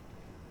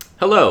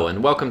Hello,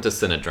 and welcome to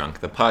Cinedrunk,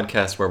 the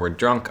podcast where we're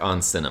drunk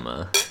on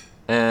cinema.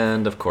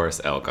 And, of course,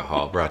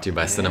 alcohol, brought to you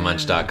by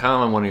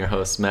Cinemunch.com. I'm one of your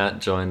hosts,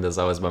 Matt, joined as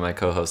always by my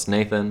co-hosts,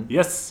 Nathan.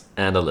 Yes.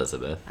 And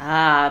Elizabeth.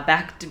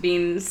 Back to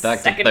being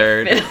Back second to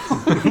third. fiddle.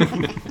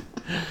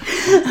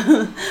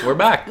 We're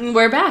back.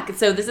 We're back.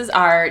 So this is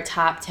our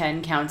top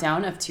 10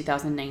 countdown of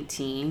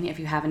 2019. If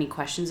you have any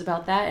questions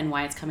about that and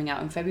why it's coming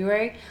out in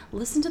February,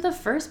 listen to the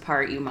first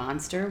part, you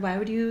monster. Why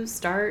would you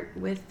start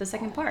with the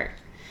second part?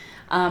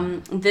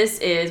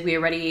 We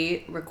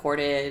already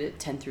recorded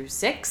 10 through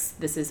 6.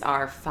 This is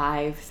our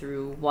 5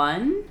 through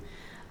 1.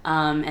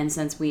 And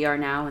since we are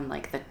now in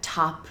like the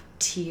top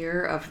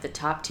tier of the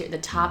top tier, the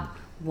top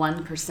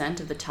 1%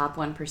 of the top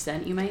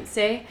 1%, you might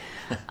say,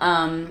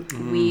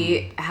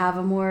 we have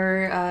a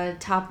more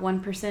top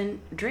 1%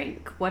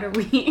 drink. What are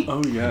we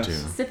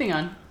sipping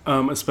on?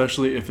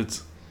 Especially if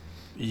it's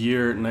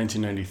year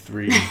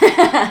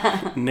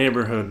 1993,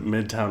 neighborhood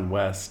Midtown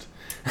West.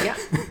 Yeah.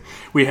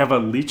 We have a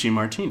lychee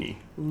martini.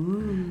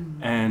 Ooh.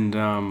 And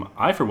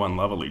I, for one,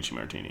 love a lychee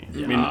martini.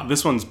 Yeah. I mean,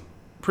 this one's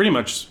pretty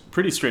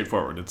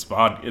straightforward. It's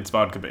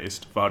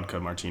vodka-based,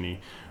 vodka martini,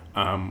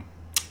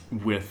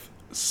 with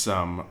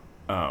some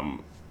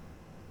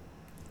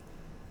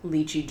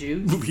Lychee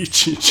juice.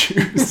 lychee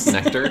juice.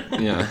 Nectar?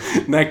 Yeah.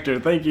 Nectar,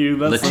 thank you.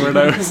 That's the word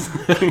I was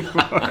looking for.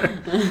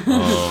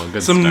 Oh,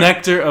 good Some start.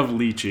 nectar of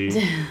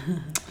lychee.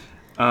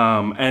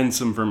 And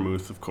some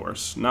vermouth, of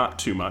course. Not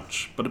too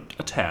much, but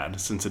a tad,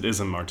 since it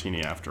is a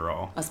martini after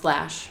all. A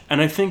splash.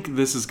 And I think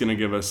this is going to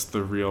give us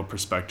the real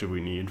perspective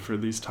we need for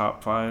these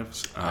top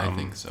fives. I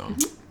think so.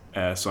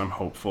 So I'm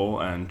hopeful,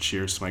 and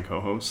cheers to my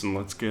co-hosts, and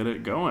let's get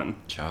it going.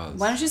 Cheers.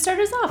 Why don't you start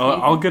us off?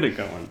 I'll get it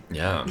going.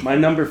 Yeah. My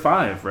number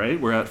 5, right?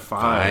 We're at 5.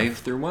 5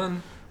 through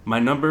 1. My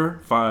number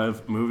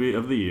 5 movie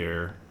of the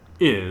year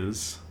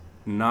is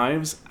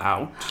Knives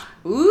Out,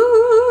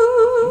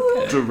 Ooh.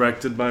 Okay.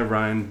 directed by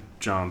Rian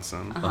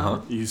Johnson.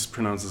 Uh-huh. You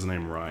pronounce his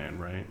name Ryan,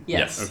 right?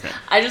 Yes. Okay.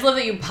 I just love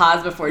that you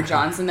paused before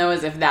Johnson, though,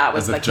 as if that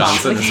was As if like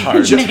Johnson is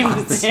complicated hard.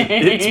 name to say.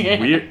 It's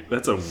weird.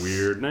 That's a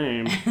weird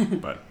name,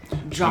 but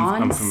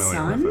I'm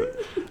familiar with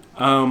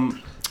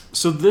it.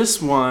 So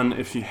this one,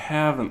 if you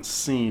haven't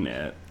seen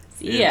it,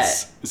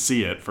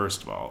 see it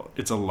first of all.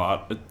 It's a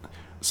lot.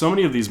 So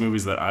many of these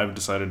movies that I've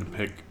decided to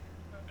pick,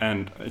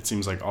 and it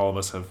seems like all of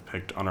us have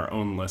picked on our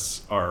own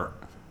lists, are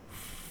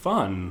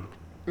fun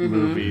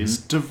movies,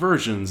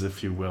 diversions,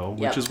 if you will,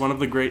 which is one of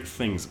the great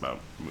things about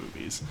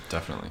movies.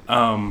 Definitely.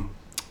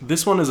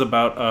 This one is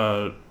about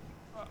a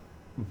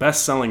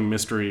best-selling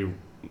mystery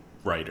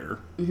writer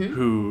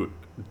who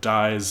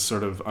dies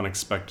sort of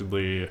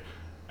unexpectedly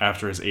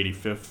after his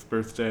 85th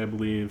birthday, I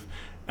believe,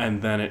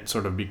 and then it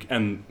sort of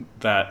and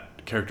that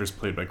character is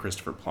played by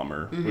Christopher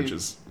Plummer, which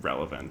is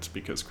relevant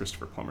because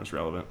Christopher Plummer's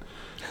relevant.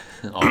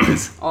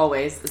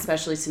 Always,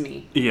 especially to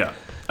me. Yeah.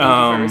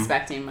 Thank you for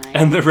respecting my...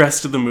 And the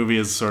rest of the movie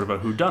is sort of a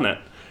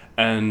whodunit,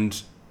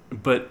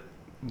 but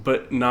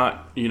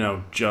not,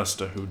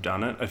 just a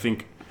whodunit. I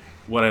think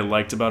what I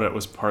liked about it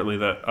was partly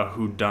that a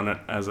whodunit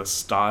as a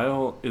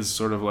style is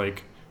sort of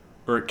like,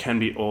 or it can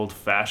be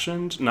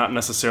old-fashioned, not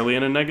necessarily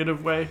in a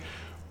negative way,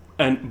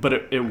 but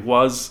it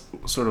was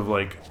sort of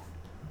like,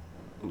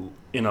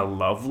 in a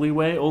lovely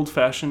way,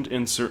 old-fashioned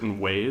in certain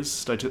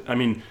ways. I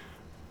mean,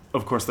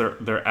 of course,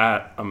 they're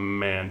at a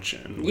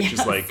mansion, which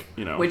is like,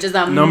 which is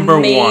number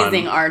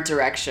amazing one. art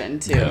direction,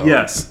 too. Yeah.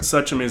 Yes,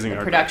 such amazing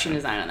art Production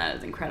direction. design on that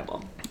is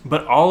incredible.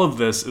 But all of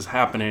this is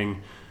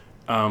happening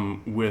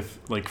with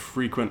like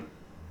frequent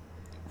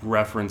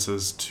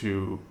references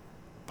to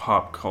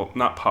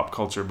not pop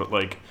culture, but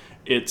like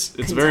it's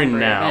very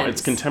now.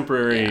 Events. It's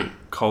contemporary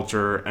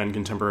culture and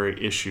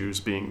contemporary issues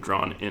being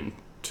drawn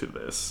into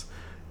this,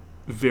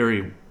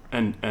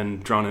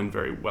 and drawn in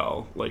very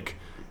well. Like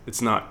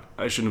it's not.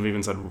 I shouldn't have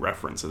even said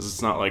references.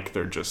 It's not like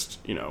they're just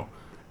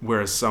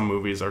whereas some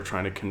movies are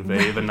trying to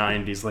convey the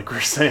 90s, like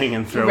we're saying,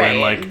 and throw in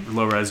like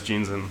low-rise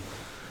jeans and.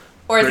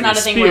 Or it's Britney not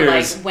a thing Spears.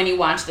 where, like, when you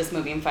watch this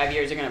movie in 5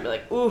 years, you're going to be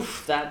like,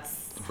 oof,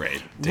 that's...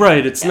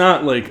 Right. It's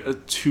not,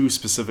 like, too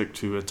specific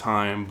to a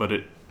time, but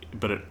it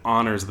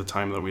honors the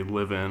time that we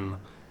live in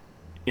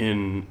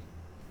and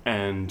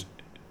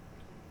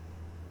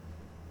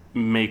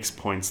makes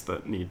points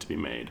that need to be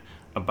made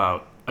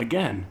about,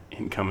 again,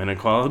 income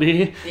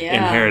inequality,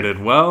 inherited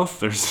wealth.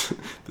 This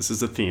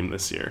is a theme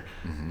this year.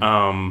 Mm-hmm.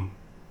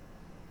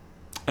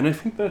 And I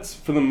think that's,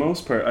 for the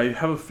most part, I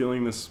have a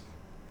feeling this...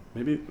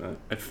 Maybe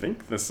I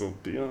think this will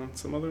be on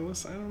some other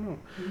list. I don't know.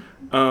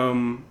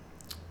 Mm-hmm.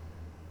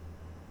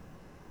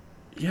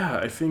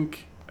 I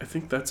think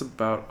that's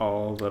about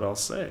all that I'll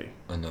say.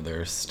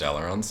 Another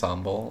stellar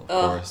ensemble,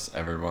 of course.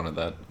 Everyone of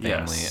that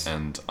family,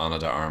 and Ana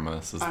de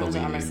Armas is the lead.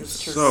 Armas is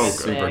So good.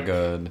 Super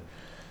good.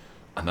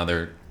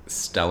 Another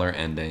stellar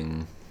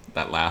ending.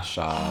 That last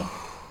shot.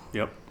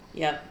 Yep.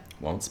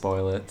 Won't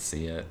spoil it.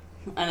 See it.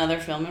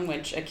 Another film in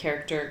which a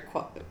character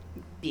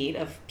beat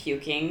of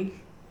puking.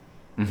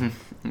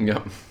 Mm-hmm.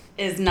 Yep.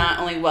 Is not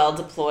only well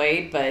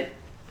deployed, but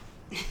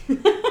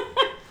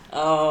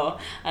I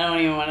don't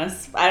even want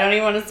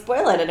to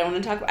spoil it. I don't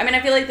want to talk. I mean, I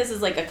feel like this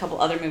is like a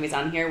couple other movies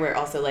on here where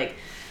also like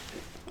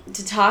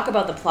to talk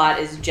about the plot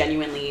is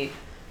genuinely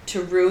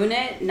to ruin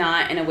it,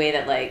 not in a way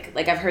that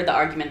like I've heard the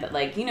argument that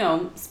like, you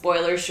know,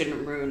 spoilers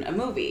shouldn't ruin a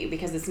movie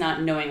because it's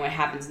not knowing what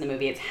happens in the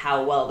movie, it's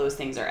how well those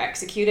things are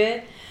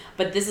executed.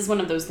 But this is one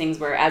of those things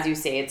where, as you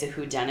say, it's a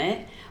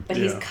whodunit, but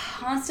he's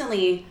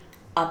constantly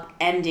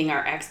upending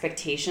our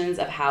expectations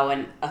of how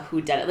a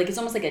whodunit, like it's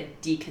almost like a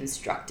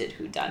deconstructed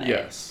whodunit.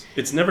 Yes,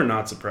 it's never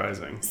not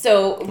surprising.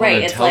 So right,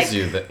 it it's tells like,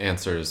 you the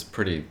answers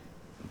pretty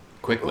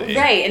quickly,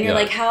 right? And you're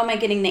like, how am I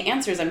getting the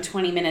answers? I'm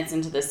 20 minutes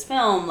into this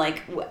film,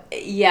 like,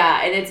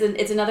 yeah. And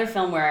it's another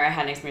film where I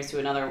had an experience to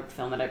another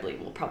film that I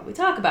believe we'll probably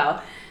talk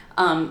about,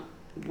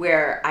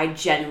 where I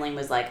genuinely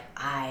was like,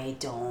 I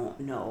don't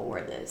know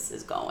where this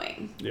is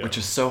going. Yeah. Which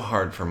is so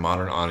hard for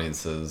modern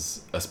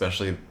audiences,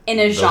 especially in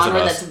a those genre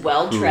of us that's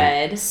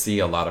well-tread. who see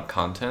a lot of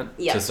content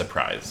to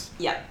surprise.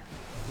 Yeah.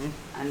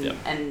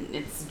 And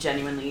it's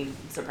genuinely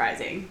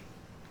surprising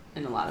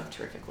in a lot of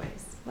terrific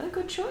ways. What a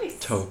good choice.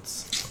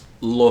 Totes.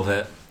 Love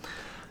it.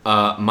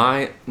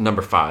 My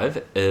number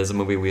 5 is a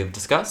movie we have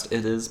discussed.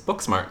 It is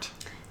Booksmart.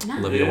 Nice.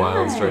 Olivia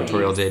Wilde's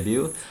directorial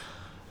debut.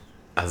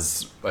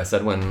 As I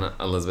said when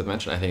Elizabeth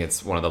mentioned, I think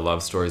it's one of the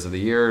love stories of the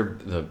year.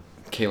 The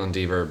Caitlin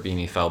Dever,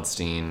 Beanie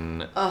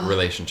Feldstein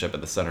relationship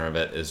at the center of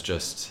it is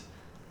just,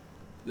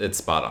 it's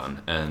spot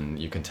on. And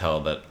you can tell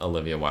that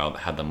Olivia Wilde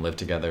had them live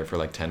together for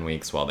like 10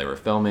 weeks while they were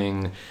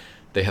filming.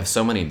 They have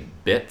so many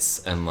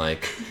bits and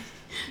like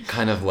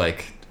kind of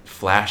like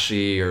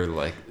flashy or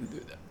like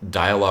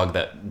dialogue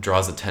that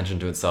draws attention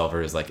to itself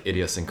or is like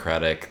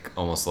idiosyncratic,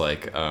 almost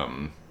like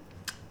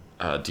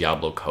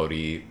Diablo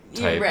Cody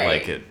type. Right.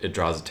 Like it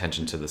draws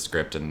attention to the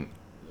script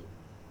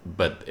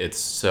but it's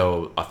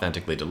so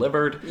authentically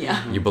delivered.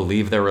 Yeah. You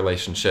believe their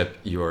relationship,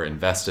 you are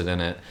invested in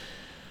it.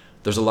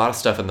 There's a lot of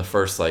stuff in the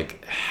first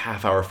like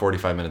half hour,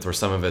 45 minutes where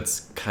some of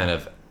it's kind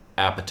of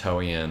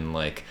Apatowian,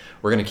 like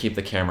we're going to keep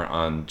the camera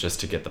on just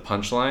to get the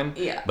punchline.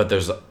 Yeah. But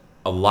there's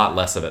a lot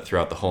less of it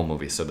throughout the whole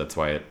movie, so that's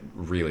why it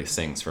really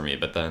sings for me.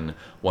 But then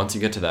once you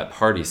get to that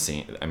party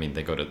scene, I mean,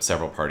 they go to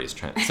several parties.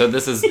 So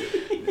this is,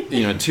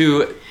 you know,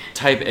 2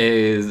 type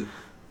A's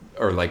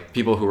or like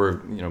people who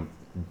were, you know,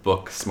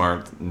 book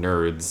smart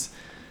nerds,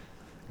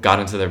 got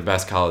into their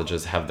best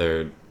colleges, have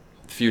their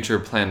future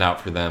planned out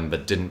for them,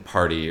 but didn't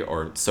party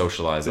or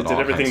socialize at all. They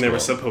did everything they were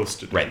supposed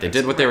to do. Right, they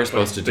did what they were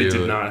supposed to do. They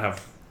did not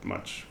have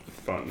much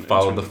fun.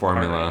 Followed the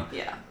formula.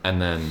 Yeah. And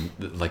then,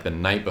 like, the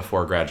night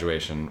before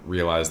graduation,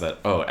 realized that,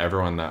 oh,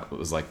 everyone that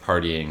was, like,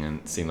 partying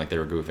and seemed like they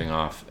were goofing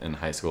off in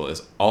high school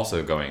is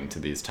also going to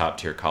these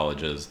top-tier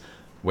colleges.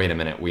 Wait a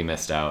minute, we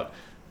missed out.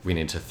 We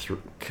need to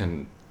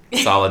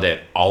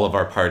consolidate all of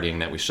our partying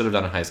that we should have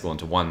done in high school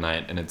into one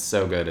night. And it's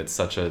so good. It's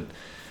such a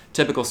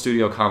typical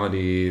studio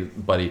comedy,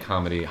 buddy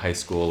comedy, high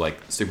school,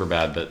 like,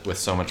 Superbad, but with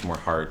so much more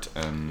heart.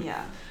 And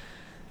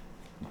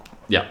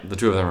yeah, the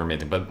 2 of them are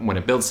amazing. But when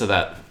it builds to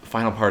that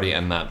final party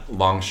and that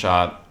long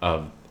shot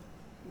of,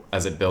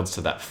 as it builds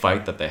to that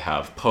fight that they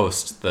have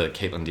post the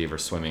Caitlin Dever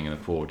swimming in the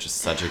pool, which is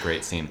such a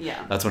great scene.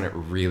 Yeah. That's when it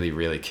really,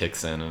 really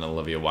kicks in, and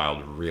Olivia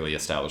Wilde really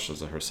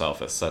establishes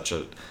herself as such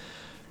a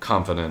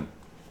confident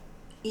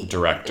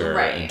director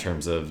in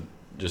terms of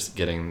just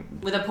getting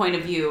with a point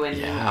of view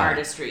and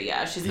artistry.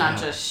 Yeah, she's not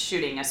just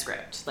shooting a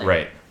script.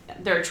 Like,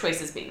 there are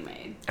choices being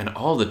made, and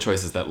all the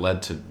choices that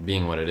led to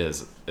being what it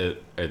is.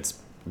 It's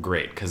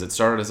great because it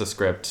started as a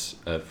script.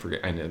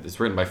 It's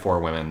written by 4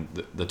 women.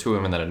 The 2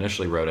 women that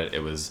initially wrote it,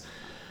 it was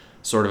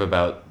sort of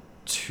about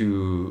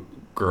 2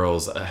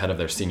 girls ahead of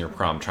their senior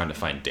prom trying to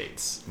find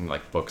dates,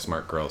 like book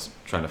smart girls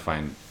trying to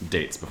find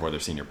dates before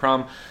their senior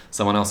prom.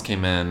 Someone else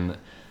came in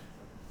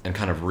and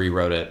kind of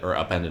rewrote it or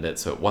upended it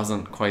so it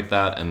wasn't quite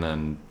that, and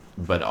then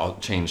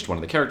changed one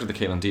of the characters, the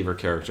Caitlin Dever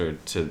character,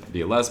 to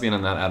be a lesbian,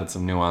 and that added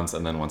some nuance.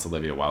 And then once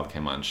Olivia Wilde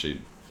came on,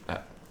 she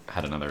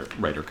had another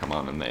writer come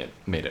on, and they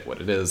made it what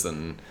it is,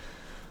 and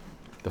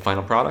the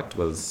final product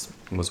was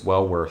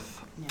well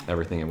worth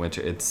everything it went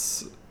to.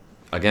 It's,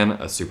 again,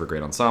 a super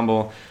great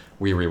ensemble.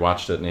 We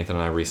rewatched it, Nathan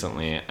and I,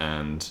 recently,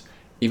 and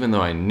even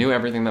though I knew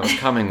everything that was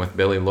coming with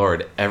Billie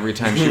Lourd, every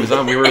time she was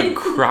on, we were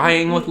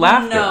crying with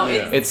laughter. No,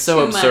 it's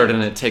so absurd,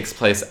 and it takes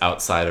place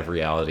outside of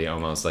reality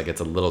almost. Like,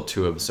 it's a little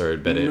too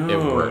absurd, but it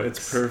works.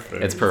 It's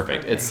perfect. It's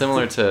perfect. It's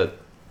similar to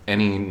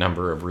any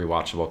number of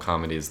rewatchable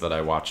comedies that I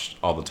watched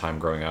all the time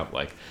growing up,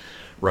 like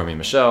Romy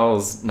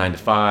Michelle's 9 to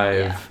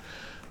 5,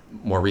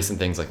 more recent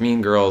things like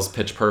Mean Girls,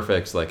 Pitch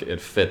Perfect. Like,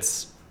 it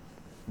fits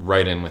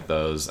right in with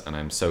those, and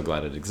I'm so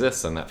glad it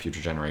exists and that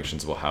future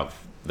generations will have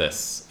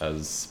this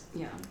as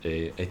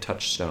a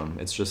touchstone.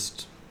 It's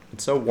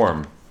so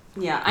warm.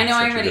 Yeah, I know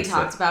I already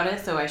talked about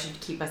it, so I should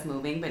keep us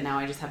moving, but now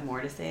I just have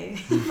more to say.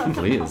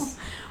 Please.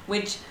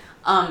 Which,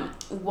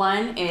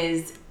 one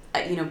is,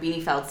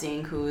 Beanie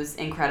Feldstein, who's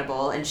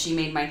incredible, and she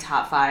made my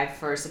top 5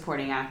 for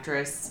supporting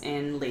actress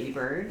in Lady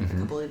Bird a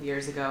couple of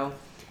years ago.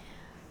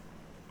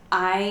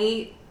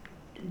 I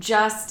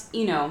just,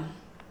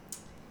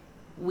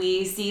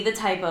 we see the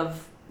type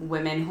of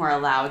women who are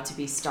allowed to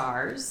be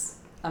stars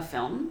of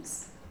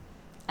films,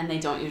 and they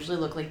don't usually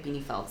look like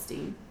Beanie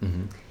Feldstein.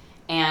 Mm-hmm.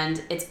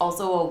 And it's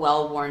also a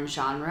well-worn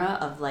genre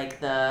of, like,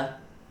 the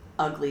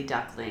ugly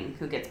duckling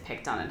who gets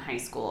picked on in high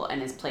school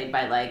and is played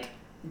by like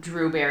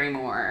Drew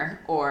Barrymore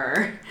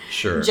or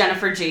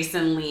Jennifer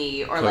Jason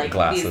Leigh or like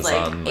glasses these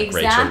like on, like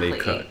exactly.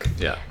 Rachel Lee Cook.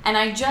 Yeah. And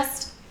I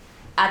just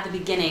at the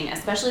beginning,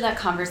 especially that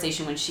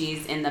conversation when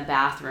she's in the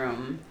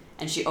bathroom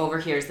and she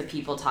overhears the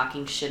people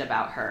talking shit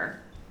about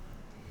her.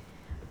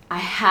 I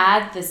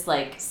had this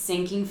like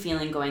sinking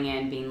feeling going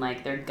in, being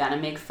like they're gonna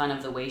make fun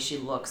of the way she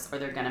looks or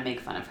they're gonna make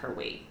fun of her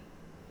weight.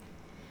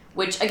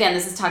 Which, again,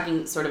 this is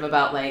talking sort of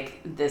about, like,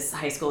 this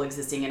high school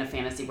existing in a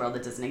fantasy world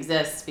that doesn't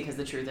exist, because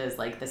the truth is,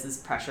 like, this is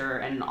pressure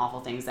and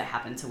awful things that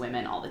happen to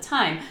women all the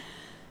time.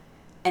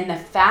 And the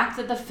fact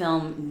that the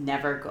film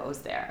never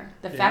goes there,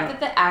 the fact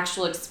that the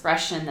actual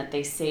expression that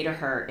they say to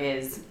her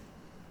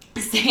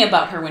say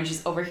about her when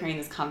she's overhearing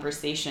this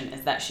conversation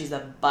is that she's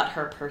a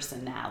butthurt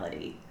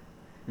personality.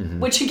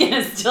 Mm-hmm. Which, again,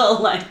 is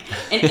still, like,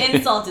 an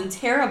insult and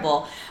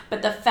terrible.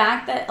 But the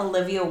fact that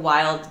Olivia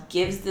Wilde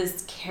gives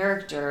this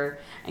character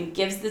and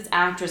gives this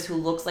actress who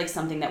looks like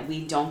something that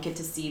we don't get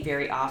to see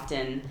very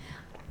often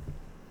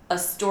a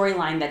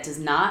storyline that does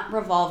not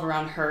revolve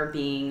around her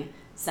being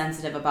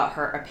sensitive about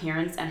her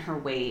appearance and her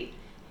weight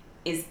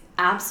is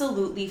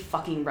absolutely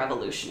fucking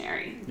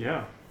revolutionary.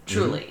 Yeah.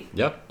 Truly. Mm-hmm.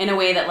 Yep. In a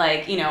way that,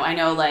 like, you know, I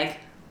know, like,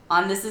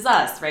 on This Is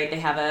Us, right,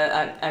 they have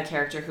a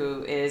character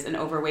who is an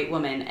overweight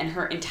woman, and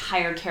her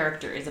entire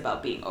character is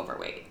about being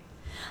overweight.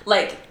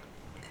 Like,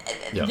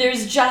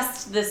 there's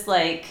just this,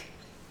 like,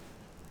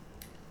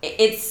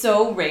 it's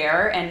so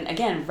rare and,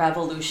 again,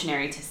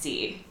 revolutionary to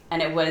see.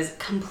 And it was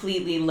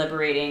completely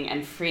liberating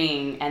and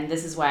freeing, and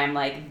this is why I'm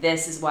like,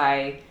 this is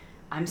why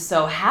I'm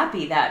so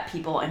happy that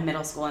people in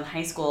middle school and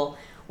high school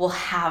will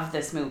have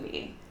this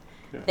movie.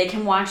 Yeah. They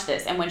can watch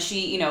this, and when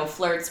she, you know,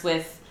 flirts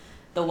with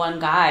the one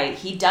guy,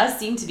 he does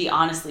seem to be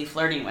honestly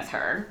flirting with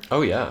her.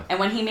 Oh, yeah. And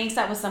when he makes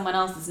out with someone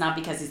else, it's not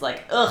because he's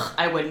like, ugh,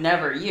 I would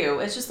never you.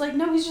 It's just like,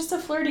 no, he's just a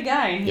flirty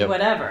guy, and he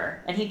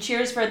whatever. And he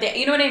cheers for it.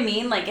 You know what I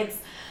mean? Like, it's...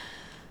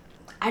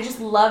 I just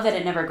love that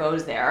it never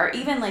goes there. Or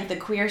even, like, the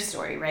queer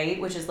story,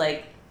 right? Which is,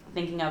 like,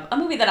 thinking of a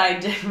movie that I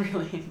did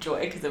really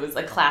enjoy because it was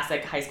a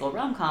classic high school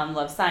rom-com,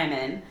 Love,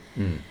 Simon.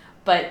 Mm.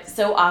 But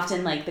so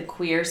often, like, the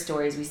queer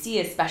stories we see,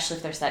 especially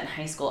if they're set in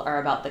high school, are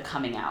about the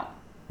coming out.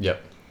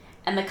 Yep.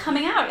 And the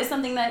coming out is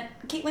something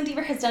that Caitlin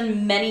Dever has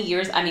done many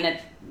years. I mean,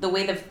 the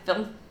way the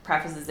film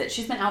prefaces it,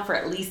 she's been out for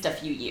at least a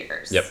few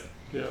years. Yep.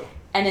 Yeah.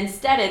 And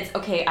instead it's,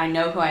 okay, I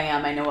know who I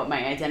am, I know what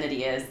my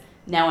identity is.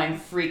 Now I'm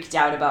freaked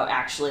out about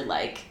actually,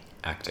 like...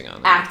 Acting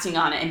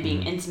on it and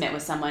being intimate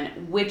with someone,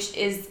 which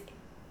is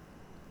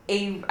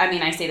I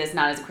mean, I say this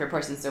not as a queer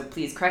person, so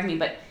please correct me,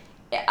 but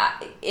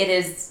it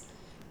is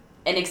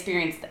an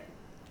experience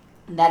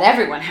that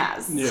everyone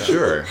has. Yeah.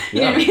 Sure.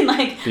 You know what I mean?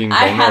 Like, being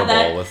I had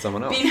that with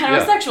someone else. Being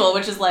heterosexual,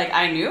 which is like,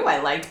 I knew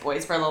I liked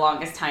boys for the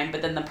longest time,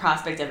 but then the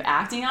prospect of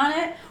acting on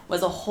it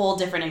was a whole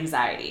different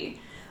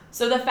anxiety.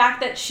 So the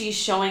fact that she's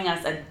showing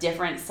us a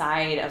different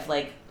side of,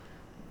 like,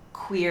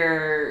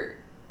 queer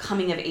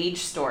coming of age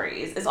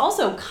stories is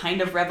also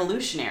kind of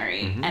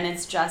revolutionary, and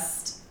it's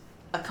just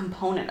a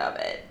component of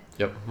it.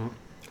 Yep.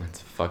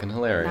 It's fucking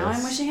hilarious. Now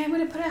I'm wishing I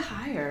would have put it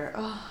higher.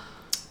 Oh.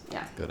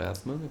 Yeah. Good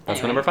ass movie.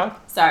 That's my number 5.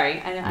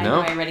 Sorry, I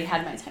know I already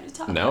had my time to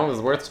talk about. No, it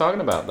was worth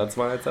talking about. That's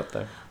why it's up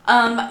there.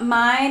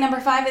 My number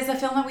 5 is a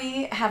film that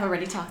we have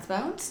already talked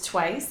about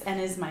twice,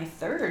 and is my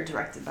third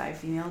directed by a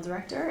female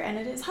director, and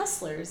it is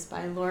Hustlers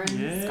by Lauren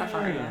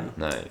Scarfaria.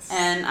 Nice.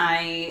 And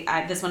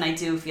I this one I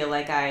do feel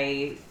like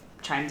I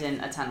chimed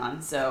in a ton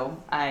on,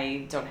 so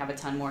I don't have a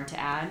ton more to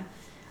add.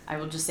 I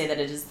will just say that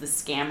it is the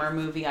scammer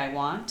movie I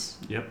want.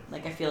 Yep.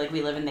 Like, I feel like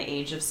we live in the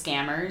age of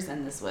scammers,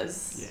 and this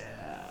was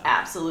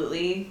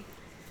absolutely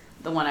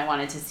the one I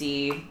wanted to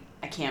see.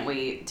 I can't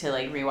wait to,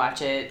 like,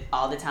 rewatch it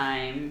all the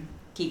time.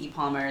 Keke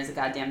Palmer is a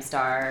goddamn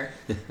star.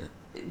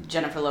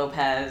 Jennifer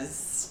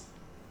Lopez,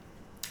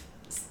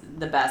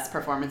 the best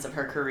performance of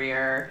her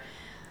career.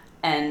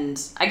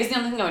 And I guess the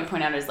only thing I would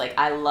point out is, like,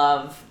 I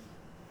love...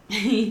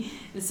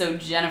 So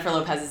Jennifer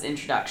Lopez's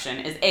introduction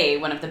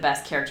is one of the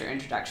best character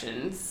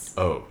introductions.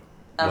 Oh,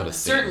 what a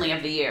scene. Certainly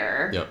of the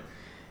year. Yep.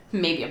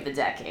 Maybe of the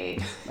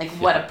decade. Like,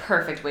 what a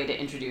perfect way to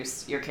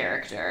introduce your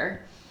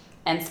character.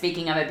 And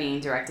speaking of it being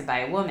directed by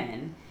a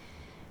woman,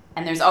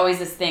 and there's always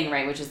this thing,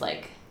 right, which is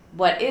like,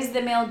 what is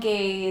the male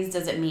gaze?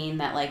 Does it mean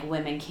that, like,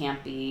 women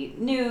can't be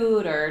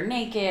nude or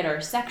naked or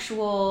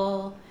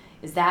sexual?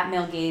 Is that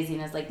male gazing?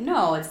 It's like,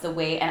 no, it's the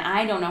way, and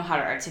I don't know how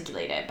to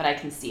articulate it, but I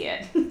can see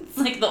it. It's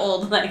like the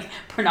old, like,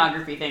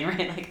 pornography thing,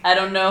 right? Like, I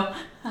don't know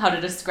how to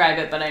describe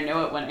it, but I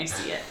know it when I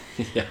see it.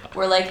 Yeah.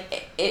 Where,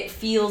 like, it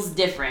feels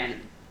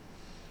different.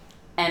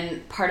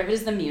 And part of it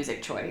is the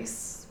music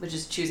choice, which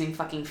is choosing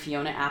fucking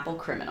Fiona Apple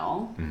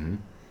Criminal. Mm-hmm.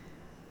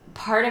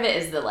 Part of it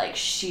is the, like,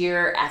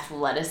 sheer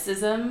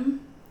athleticism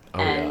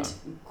and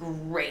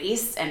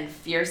grace and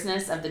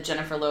fierceness of the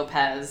Jennifer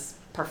Lopez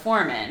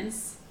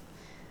performance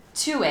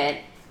to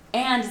it,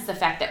 and it's the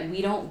fact that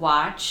we don't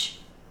watch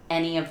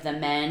any of the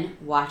men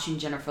watching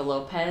Jennifer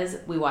Lopez.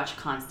 We watch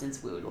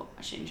Constance Wu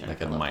watching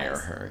Jennifer Lopez. Like, admire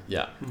her,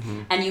 yeah.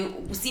 Mm-hmm. And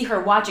you see her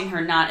watching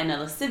her not in a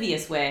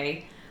lascivious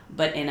way,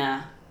 but in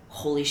a,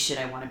 holy shit,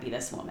 I want to be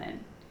this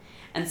woman.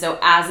 And so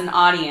as an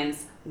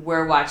audience,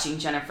 we're watching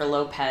Jennifer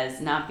Lopez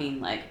not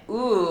being like,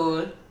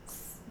 ooh,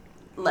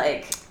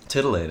 like...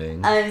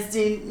 titillating. I've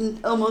seen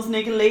almost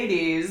naked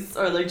ladies.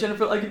 Or like,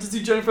 I get to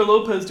see Jennifer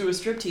Lopez do a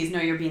striptease. No,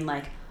 you're being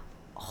like,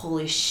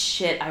 holy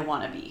shit, I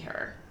want to be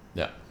her.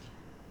 Yeah.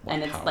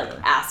 And it's like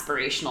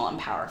aspirational and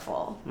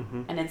powerful.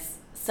 Mm-hmm. And it's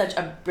such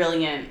a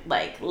brilliant,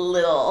 like,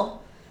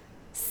 little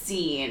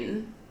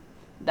scene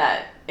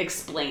that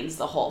explains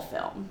the whole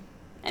film.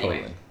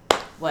 Anyway,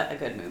 What a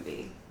good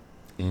movie.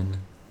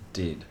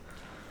 Indeed.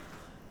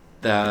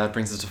 That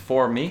brings us to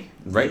 4 me.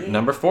 Right,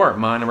 number 4.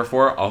 My number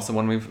 4, also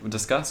one we've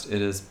discussed.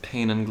 It is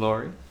Pain and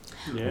Glory.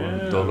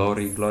 Yeah. Dolor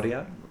y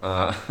Gloria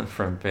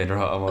from Pedro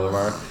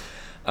Almodovar.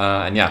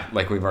 And yeah,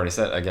 like we've already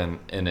said, again,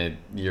 in a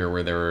year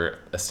where there were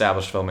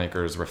established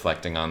filmmakers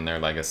reflecting on their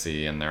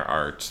legacy and their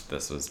art,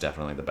 this was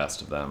definitely the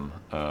best of them.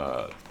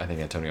 I think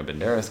Antonio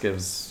Banderas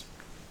gives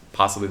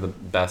possibly the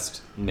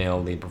best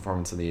male lead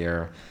performance of the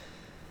year.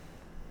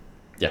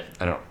 Yeah,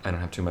 I don't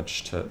have too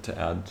much to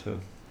add to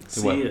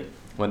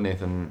what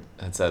Nathan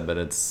had said, but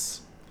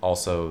it's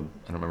also,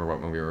 I don't remember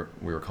what movie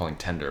we were calling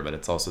Tender, but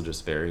it's also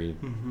just very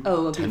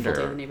A tender. Beautiful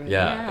Day in the Neighborhood.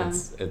 Yeah.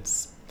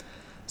 It's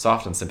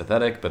soft and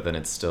sympathetic, but then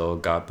it's still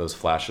got those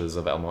flashes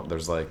of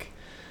there's like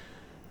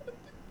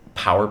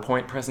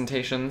PowerPoint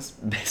presentations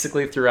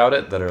basically throughout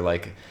it that are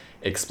like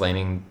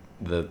explaining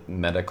the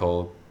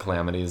medical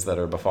calamities that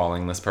are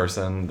befalling this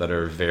person that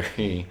are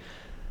very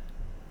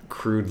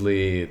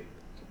crudely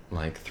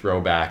like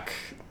throwback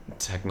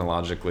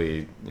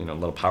technologically,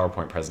 little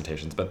PowerPoint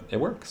presentations, but it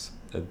works.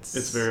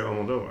 It's very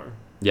Almodovar.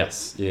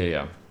 Yes.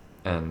 Yeah.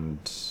 And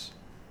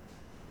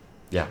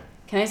yeah.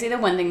 Can I say the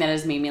one thing that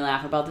has made me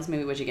laugh about this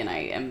movie, which again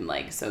I am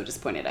like so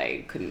disappointed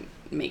I couldn't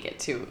make it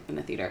to in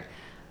the theater,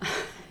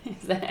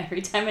 is that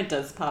every time it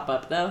does pop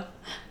up though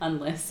on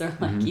lists or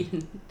like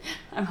even,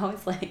 I'm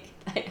always like,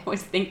 I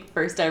always think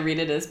first I read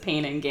it as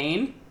Pain and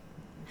Gain.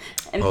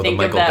 And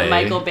think of that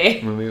Michael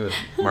Bay movie with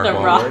Mark The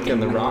Rock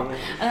and The Rock.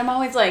 And I'm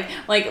always like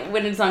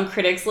when it's on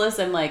critics list,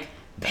 I'm like,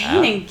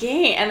 Pain and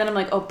Gain, and then I'm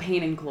like, oh,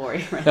 Pain and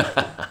Glory.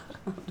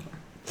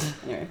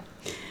 Anyway.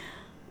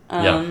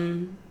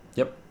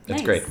 Yep. It's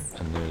nice. great.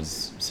 And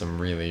there's some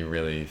really,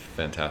 really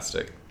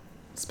fantastic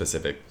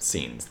specific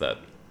scenes that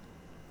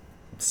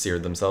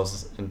seared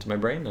themselves into my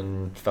brain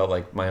and felt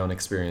like my own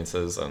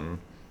experiences, and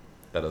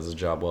that is a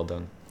job well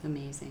done.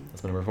 Amazing.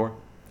 That's my number 4.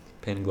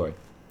 Pain and Glory.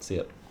 See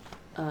it.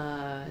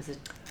 Is it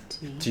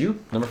to me? To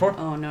you? Number 4?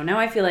 Oh no, now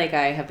I feel like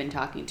I have been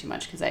talking too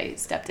much because I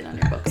stepped in on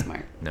your book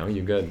smart. No,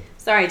 you good.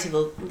 Sorry to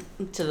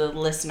the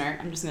listener.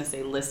 I'm just gonna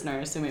say listener,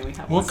 assuming we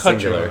have We'll one. cut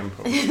Singular. your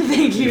input.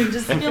 Thank you.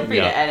 Just feel free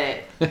to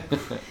edit.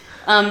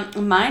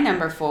 My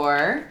number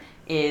 4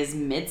 is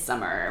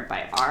Midsummer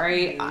by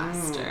Ari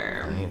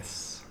Aster.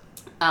 Nice.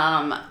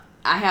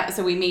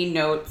 So we made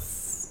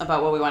notes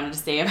about what we wanted to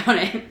say about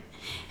it.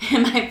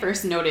 And my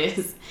first note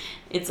is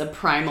it's a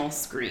primal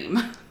scream.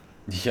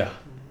 Yeah.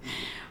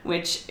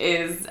 Which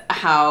is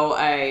how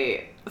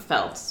I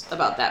felt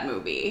about that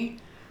movie.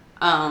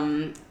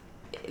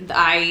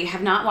 I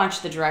have not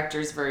watched the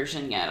director's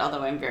version yet,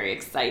 although I'm very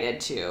excited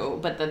to.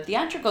 But the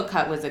theatrical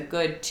cut was a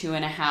good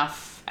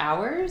 2.5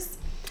 hours.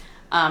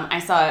 I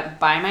saw it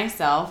by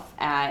myself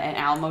at an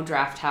Alamo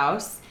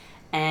Drafthouse,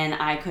 and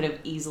I could have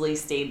easily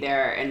stayed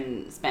there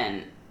and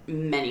spent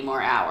many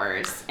more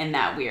hours in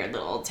that weird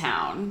little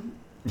town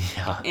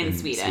in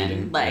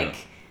Sweden.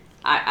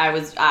 I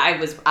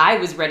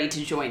was ready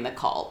to join the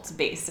cult,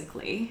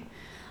 basically.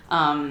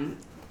 I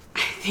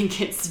think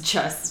it's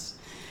just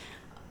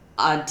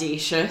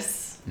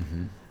audacious.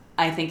 Mm-hmm.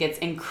 I think it's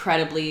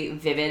incredibly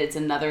vivid. It's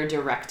another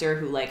director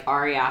who, like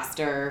Ari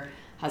Aster,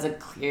 has a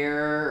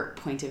clear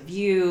point of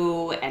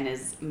view and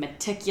is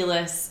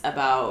meticulous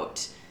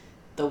about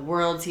the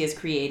worlds he is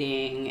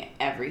creating.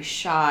 Every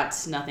shot,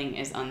 nothing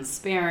is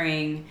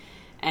unsparing.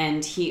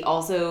 And he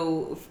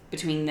also,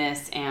 between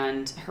this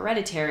and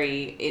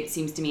Hereditary, it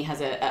seems to me has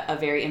a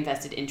very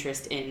invested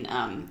interest in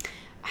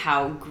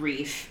how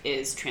grief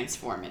is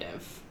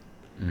transformative.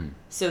 Mm.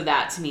 So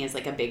that, to me, is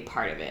like a big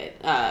part of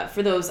it.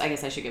 For those, I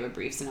guess I should give a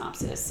brief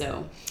synopsis.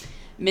 So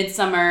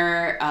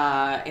Midsummer,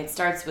 it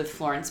starts with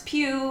Florence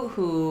Pugh,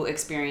 who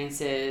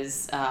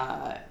experiences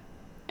an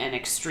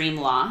extreme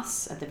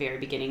loss at the very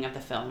beginning of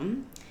the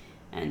film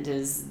and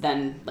is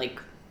then, like,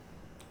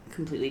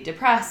 completely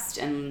depressed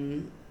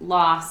and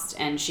lost,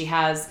 and she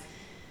has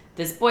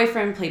this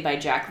boyfriend played by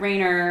Jack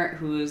Reynor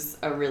who's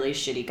a really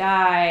shitty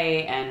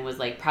guy and was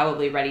like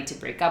probably ready to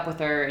break up with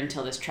her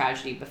until this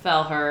tragedy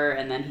befell her,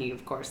 and then he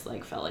of course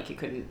like felt like he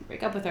couldn't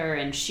break up with her,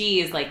 and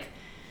she is like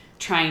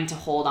trying to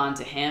hold on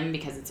to him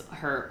because it's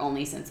her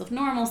only sense of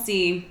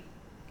normalcy,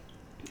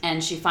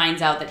 and she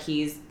finds out that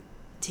he's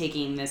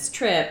taking this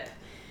trip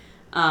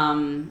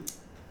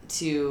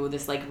to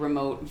this like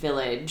remote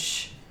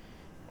village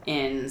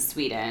in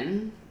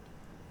Sweden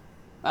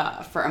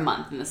for a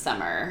month in the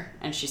summer,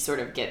 and she sort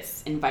of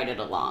gets invited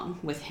along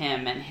with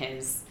him and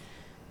his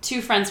 2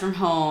 friends from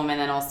home,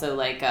 and then also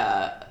like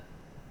a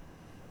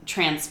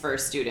transfer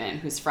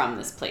student who's from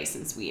this place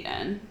in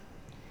Sweden,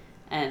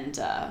 and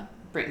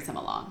brings him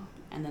along.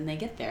 and then they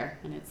get there,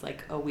 and it's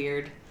like a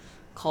weird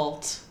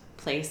cult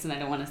place, and I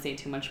don't want to say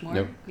too much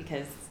more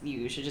because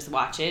you should just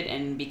watch it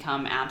and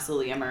become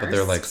absolutely immersed. But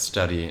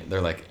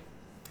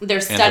they're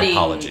studying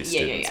anthropology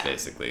students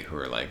basically who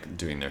are like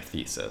doing their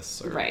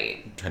thesis or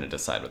trying to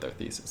decide what their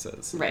thesis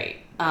is. Right.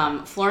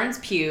 Florence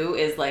Pugh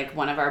is like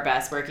one of our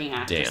best working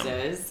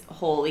actresses. Damn.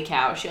 Holy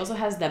cow. She also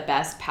has the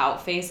best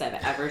pout face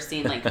I've ever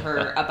seen. Like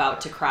her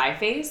about to cry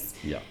face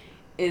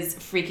is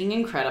freaking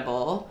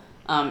incredible.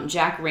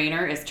 Jack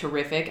Reynor is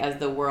terrific as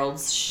the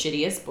world's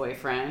shittiest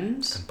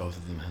boyfriend. And both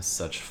of them have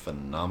such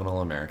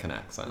phenomenal American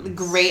accents.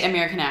 Great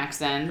American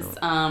accents.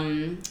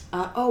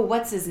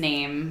 What's his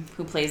name?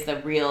 Who plays the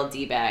real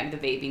D-bag, the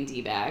vaping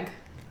D-bag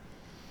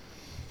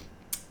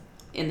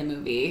in the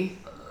movie?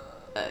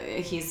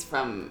 He's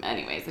from...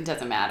 Anyways, it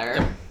doesn't matter.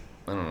 Yep.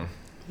 I don't know.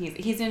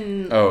 He's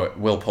in... Oh,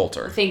 Will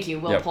Poulter. Thank you,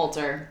 Will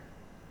Poulter.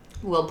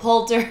 Will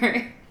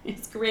Poulter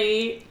is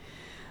great.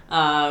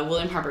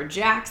 William Harper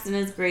Jackson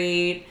is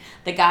great.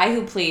 The guy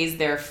who plays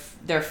their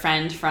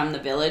friend from the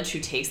village who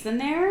takes them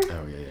there.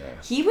 Oh, yeah.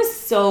 He was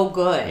so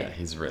good. Yeah,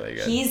 he's really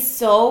good. He's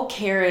so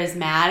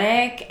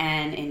charismatic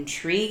and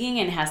intriguing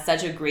and has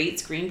such a great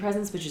screen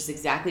presence, which is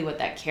exactly what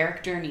that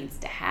character needs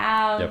to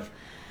have.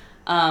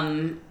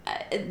 Yep.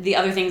 The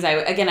other things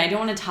I don't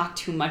want to talk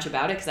too much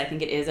about it because I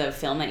think it is a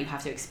film that you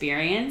have to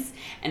experience,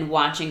 and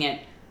watching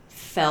it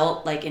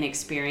felt like an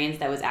experience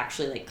that was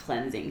actually like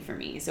cleansing for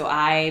me. So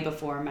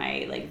before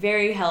my like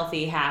very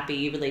healthy,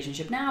 happy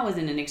relationship now, was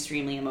in an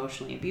extremely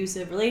emotionally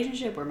abusive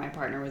relationship where my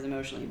partner was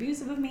emotionally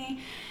abusive of me.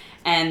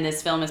 And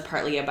this film is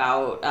partly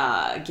about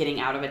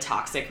getting out of a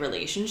toxic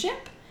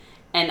relationship.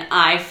 And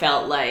I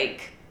felt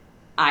like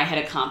I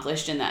had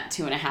accomplished in that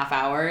 2.5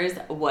 hours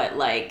what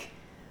like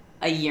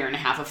a 1.5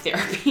 years of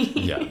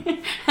therapy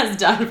has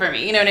done for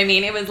me. You know what I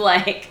mean? It was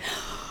like...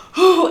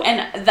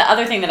 And the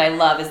other thing that I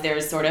love is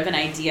there's sort of an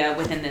idea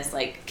within this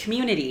like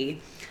community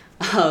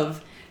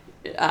of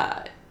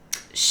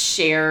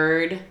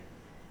shared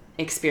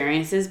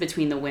experiences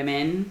between the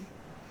women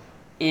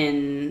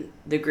in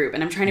the group,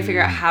 and I'm trying to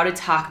figure out how to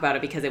talk about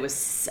it because it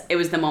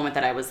was the moment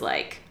that I was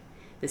like,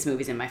 this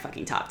movie's in my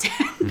fucking top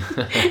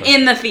 10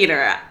 in the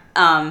theater.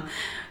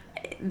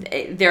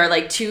 There are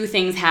like two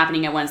things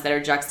happening at once that are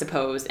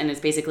juxtaposed, and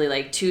it's basically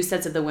like two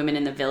sets of the women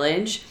in the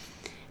village.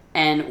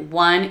 And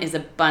one is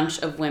a bunch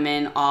of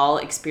women all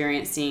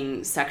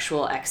experiencing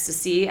sexual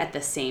ecstasy at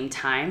the same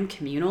time,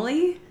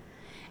 communally.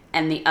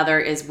 And the other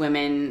is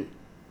women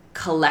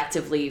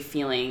collectively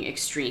feeling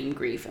extreme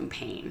grief and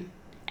pain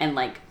and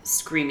like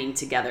screaming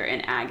together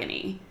in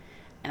agony.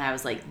 And I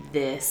was like,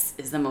 this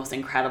is the most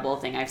incredible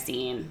thing I've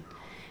seen.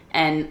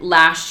 And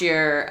last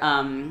year,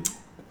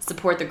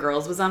 Support the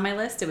Girls was on my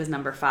list. It was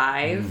number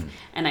 5.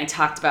 And I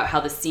talked about how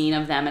the scene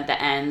of them at the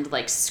end,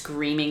 like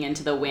screaming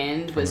into the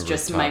wind, was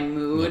just my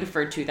mood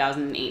for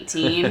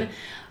 2018.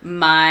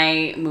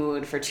 My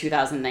mood for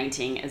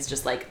 2019 is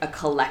just like a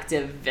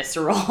collective,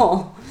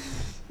 visceral,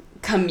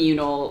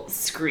 communal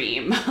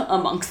scream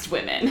amongst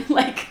women.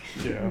 Like,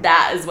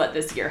 that is what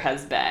this year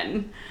has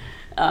been.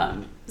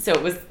 So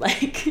it was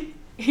like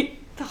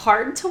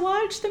hard to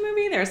watch the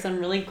movie. There are some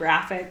really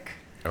graphic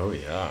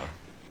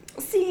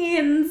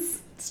scenes.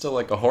 Still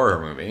like a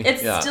horror movie.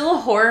 It's still a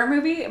horror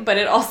movie, but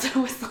it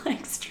also was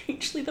like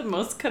strangely the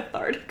most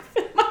cathartic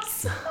film I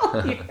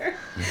saw here.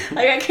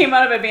 Like I came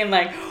out of it being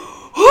like,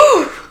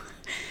 whew,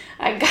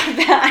 I got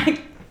that. I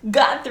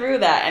got through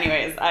that.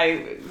 Anyways,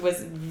 I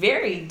was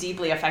very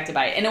deeply affected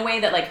by it in a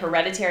way that like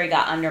Hereditary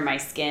got under my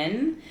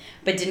skin,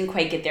 but didn't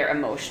quite get there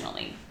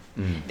emotionally.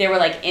 There were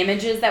like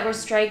images that were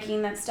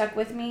striking that stuck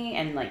with me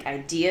and like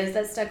ideas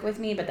that stuck with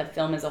me, but the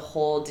film as a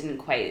whole didn't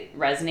quite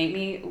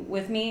resonate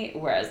with me.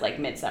 Whereas like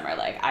Midsommar,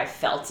 like I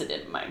felt it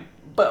in my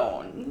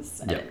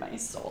bones and in my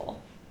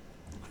soul.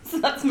 So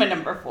that's my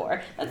number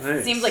 4.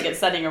 That seems like it's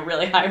setting a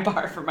really high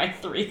bar for my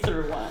 3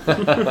 through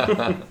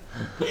 1.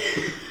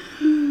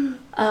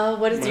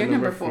 What is your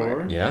number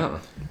 4? Yeah.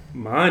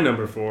 My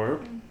number 4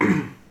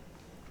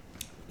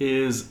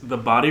 is The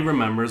Body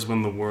Remembers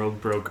When the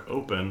World Broke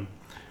Open,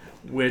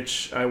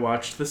 which I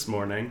watched this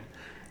morning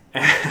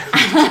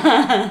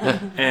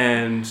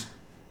and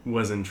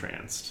was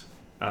entranced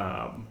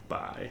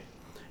by.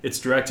 It's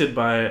directed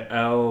by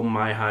Elle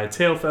My-High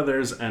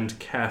Tailfeathers and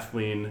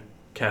Kathleen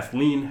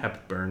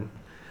Hepburn.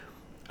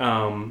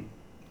 And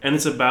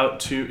it's about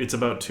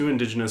two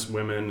Indigenous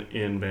women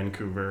in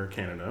Vancouver,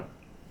 Canada,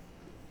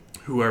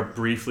 who are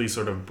briefly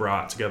sort of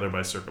brought together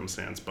by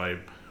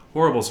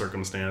horrible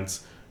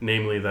circumstance,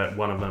 namely that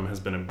one of them has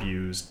been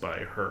abused by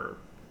her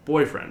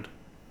boyfriend.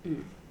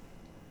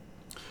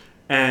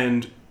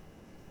 And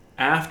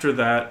after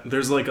that,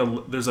 there's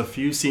a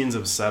few scenes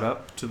of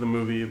setup to the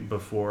movie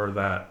before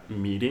that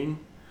meeting,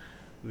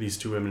 these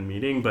two women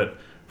meeting, but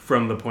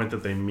from the point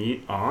that they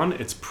meet on,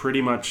 it's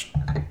pretty much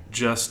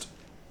just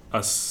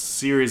a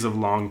series of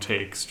long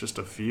takes, just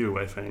a few,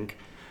 I think,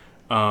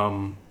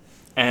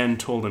 and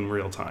told in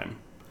real time.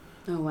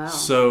 Oh, wow.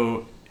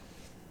 So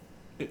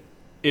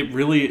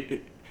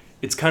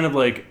it's kind of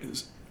like,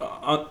 it's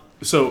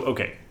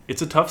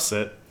a tough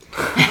sit.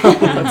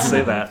 Let's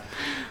say that.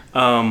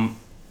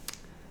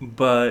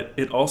 but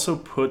it also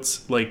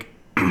puts like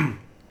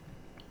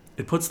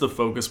it puts the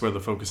focus where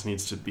the focus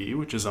needs to be,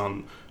 which is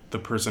on the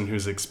person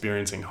who's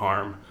experiencing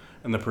harm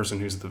and the person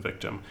who's the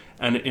victim.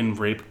 And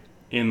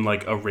in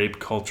like a rape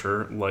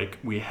culture like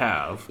we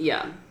have,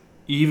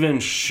 even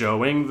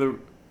showing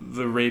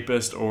the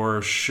rapist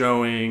or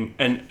showing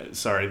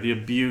the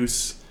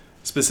abuse,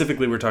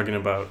 specifically we're talking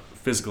about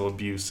physical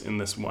abuse in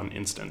this one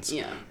instance.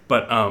 Yeah.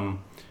 But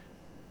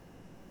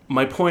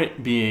my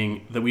point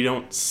being that we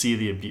don't see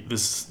the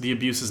abuse. The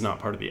abuse is not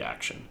part of the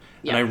action,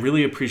 and I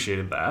really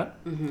appreciated that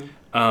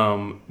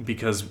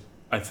because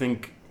I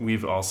think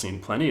we've all seen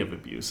plenty of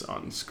abuse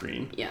on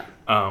screen. Yeah.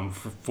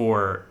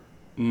 For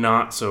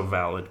not so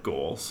valid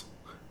goals.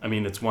 I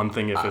mean, it's one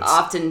thing if it's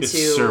often it's to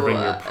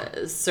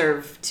serving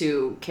serve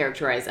to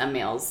characterize a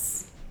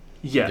male's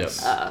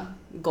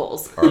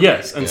goals.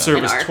 Yes, and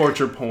serve as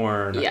torture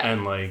porn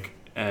and like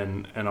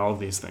and all of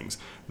these things.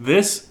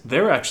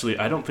 There actually,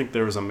 I don't think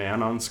there was a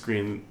man on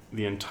screen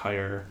the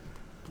entire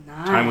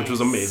time, which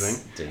was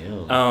amazing.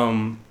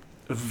 Damn.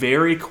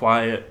 Very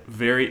quiet,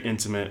 very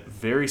intimate,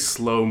 very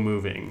slow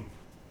moving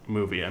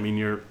movie. I mean,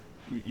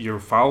 you're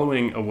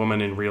following a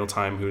woman in real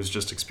time who's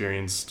just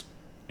experienced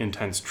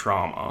intense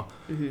trauma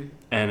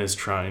and is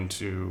trying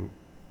to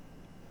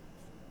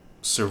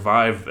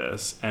survive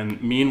this.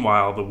 And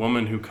meanwhile, the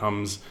woman who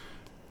comes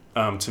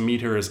to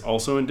meet her is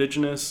also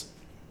indigenous,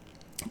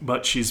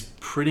 but she's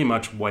pretty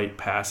much white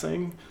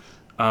passing,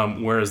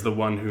 whereas the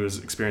one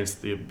who's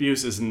experienced the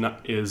abuse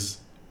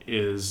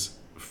is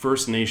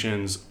First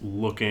Nations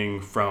looking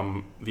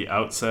from the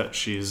outset.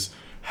 She's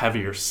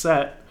heavier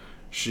set.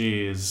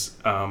 She's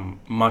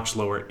much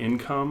lower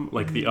income.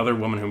 Like the other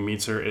woman who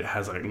meets her, it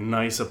has a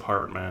nice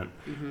apartment,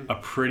 a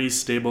pretty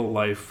stable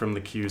life from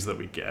the cues that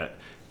we get.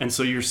 And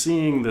so you're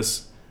seeing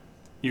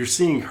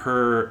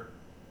her,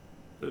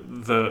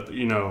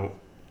 the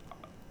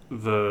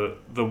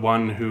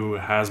one who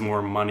has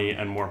more money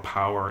and more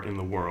power in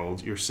the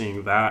world. You're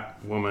seeing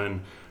that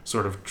woman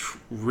sort of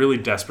really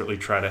desperately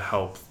try to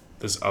help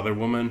this other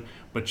woman,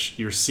 but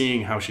you're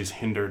seeing how she's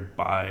hindered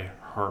by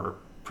her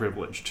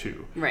privilege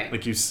too. Right.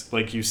 Like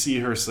you see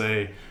her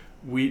say,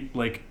 we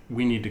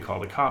need to call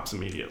the cops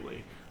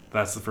immediately.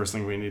 That's the first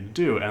thing we need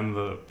to do. And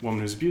the woman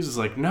who's abused is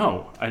like,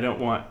 no, I don't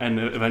want. And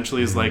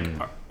eventually is like,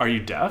 are you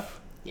deaf?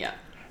 Yeah.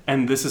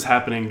 And this is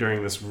happening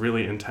during this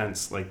really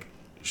intense, like,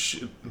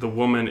 the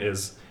woman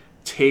is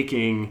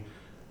taking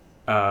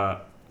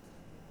the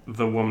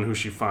woman who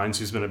she finds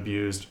who's been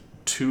abused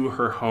to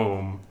her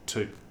home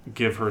to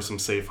give her some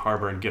safe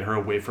harbor and get her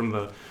away from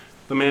the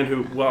man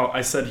who, well,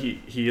 I said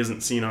he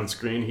isn't seen on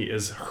screen, he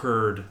is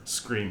heard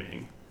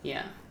screaming.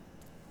 Yeah.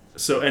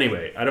 So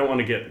anyway, I don't want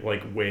to get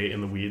like way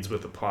in the weeds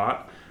with the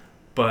plot,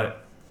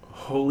 but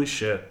holy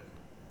shit,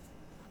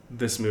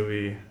 this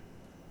movie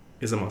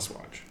is a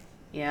must-watch.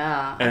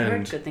 Yeah, I've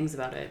heard good things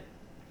about it.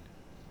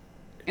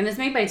 And it's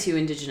made by 2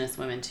 Indigenous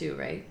women too,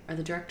 right? Are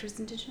the directors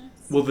Indigenous?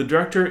 Well, the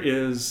director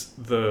is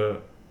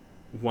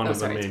one of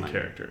the main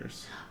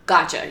characters.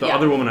 Gotcha. The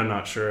other woman, I'm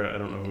not sure. I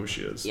don't know who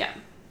she is. Yeah.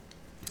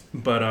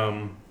 But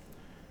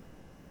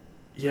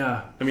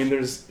yeah. I mean,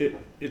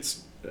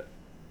 it's.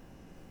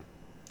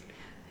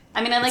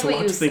 I mean, I like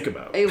what you think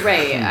about.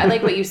 Right. I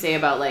like what you say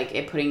about like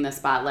it putting the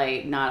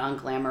spotlight not on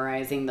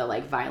glamorizing the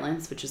like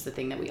violence, which is the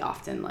thing that we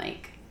often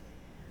like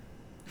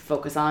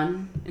focus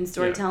on in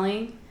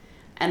storytelling. Yeah.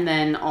 And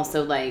then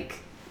also like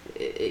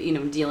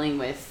dealing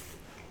with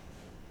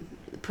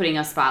putting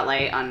a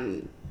spotlight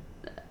on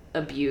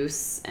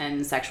abuse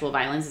and sexual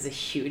violence is a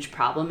huge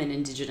problem in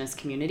Indigenous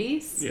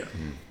communities. Yeah.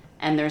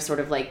 And they're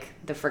sort of like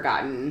the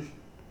forgotten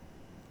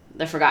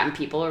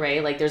people,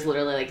 right? Like there's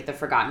literally like the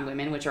forgotten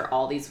women, which are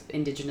all these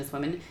Indigenous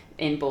women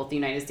in both the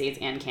United States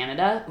and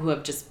Canada who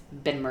have just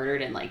been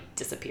murdered and like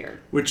disappeared.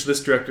 Which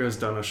this director has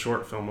done a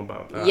short film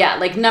about that. Yeah,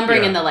 like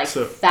numbering in the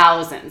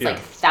thousands. Yeah. Like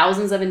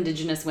thousands of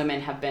Indigenous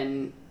women have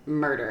been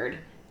murdered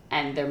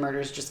and their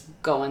murders just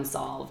go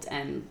unsolved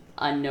and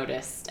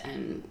unnoticed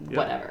and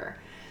whatever.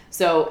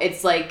 So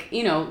it's like,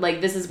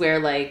 like this is where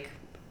like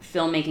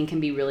filmmaking can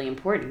be really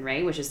important,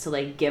 right? Which is to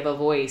like give a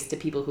voice to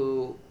people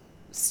who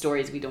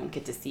stories we don't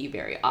get to see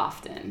very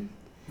often.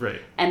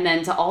 Right. And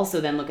then to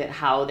also then look at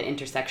how the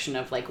intersection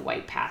of like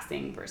white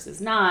passing versus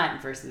not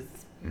versus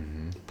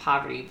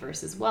poverty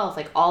versus wealth,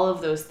 like all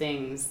of those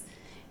things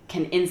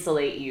can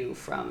insulate you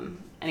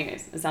from,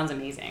 anyways, it sounds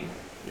amazing.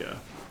 Yeah.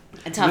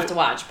 And tough to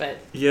watch, but.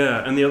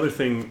 Yeah. And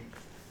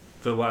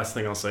the last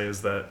thing I'll say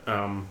is that,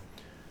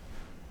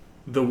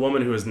 the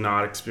woman who has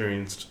not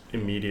experienced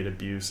immediate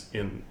abuse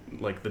in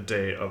like the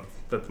day of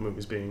that the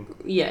movie's being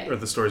or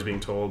the story's being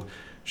told,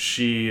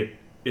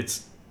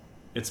 it's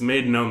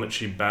made known that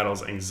she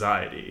battles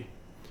anxiety,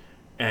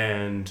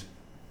 and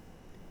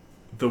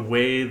the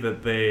way the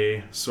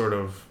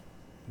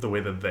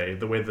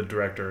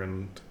director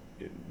and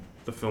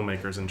the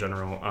filmmakers in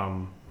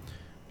general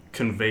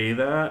convey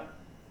that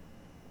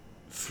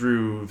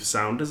through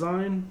sound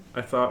design,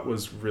 I thought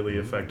was really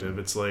effective.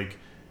 It's like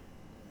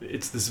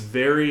it's this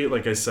very,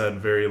 like I said,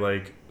 very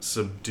like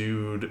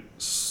subdued,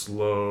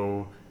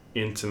 slow,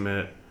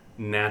 intimate,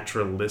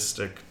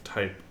 naturalistic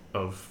type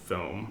of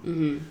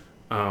film.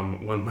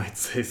 One might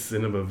say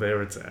cinema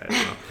verite. I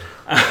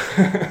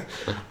don't know.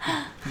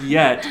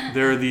 Yet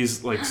there are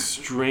these like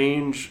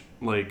strange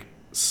like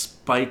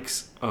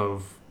spikes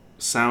of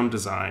sound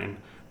design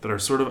that are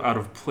sort of out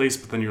of place,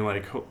 but then you're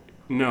like,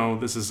 no,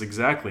 this is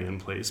exactly in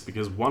place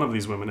because one of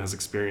these women has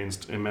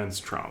experienced immense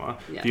trauma.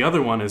 Yeah. The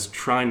other one is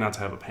trying not to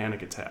have a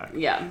panic attack.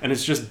 Yeah. And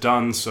it's just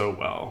done so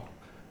well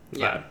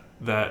that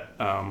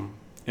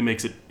it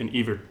makes it an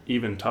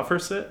even tougher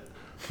sit,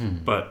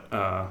 but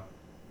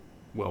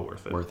well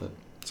worth it. Worth it.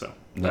 So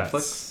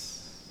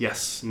Netflix?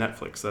 Yes,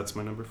 Netflix. That's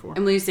my number 4.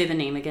 And will you say the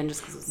name again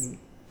just because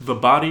The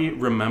Body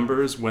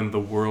Remembers When the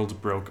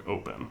World Broke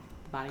Open.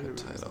 Body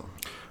Remembers. Title.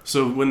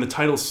 So when the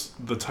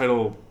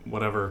title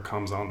whatever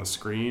comes on the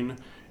screen,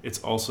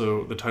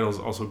 the title is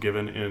also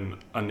given in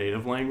a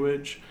native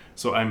language.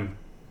 So I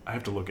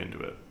have to look into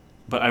it.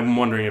 But I'm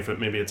wondering if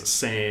maybe it's a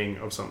saying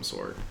of some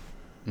sort.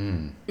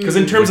 Because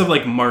in terms of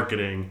like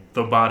marketing,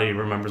 The Body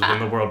Remembers When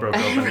the World Broke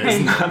Open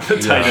is not the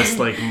tightest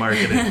like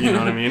marketing. You know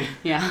what I mean?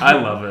 Yeah. I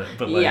love it,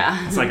 but like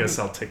it's not gonna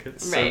sell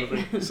tickets. Right. Sort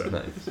of thing. So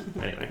Nice.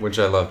 anyway, Which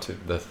I love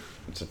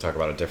to talk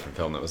about a different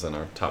film that was in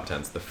our top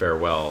 10s, The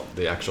Farewell.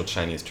 The actual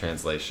Chinese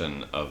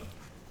translation of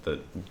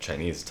the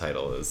Chinese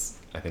title is,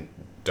 I think,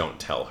 Don't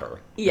Tell Her.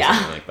 Yeah.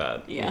 Something like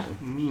that. Yeah.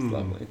 It's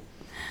lovely.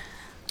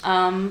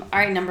 All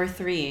right, number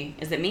 3.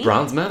 Is it me?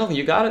 Bronze medal,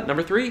 you got it.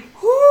 Number 3.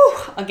 Whew.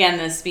 Again,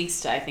 this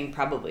speaks to, I think,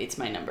 probably to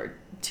my number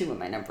 2 and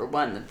my number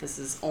 1, that this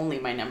is only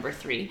my number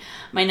 3.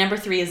 My number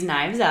 3 is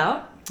Knives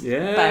Out by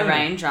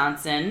Rian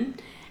Johnson.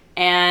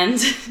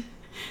 And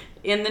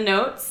in the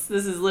notes,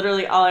 this is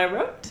literally all I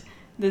wrote.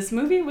 This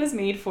movie was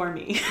made for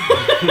me.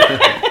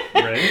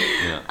 right?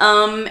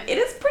 Yeah. It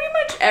is pretty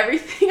much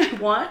everything I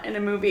want in a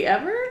movie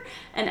ever.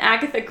 An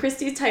Agatha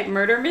Christie type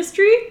murder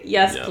mystery?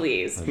 Yes,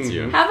 please. That's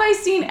you. Have I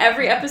seen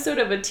every episode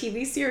of a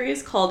TV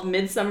series called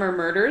Midsummer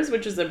Murders,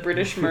 which is a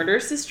British murder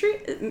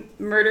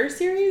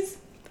series?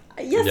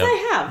 Yes, Yep.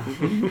 I have.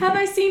 Have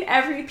I seen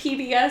every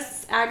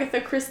PBS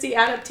Agatha Christie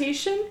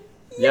adaptation?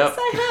 Yes, Yep.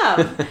 I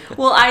have.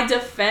 Will I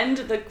defend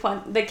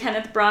the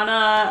Kenneth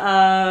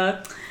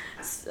Branagh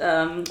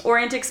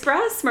Orient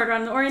Express, Murder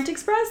on the Orient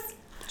Express?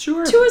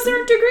 Sure. To a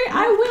certain degree,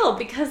 I will,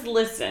 because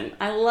listen,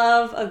 I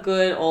love a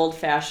good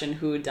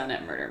old-fashioned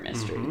whodunit murder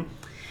mystery.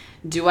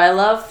 Do I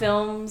love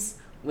films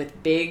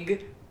with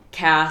big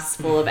casts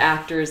full of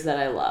actors that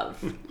I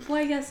love?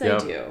 Why, yes, I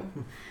do.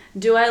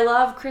 Do I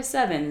love Chris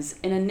Evans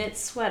in a knit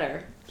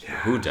sweater?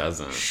 Yeah. Who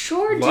doesn't?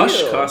 Sure do.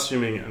 Lush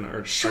costuming and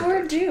art.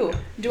 Sure do.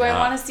 Do I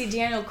want to see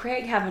Daniel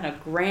Craig having a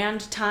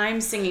grand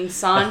time singing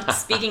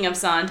speaking of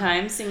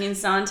Sondheim, singing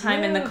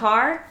Sondheim in the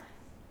car?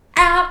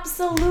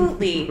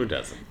 Absolutely. Who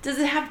doesn't? Does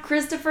it have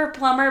Christopher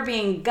Plummer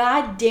being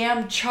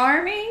goddamn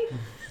charming?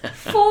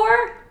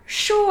 For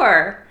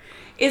sure.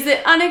 Is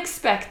it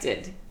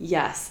unexpected?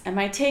 Yes. Am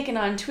I taken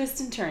on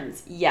twists and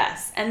turns?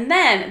 Yes. And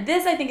then,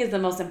 this I think is the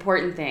most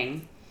important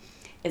thing,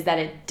 is that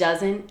it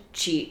doesn't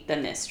cheat the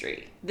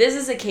mystery. This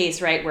is a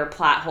case, right, where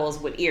plot holes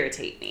would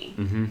irritate me.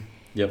 Mm-hmm.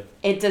 Yep.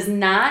 It does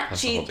not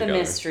cheat the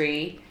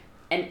mystery,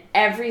 and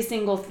every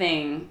single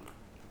thing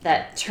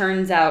that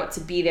turns out to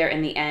be there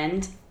in the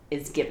end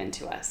is given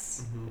to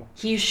us. Mm-hmm.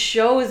 He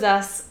shows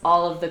us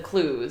all of the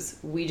clues.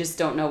 We just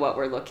don't know what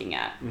we're looking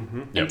at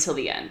until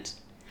the end.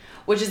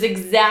 Which is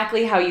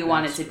exactly how you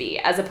want it to be,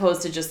 as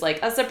opposed to just like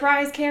a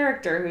surprise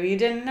character who you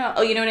didn't know.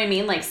 Oh, you know what I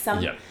mean? Like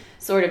some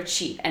sort of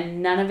cheat,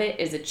 and none of it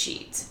is a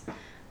cheat.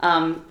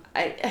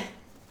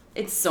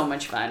 It's so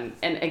much fun.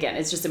 And again,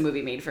 it's just a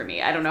movie made for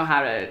me. I don't know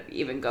how to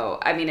even go.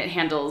 I mean,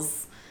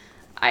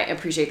 I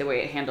appreciate the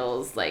way it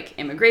handles like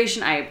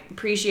immigration. I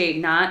appreciate,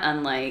 not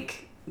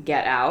unlike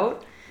Get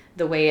Out,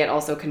 the way it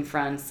also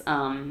confronts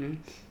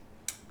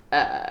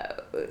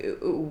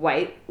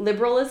white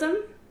liberalism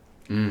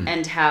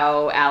and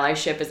how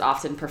allyship is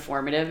often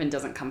performative and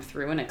doesn't come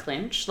through in a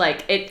clinch.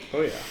 Like it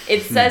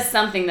says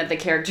something that the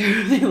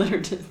character they later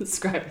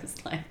describe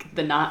as like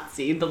the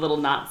little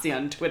Nazi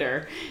on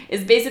Twitter,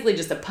 is basically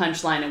just a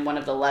punchline in one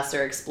of the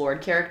lesser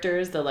explored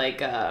characters. The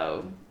like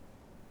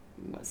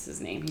what's his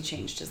name? He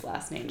changed his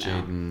last name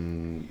now.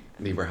 Jaden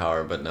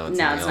Lieberhauer, but no, it's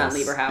not else.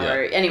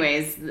 Lieberhauer. Yeah.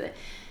 Anyways,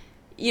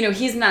 you know,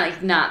 he's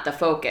not the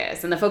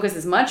focus, and the focus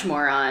is much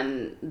more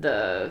on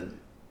the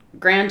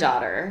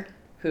granddaughter,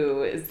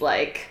 who is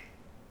like,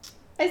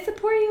 I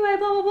support you, I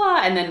blah blah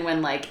blah, and then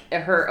when like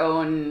her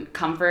own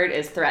comfort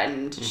is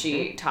threatened,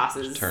 she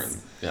tosses.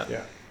 Turns. Yeah.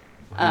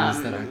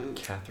 Is that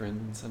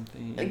Catherine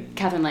something?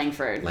 Catherine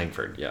Langford.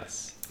 Langford,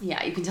 yes.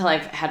 Yeah, you can tell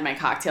I've had my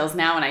cocktails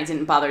now, and I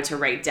didn't bother to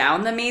write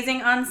down the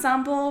amazing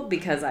ensemble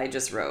because I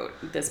just wrote,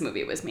 this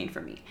movie was made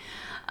for me.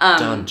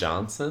 Don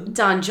Johnson?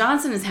 Don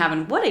Johnson is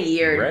having, what a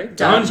year. Right?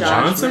 Don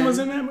Johnson was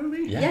in that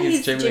movie? Yeah,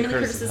 he's Jamie Lee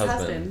Curtis's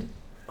husband.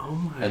 Oh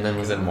my And then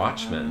was in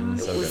Watchmen.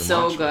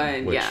 So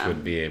good, which yeah.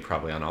 would be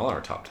probably on all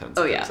our top 10s if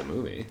it was a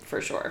movie.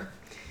 For sure.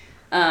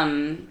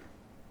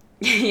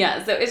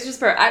 Yeah, so it's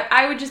just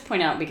I would just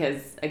point out,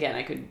 because, again,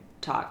 I could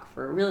talk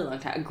for a really long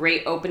time, a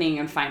great opening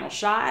and final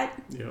shot.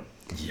 Yep.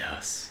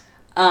 Yes.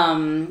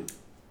 But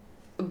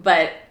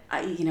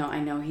I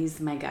know he's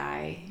my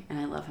guy, and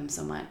I love him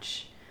so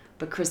much.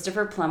 But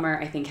Christopher Plummer,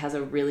 I think, has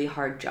a really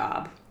hard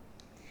job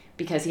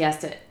because he has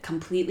to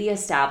completely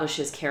establish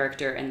his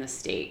character and the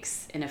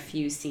stakes in a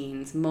few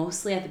scenes,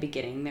 mostly at the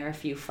beginning. There are a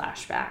few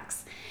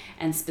flashbacks.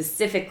 And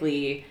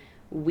specifically,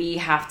 we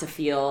have to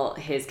feel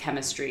his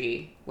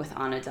chemistry with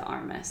Ana de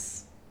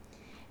Armas.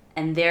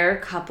 And their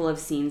couple of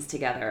scenes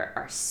together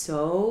are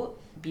so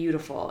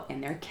beautiful,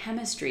 and their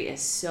chemistry is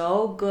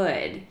so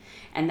good.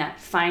 And that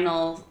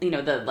final,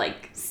 the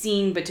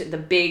scene,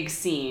 the big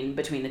scene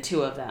between the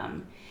two of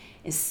them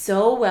is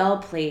so well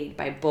played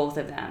by both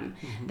of them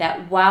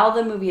that while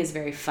the movie is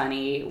very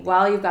funny,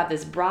 while you've got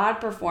this broad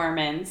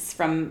performance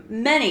from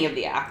many of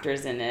the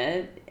actors in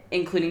it,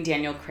 including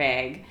Daniel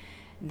Craig,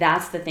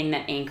 that's the thing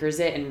that anchors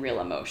it in real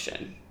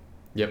emotion.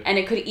 Yep. And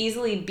it could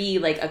easily be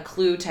like a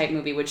Clue type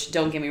movie, which,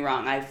 don't get me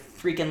wrong, I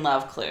freaking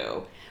love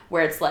Clue,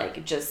 where it's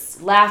like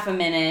just laugh a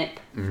minute,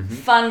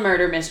 fun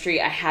murder mystery,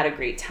 I had a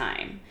great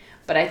time.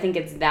 But I think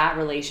it's that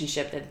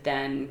relationship that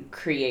then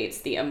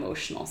creates the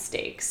emotional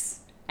stakes.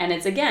 And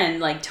it's,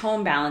 again, like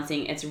tone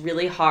balancing. It's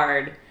really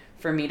hard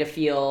for me to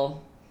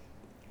feel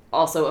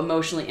also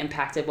emotionally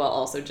impacted while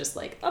also just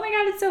like, oh my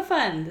God, it's so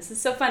fun. This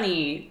is so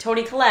funny.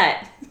 Toni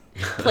Collette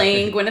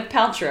playing Gwyneth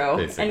Paltrow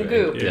and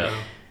Goop. Yeah.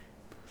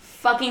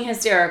 Fucking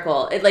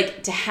hysterical. It,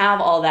 like, to have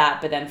all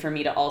that, but then for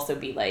me to also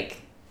be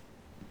like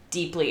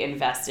deeply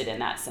invested in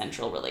that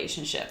central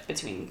relationship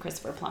between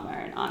Christopher Plummer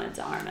and Ana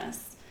de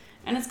Armas.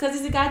 And it's because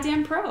he's a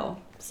goddamn pro.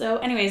 So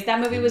anyways,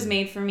 that movie was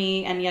made for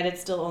me, and yet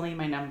it's still only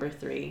my number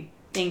 3.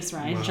 Thanks,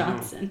 Ryan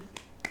Johnson.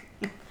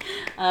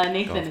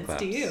 Nathan, it's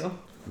to you.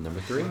 Number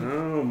 3.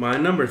 Oh, my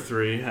number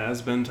 3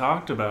 has been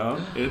talked about.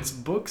 It's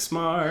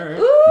Booksmart.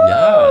 Ooh!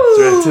 Yeah.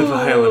 Directed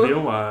by Olivia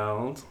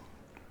Wilde.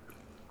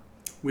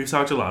 We've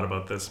talked a lot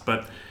about this,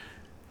 but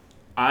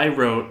I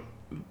wrote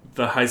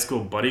the high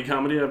school buddy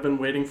comedy I've been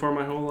waiting for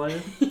my whole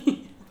life.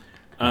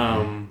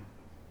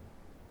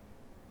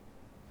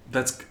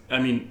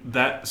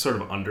 That sort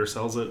of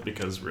undersells it,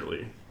 because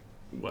really,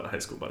 what high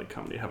school buddy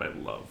comedy have I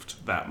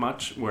loved that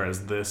much?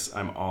 Whereas this,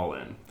 I'm all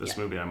in. This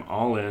movie, I'm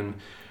all in.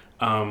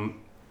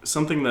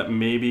 Something that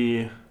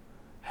maybe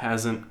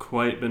hasn't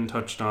quite been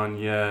touched on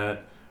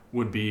yet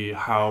would be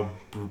how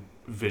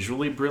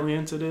visually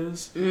brilliant it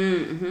is,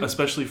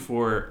 especially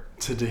for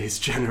today's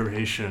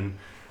generation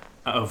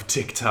of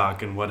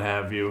TikTok and what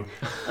have you.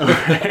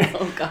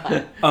 Oh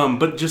God.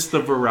 But just the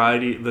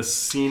variety, the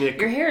scenic.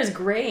 Your hair is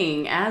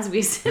graying as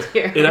we sit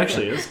here. It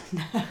actually is.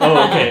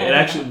 Oh, okay. It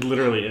actually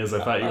literally is.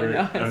 I thought you were.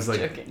 No, I was like,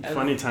 joking.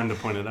 funny time to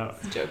point it out.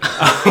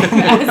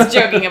 I was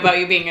joking about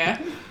you being a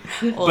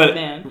old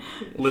man.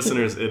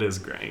 Listeners, it is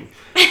graying.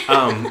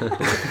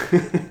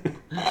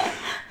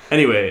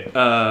 Anyway,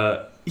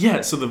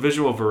 yeah. So the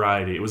visual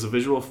variety. It was a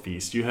visual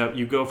feast.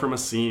 You go from a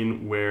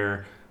scene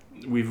where.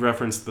 We've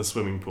referenced the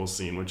swimming pool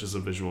scene, which is a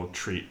visual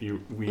treat.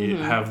 We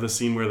have the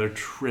scene where they're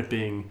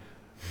tripping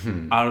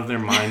out of their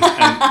minds,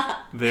 and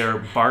they're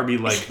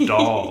Barbie-like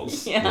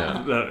dolls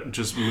that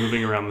just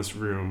moving around this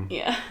room.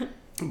 Yeah.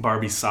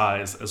 Barbie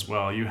size as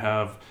well. You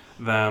have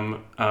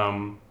them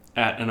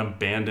at an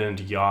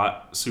abandoned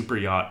super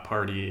yacht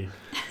party,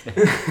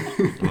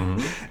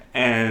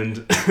 and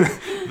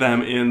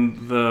them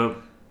in the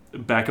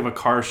back of a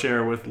car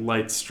share with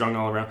lights strung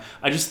all around.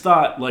 I just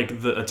thought,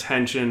 like, the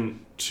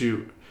attention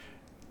to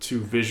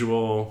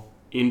visual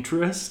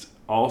interest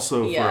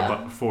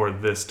also for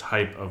this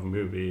type of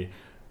movie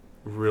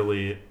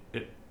really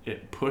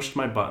it pushed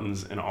my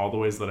buttons in all the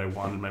ways that I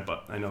wanted my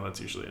button. I know that's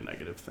usually a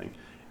negative thing.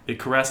 It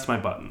caressed my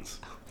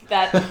buttons.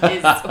 That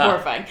is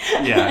horrifying.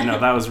 Yeah, no,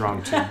 that was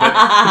wrong too.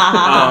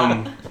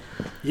 But,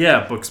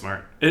 yeah,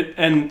 Booksmart. It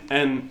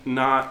and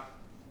not,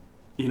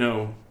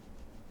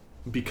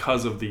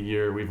 because of the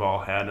year we've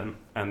all had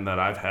and that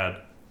I've had,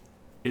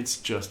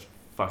 it's just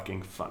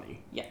fucking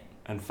funny. Yeah.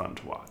 And fun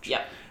to watch.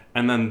 Yep.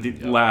 And then the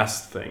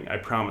last thing, I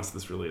promise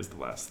this really is the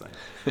last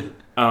thing.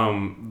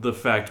 The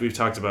fact we've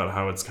talked about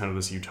how it's kind of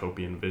this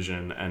utopian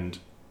vision, and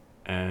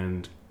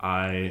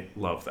I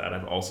love that.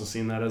 I've also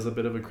seen that as a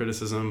bit of a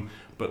criticism,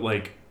 but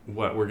like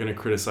what we're going to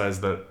criticize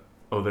that,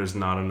 there's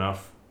not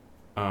enough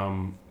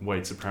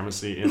white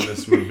supremacy in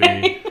this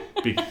movie.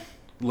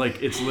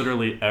 Like, it's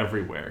literally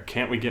everywhere.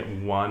 Can't we get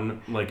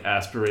one, like,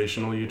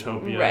 aspirational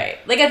utopia? Right.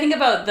 Like, I think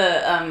about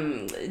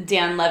the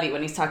Dan Levy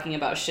when he's talking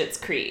about Schitt's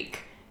Creek.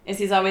 Is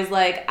he's always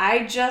like,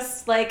 I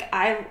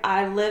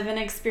live and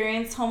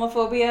experience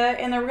homophobia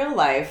in the real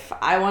life.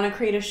 I want to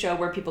create a show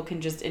where people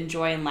can just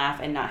enjoy and laugh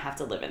and not have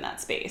to live in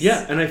that space.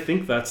 Yeah, and I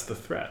think that's the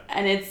threat.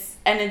 And it's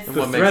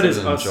the threat is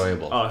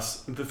enjoyable.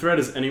 Us. The threat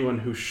is anyone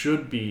who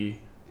should be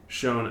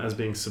shown as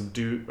being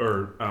subdued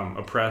or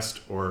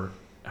oppressed or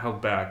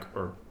held back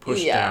or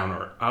pushed down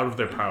or out of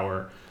their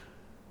power.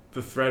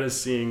 The threat is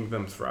seeing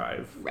them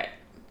thrive. Right.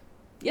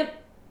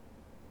 Yep.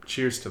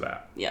 Cheers to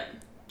that. Yep.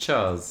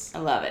 Cheers. I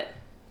love it.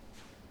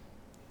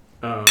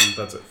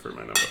 That's it for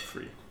my number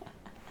 3.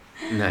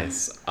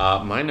 Nice.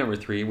 My number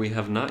 3 we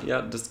have not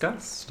yet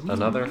discussed.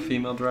 Another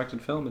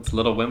female-directed film. It's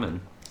Little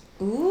Women.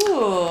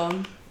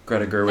 Ooh.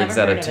 Greta Gerwig's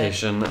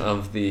adaptation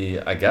of the,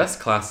 I guess,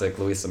 classic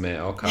Louisa May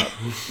Alcott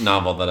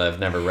novel that I've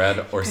never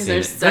read or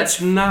seen.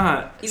 That's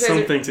not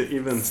something to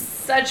even...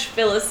 Such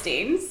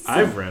Philistines.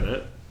 I've read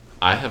it.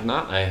 I have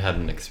not. I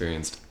hadn't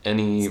experienced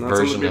any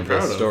version of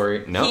the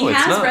story. No, he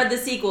has read the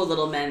sequel,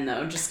 Little Men,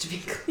 though, just to be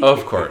clear.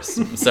 Of course,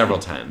 several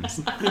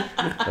times.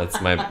 That's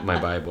my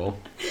Bible.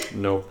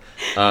 Nope.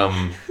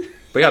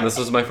 But yeah, this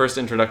was my first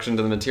introduction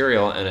to the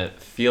material, and it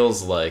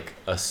feels like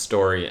a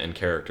story and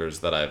characters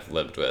that I've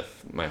lived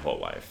with my whole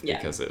life. Yeah.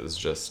 Because it was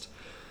just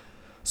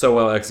so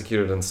well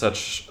executed and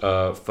such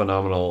a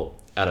phenomenal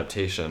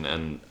adaptation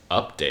and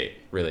update.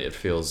 Really, it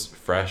feels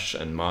fresh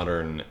and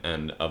modern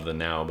and of the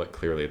now, but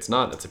clearly it's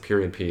not. It's a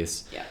period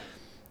piece. Yeah.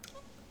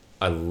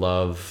 I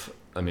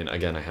mean,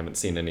 again, I haven't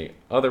seen any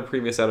other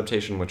previous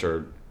adaptations which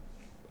are,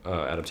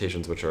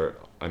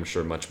 I'm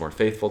sure, much more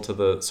faithful to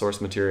the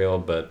source material,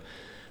 but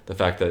the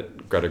fact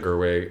that Greta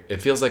Gerwig,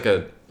 it feels like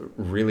a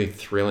really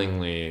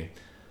thrillingly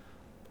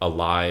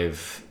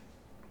alive,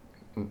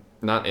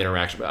 not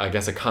interaction, but I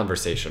guess a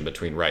conversation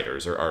between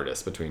writers or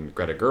artists, between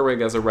Greta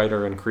Gerwig as a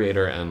writer and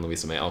creator and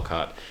Louisa May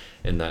Alcott,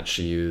 in that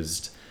she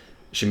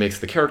makes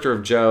the character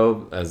of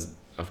Jo, as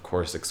of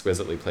course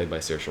exquisitely played by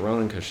Saoirse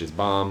Ronan because she's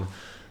bomb.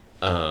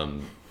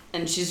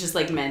 And she's just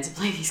like meant to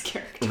play these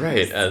characters.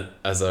 Right,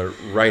 as a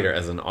writer,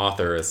 as an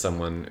author, as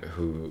someone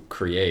who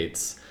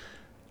creates,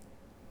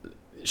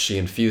 she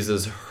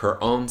infuses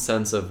her own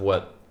sense of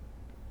what,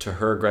 to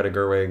her, Greta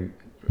Gerwig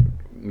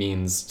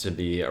means to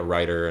be a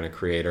writer and a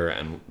creator,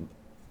 and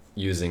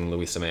using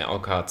Louisa May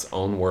Alcott's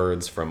own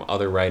words from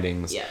other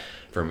writings,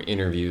 from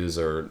interviews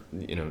or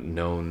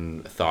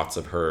known thoughts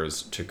of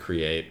hers to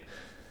create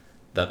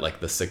that. Like,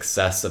 the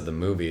success of the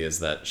movie is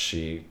that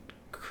she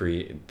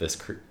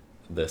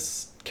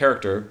this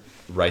character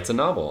writes a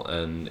novel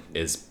and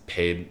is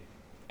paid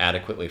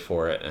adequately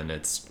for it, and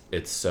it's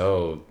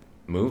so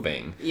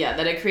moving. Yeah,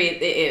 that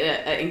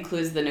it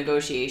includes the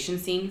negotiation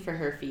scene for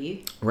her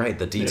fee. Right,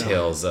 the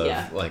details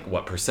of like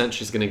what percent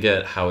she's gonna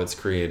get, how it's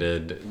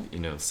created,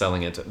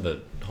 selling it.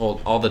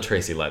 All the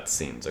Tracy Letts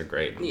scenes are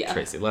great. Yeah.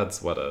 Tracy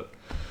Letts, what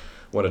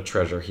a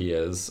treasure he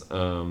is.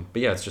 But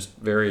yeah, it's just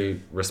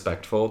very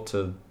respectful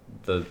to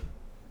the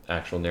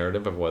actual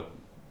narrative of what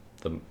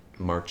the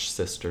March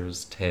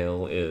Sisters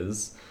tale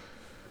is,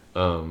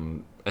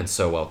 and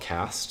so well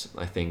cast.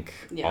 I think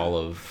all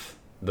of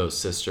those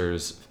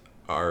sisters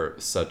are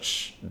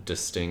such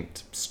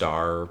distinct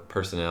star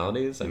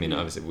personalities. I mean,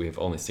 obviously we've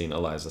only seen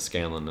Eliza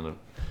Scanlon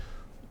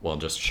in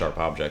just Sharp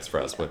Objects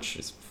for us, which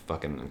is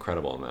fucking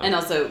incredible in that. And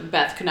also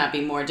Beth could not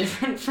be more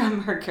different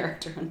from her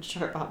character in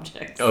Sharp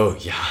Objects. Oh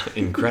yeah,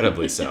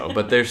 incredibly so.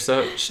 But they're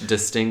such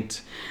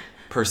distinct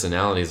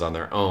personalities on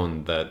their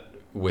own that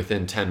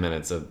within 10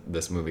 minutes of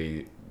this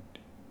movie,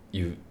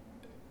 you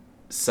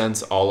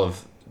sense all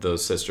of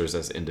those sisters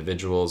as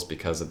individuals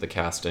because of the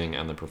casting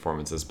and the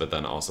performances, but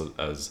then also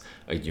as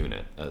a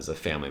unit, as a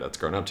family that's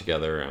grown up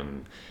together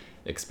and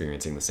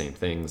experiencing the same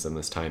things in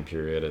this time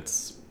period.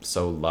 It's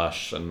so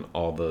lush and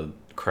all the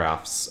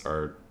crafts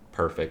are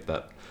perfect.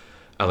 That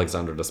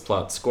Alexandre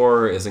Desplat's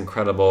score is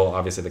incredible.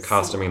 Obviously the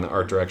costuming, the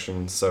art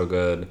direction, so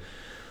good.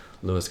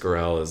 Louis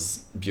Garrel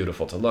is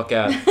beautiful to look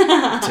at.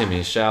 Timothée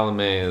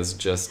Chalamet is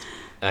just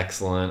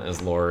excellent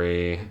as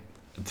Laurie.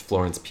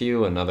 Florence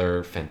Pugh,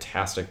 another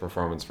fantastic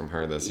performance from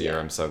her this year.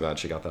 I'm so glad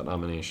she got that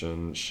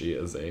nomination. She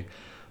is a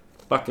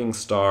fucking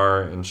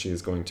star, and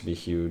she's going to be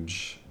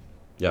huge.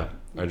 Yeah,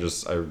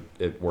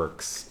 it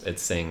works. It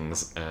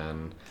sings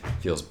and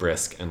feels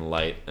brisk and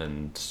light,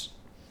 and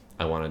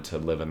I wanted to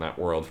live in that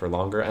world for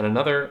longer. And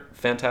another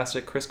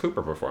fantastic Chris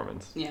Cooper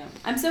performance. Yeah,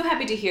 I'm so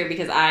happy to hear,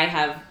 because I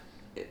have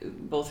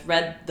both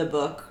read the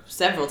book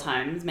several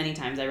times, many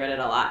times. I read it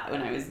a lot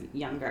when I was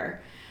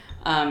younger.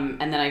 And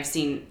then I've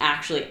seen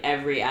actually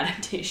every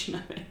adaptation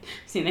of it.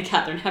 I've seen the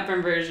Katharine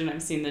Hepburn version.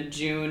 I've seen the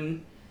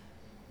June,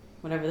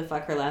 whatever the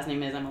fuck her last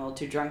name is. I'm a little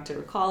too drunk to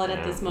recall it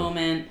at this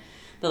moment.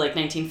 The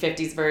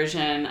 1950s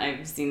version.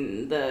 I've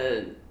seen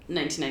the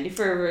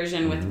 1994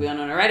 version with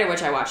Winona Ryder,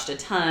 which I watched a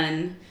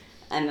ton.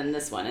 And then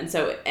this one. And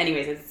so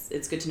anyways,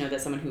 it's good to know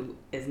that someone who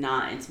is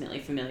not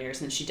intimately familiar,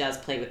 since she does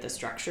play with the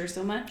structure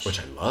so much.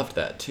 Which I loved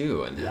that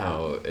too, and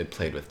how it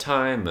played with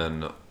time,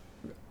 and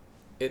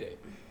it...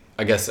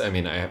 I guess, I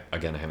mean, I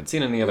haven't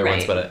seen any other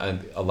ones, but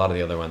a lot of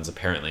the other ones,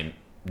 apparently,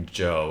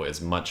 Jo is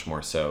much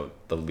more so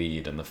the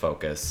lead and the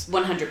focus.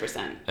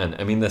 100%. And,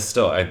 I mean,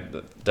 I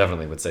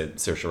definitely would say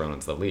Saoirse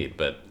Ronan's the lead,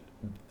 but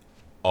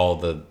all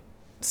the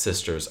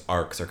sisters'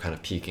 arcs are kind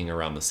of peaking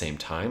around the same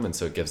time, and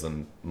so it gives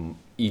them,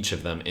 each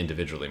of them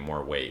individually,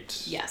 more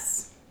weight.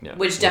 Yes. Yeah,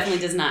 which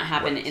definitely does not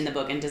happen in the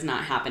book and does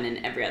not happen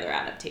in every other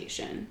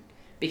adaptation,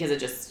 because it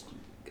just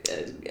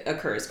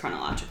occurs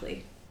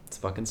chronologically. It's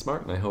fucking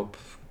smart, and I hope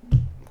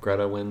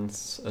Greta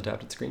wins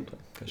adapted screenplay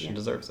because she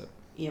deserves it.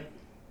 Yep.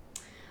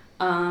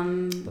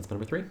 That's my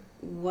number 3.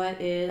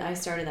 I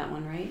started that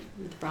one, right?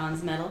 With the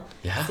bronze medal.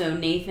 Yeah. So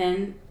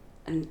Nathan,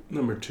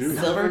 number 2.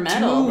 Silver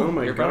medal. Oh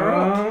my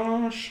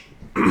gosh.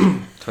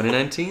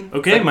 2019.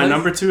 Okay, my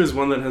number 2 is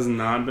one that has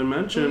not been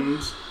mentioned.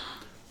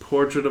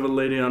 Portrait of a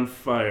Lady on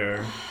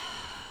Fire.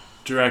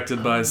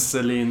 Directed by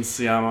Céline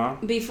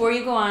Sciamma. Before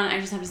you go on, I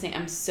just have to say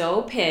I'm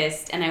so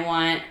pissed, and I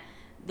want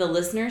the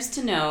listeners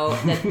to know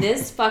that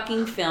this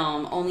fucking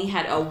film only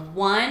had a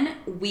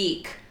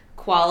 1-week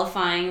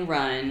qualifying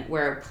run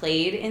where it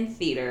played in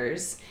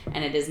theaters,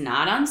 and it is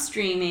not on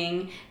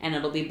streaming, and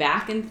it'll be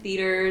back in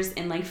theaters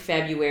in like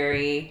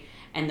February.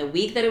 And the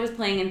week that it was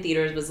playing in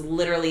theaters was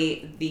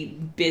literally the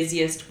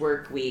busiest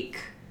work week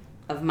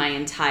of my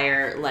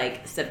entire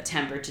like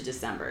September to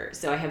December.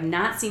 So I have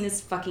not seen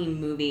this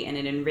fucking movie, and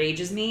it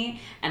enrages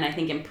me. And I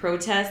think in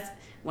protest,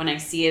 when I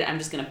see it, I'm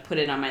just gonna put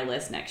it on my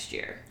list next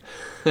year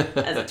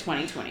as a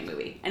 2020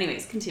 movie.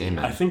 Anyways, continue.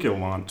 I think you'll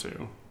want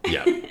to.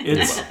 Yeah,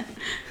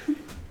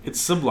 It's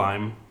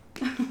sublime.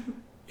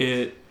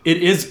 It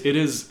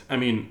is. I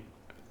mean,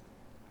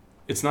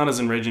 it's not as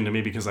enraging to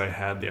me because I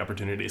had the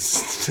opportunity to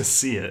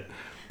see it,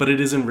 but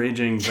it is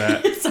enraging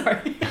that.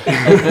 Sorry.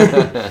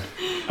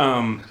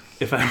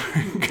 If I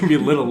can be a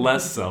little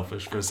less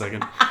selfish for a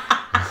second,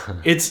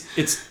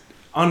 it's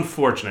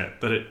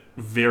unfortunate that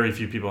very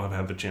few people have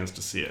had the chance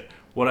to see it.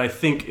 What I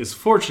think is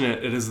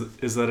fortunate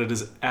is that it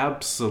is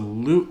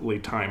absolutely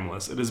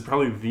timeless. It is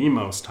probably the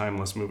most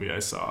timeless movie I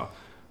saw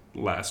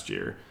last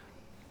year.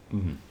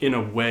 Mm-hmm. In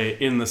a way,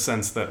 in the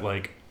sense that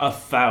like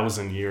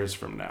 1,000 years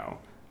from now,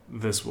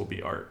 this will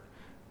be art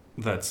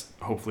that's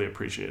hopefully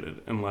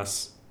appreciated,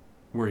 unless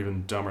we're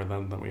even dumber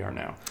than we are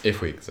now.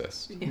 If we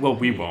exist. Well,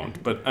 we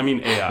won't, but I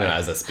mean AI. No,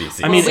 as a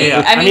species. I mean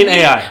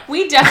AI.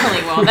 We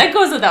definitely won't. That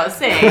goes without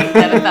saying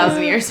that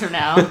 1,000 years from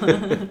now.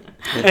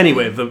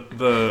 Anyway,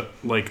 the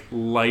like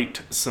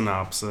light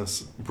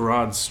synopsis,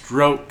 broad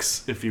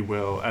strokes, if you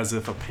will, as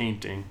if a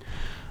painting.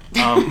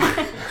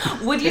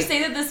 Would you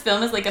say that this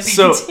film is like a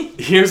painting? So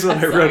here's what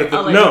I wrote at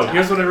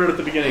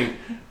the beginning.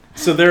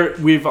 So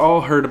we've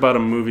all heard about a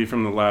movie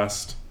from the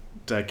last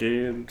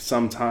decade,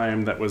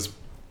 sometime, that was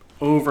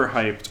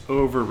overhyped,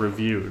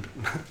 over-reviewed.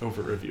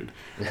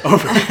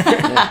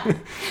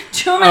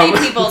 Too many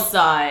people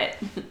saw it.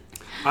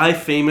 I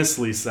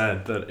famously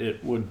said that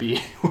it would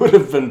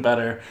have been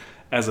better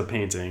as a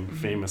painting. Mm-hmm.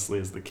 Famously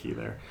is the key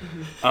there.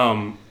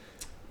 Mm-hmm.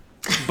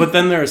 But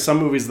then there are some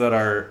movies that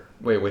are...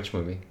 Wait, which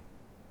movie?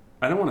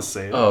 I don't want to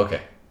say it. Oh,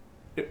 okay.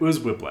 It was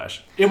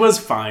Whiplash. It was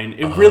fine.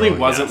 It really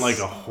wasn't like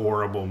a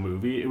horrible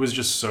movie. It was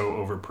just so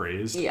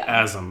overpraised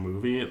as a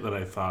movie that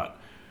I thought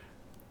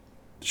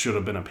should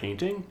have been a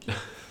painting.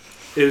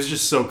 It was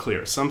just so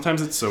clear.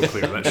 Sometimes it's so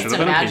clear that should have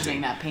been a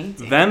painting. That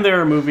painting. Then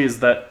there are movies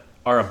that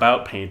are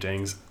about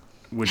paintings,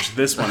 which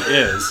this one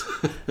is.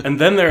 And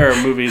then there are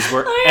movies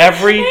where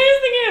every... I was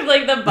thinking of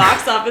like the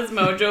Box Office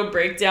Mojo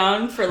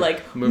breakdown for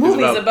like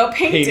movies about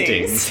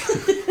paintings.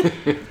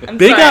 I'm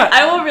Big sorry.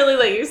 I will really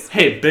let you speak.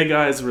 Hey, Big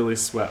Eyes really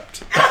swept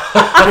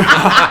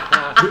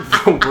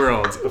the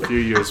world a few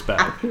years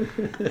back.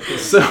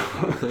 So,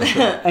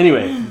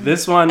 anyway,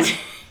 this one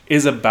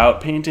is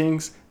about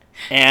paintings,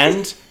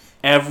 and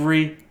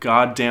every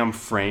goddamn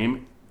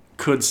frame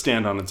could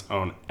stand on its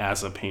own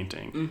as a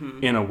painting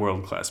in a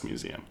world-class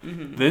museum.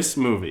 Mm-hmm. This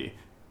movie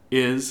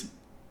is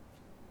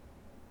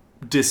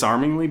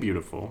disarmingly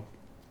beautiful.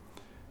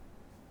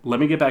 Let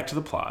me get back to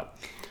the plot.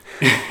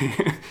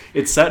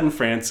 It's set in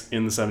France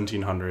in the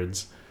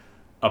 1700s.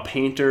 A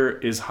painter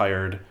is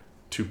hired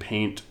to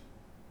paint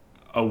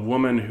a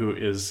woman who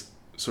is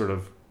sort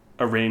of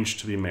arranged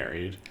to be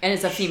married. And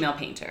it's a female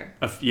painter.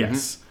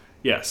 Yes.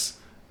 Yes.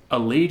 A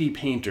lady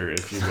painter,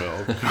 if you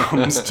will,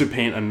 comes to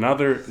paint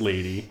another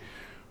lady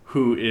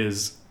who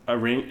is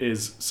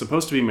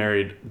supposed to be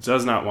married,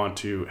 does not want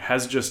to,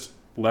 has just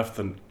left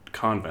the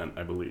convent,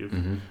 I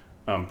believe,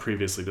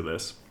 previously to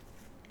this.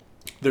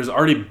 There's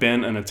already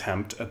been an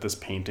attempt at this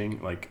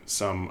painting. Like,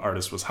 some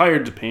artist was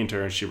hired to paint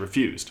her and she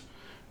refused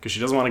because she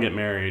doesn't want to get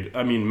married.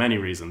 I mean, many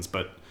reasons,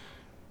 but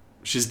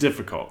she's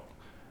difficult.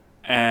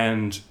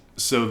 And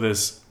so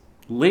this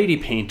lady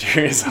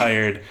painter is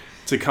hired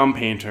to come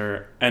paint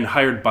her, and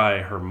hired by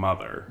her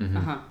mother.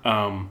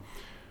 Mm-hmm.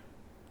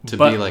 To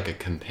be like a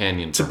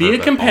companion. To be a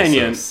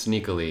companion. Also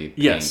sneakily paint.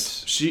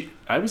 Yes.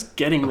 I was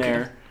getting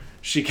there.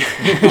 She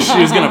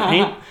was going to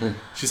paint.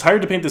 She's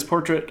hired to paint this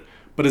portrait,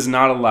 but is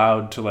not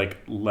allowed to like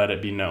let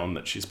it be known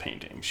that she's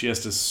painting. She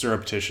has to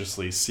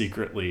surreptitiously,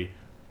 secretly,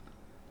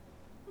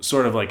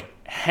 sort of like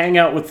hang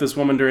out with this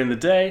woman during the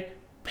day,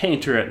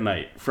 paint her at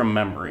night from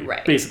memory.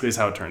 Right. Basically is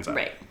how it turns out.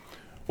 Right.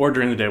 Or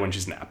during the day when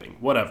she's napping.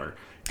 Whatever.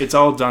 It's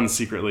all done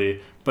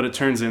secretly, but it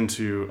turns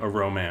into a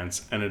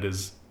romance, and it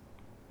is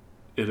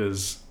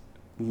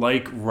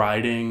like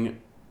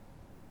riding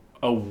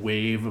a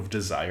wave of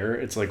desire.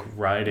 It's like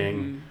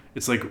riding,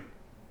 it's like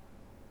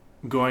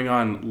going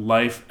on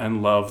Life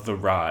and Love the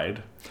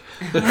Ride.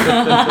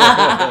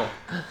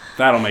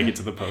 That'll make it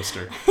to the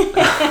poster.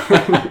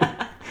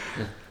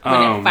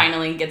 When it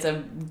finally gets a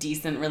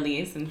decent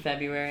release in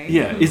February.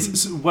 Yeah,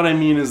 what I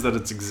mean is that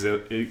it's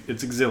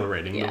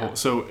exhilarating. Yeah.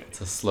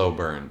 It's a slow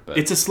burn, but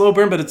it's it's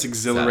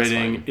exhilarating.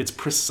 Satisfying. It's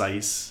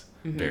precise.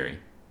 Mm-hmm. Very.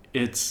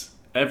 It's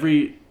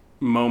every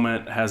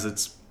moment has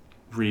its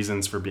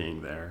reasons for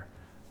being there,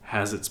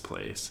 has its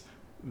place.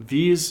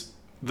 These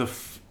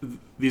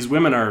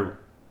women are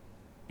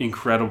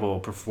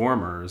incredible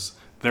performers.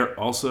 they're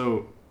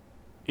also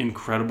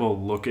incredible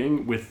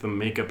looking with the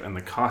makeup and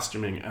the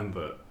costuming and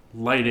the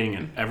lighting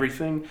and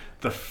everything.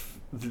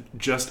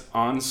 Just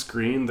on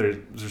screen,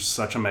 there's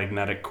such a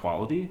magnetic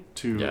quality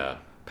to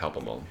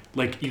palpable.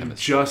 Like you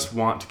chemistry. Just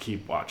want to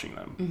keep watching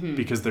them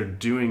because they're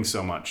doing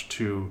so much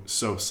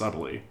so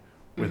subtly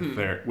with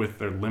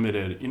their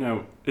limited.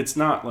 It's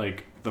not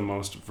like the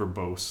most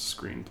verbose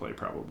screenplay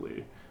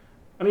probably.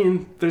 I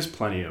mean, there's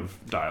plenty of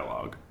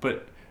dialogue,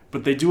 but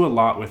they do a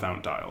lot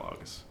without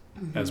dialogues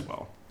as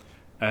well.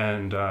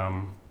 And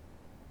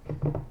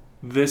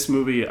this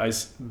movie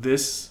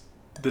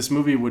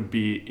would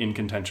be in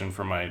contention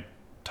for my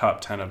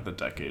top 10 of the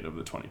decade of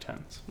the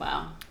 2010s.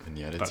 Wow. And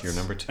yet it's your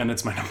number 2. And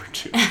it's my number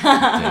 2.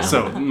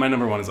 So my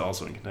number 1 is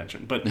also in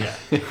contention. But yeah.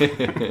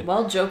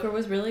 Well, Joker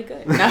was really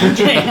good. No, I'm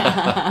kidding.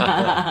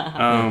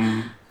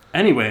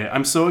 Anyway,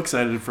 I'm so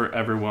excited for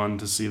everyone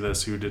to see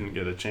this who didn't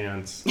get a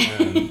chance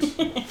and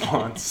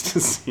wants to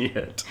see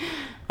it.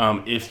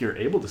 If you're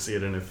able to see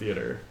it in a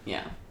theater.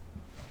 Yeah.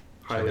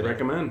 Highly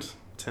recommend.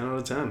 10 out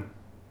of 10.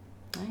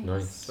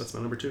 Nice. That's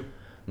my number 2.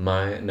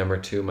 My number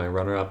 2, my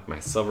runner-up, my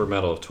silver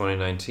medal of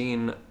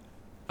 2019,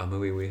 a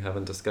movie we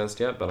haven't discussed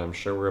yet, but I'm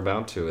sure we're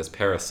about to, is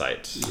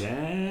Parasite.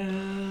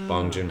 Yeah.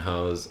 Bong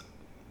Joon-ho's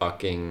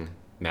fucking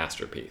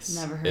masterpiece.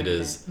 Never heard it of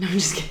is it. No, I'm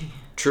just kidding.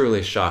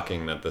 Truly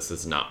shocking that this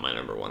is not my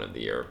number 1 of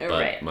the year,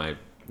 but my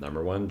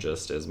number 1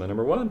 just is my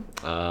number 1.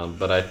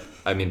 But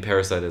I mean,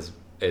 Parasite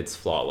it's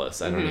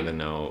flawless. I don't even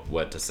know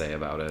what to say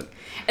about it.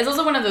 It's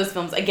also one of those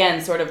films,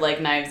 again, sort of like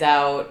Knives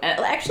Out.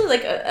 Actually,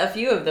 like a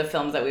few of the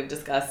films that we've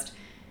discussed,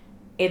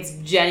 it's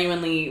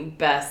genuinely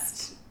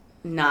best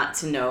not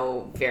to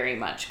know very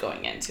much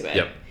going into it.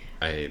 Yep.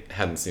 I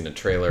hadn't seen a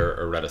trailer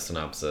or read a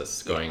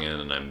synopsis going in,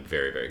 and I'm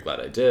very, very glad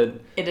I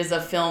did. It is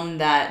a film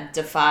that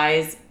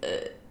defies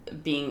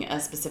being a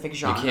specific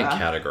genre. You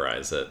can't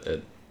categorize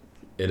it.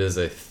 It is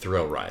a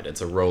thrill ride. It's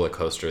a roller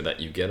coaster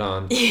that you get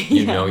on.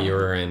 You know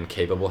you're in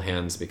capable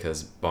hands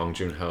because Bong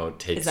Joon-ho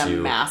takes you... It's a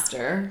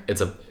master.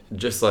 It's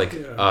just like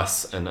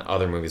Us and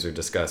other movies we've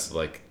discussed,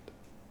 like,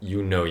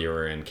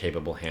 you're in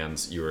capable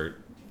hands.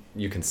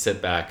 You can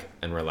sit back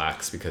and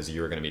relax because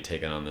you're going to be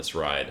taken on this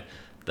ride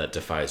that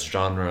defies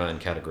genre and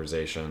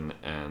categorization,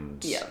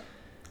 and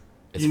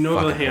it's the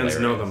hands hilarious.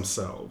 know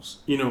themselves.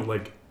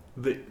 Like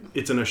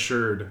it's an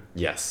assured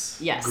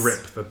yes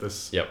grip that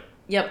this yep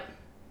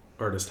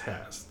artist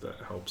has that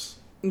helps.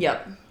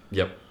 Yep.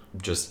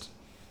 Just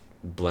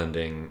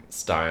blending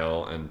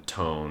style and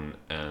tone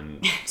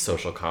and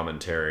social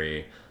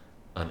commentary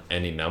on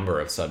any number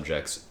of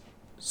subjects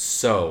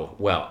so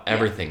well.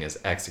 Everything is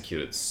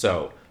executed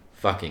so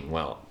fucking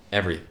well.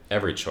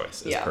 Every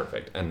choice is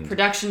perfect, and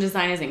production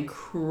design is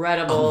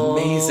incredible.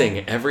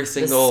 Amazing. Every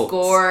single the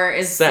score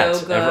is set,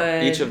 so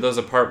good. Each of those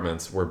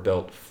apartments were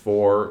built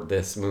for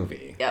this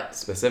movie. Yep.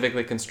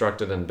 Specifically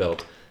constructed and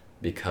built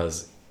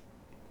because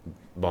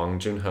Bong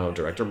Joon-ho,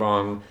 director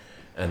Bong,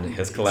 and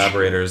his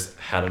collaborators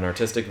had an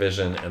artistic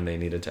vision, and they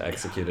needed to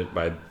execute it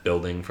by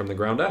building from the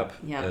ground up.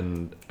 Yep.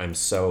 And I'm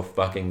so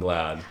fucking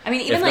glad. I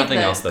mean, even if like nothing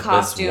the else, that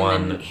costume this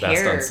won and Best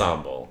hair.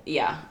 Ensemble.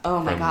 Yeah. Oh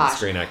my from gosh. the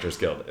Screen Actors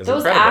Guild. Is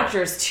Those incredible.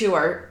 actors too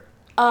are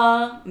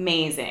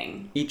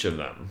amazing. Each of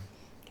them.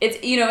 It's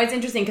it's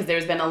interesting because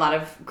there's been a lot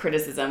of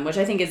criticism, which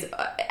I think is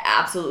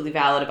absolutely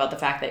valid, about the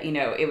fact that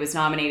it was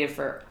nominated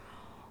for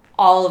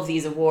all of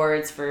these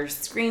awards for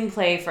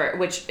screenplay, for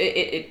which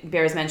it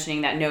bears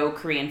mentioning that no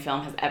Korean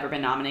film has ever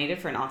been nominated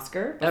for an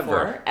Oscar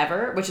before,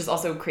 ever, which is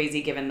also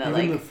crazy given the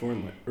Even the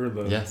foreign or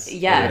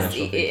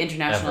the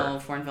international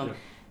foreign film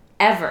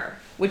ever,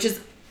 which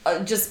is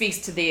just speaks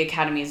to the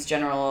Academy's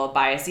general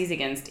biases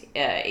against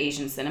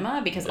Asian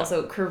cinema, because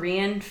also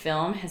Korean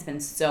film has been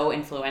so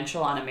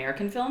influential on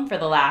American film for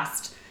the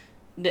last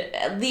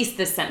at least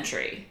this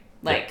century,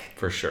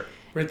 for sure.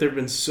 Right, there have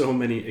been so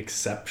many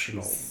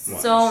exceptional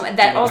ones. So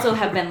that also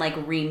have been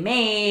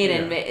remade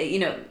and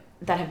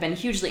that have been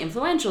hugely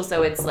influential.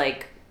 So it's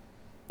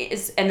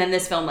and then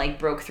this film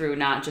broke through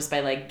not just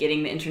by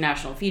getting the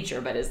international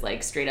feature, but is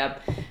straight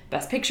up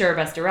Best Picture,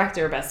 Best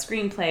Director, Best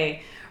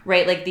Screenplay,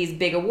 right? These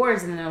big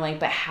awards, and then they're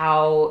but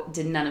how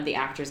did none of the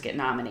actors get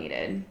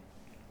nominated?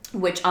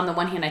 Which on the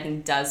one hand I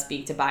think does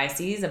speak to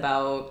biases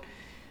about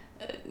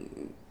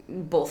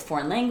both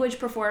foreign language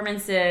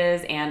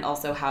performances and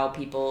also how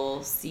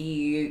people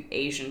see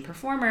Asian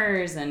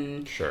performers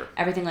and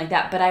everything like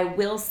that. But I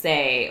will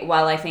say,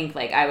 while I think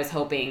I was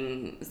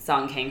hoping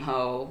Song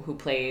Kang-ho, who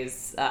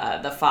plays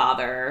the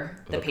father,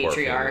 the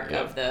patriarch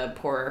of the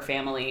poorer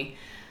family,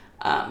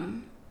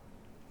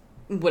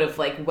 would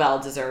have well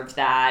deserved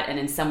that, and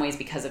in some ways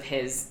because of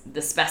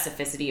the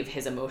specificity of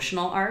his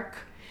emotional arc,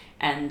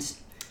 and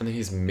I think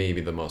he's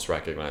maybe the most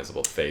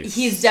recognizable face.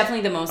 He's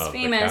definitely the most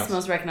famous,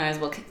 most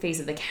recognizable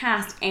face of the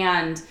cast,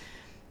 and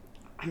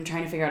I'm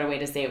trying to figure out a way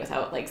to say it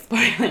without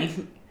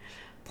spoiling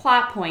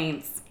plot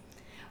points,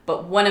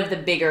 but one of the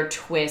bigger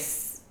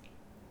twists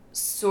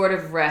sort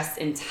of rests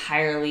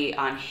entirely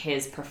on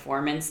his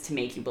performance to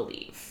make you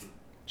believe.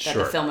 that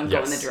the film would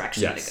go in the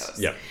direction that it goes.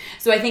 Yeah.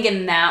 So I think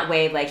in that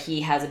way, like,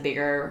 he has a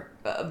bigger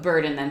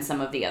burden than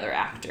some of the other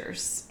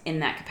actors in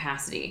that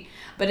capacity.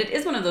 But it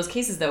is one of those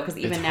cases, though, because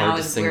even now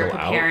as we're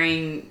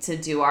preparing to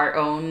do our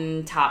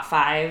own top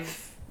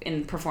 5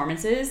 in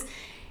performances,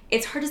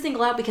 it's hard to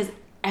single out because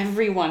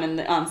everyone in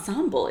the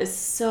ensemble is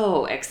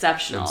so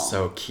exceptional. And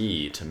so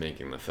key to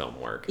making the film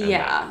work.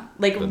 Yeah.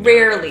 Like,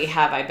 rarely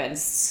have I been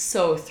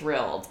so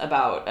thrilled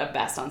about a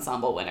Best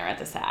Ensemble winner at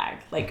the SAG.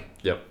 Like,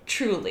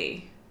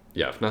 truly.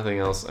 Yeah, if nothing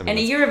else. I mean, in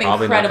a year of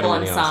incredible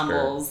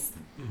ensembles,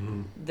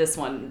 this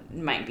one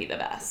might be the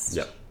best.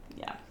 Yep.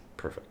 Yeah.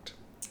 Perfect.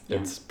 Yeah.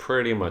 It's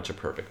pretty much a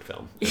perfect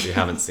film. If you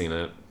haven't seen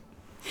it,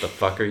 the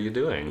fuck are you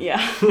doing? Yeah.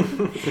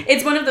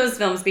 It's one of those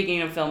films,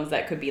 speaking of films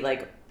that could be,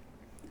 like,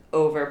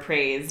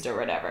 overpraised or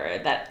whatever,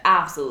 that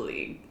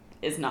absolutely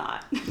is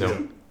not.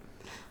 No.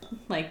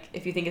 Like,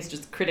 if you think it's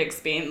just critics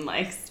being,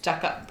 like,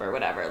 stuck up or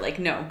whatever, like,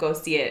 no, go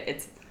see it.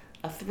 It's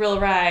a thrill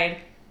ride.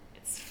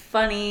 It's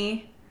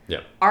funny.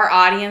 Yeah. Our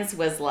audience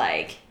was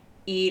like,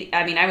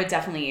 I mean, I would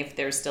definitely, if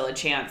there's still a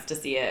chance to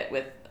see it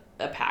with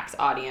a packed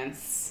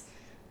audience,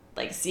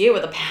 like, see it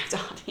with a packed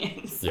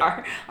audience.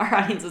 Yeah. Our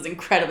audience was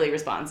incredibly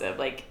responsive.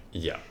 Like,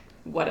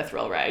 what a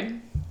thrill ride.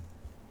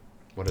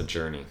 What a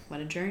journey. What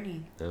a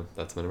journey. Yeah,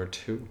 that's my number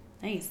 2.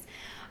 Nice.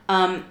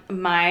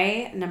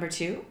 My number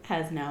 2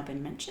 has now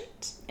been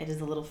mentioned. It is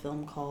a little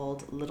film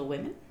called Little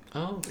Women.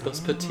 Oh, those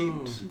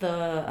petite.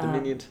 The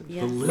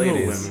Little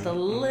Women. The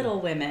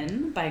Little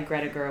Women by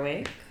Greta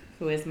Gerwig,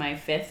 who is my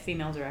 5th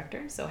female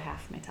director, so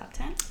half my top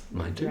 10.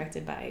 Mine too.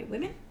 Directed by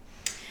women.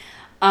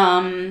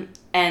 And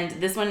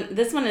this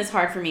one is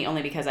hard for me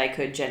only because I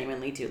could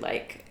genuinely do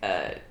like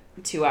a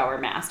 2-hour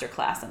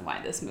masterclass on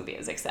why this movie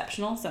is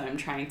exceptional. So I'm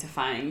trying to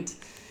find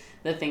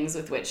the things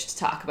with which to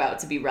talk about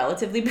to be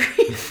relatively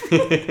brief.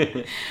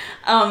 I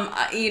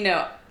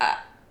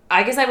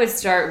guess I would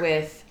start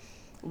with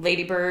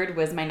Lady Bird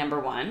was my number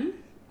 1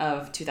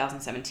 of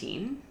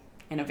 2017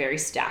 in a very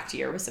stacked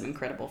year with some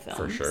incredible films.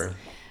 For sure.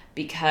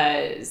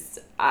 Because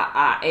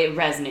it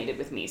resonated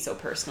with me so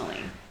personally.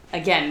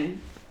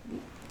 Again,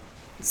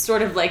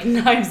 sort of like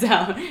Knives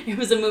Out. It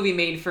was a movie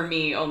made for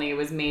me, only it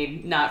was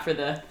made not for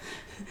the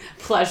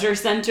pleasure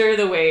center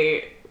the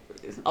way,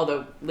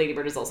 although Lady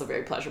Bird is also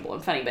very pleasurable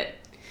and funny, but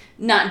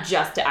not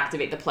just to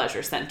activate the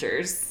pleasure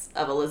centers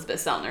of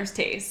Elizabeth Sellner's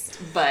taste,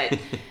 but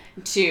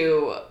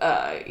to,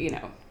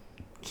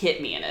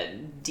 hit me in a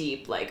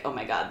deep, like, oh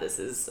my God, this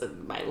is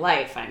my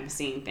life. I'm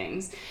seeing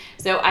things.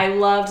 So I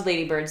loved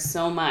Lady Bird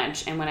so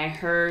much. And when I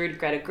heard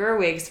Greta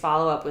Gerwig's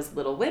follow-up was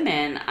Little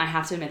Women, I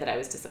have to admit that I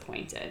was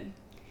disappointed.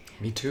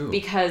 Me too.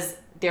 Because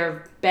there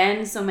have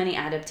been so many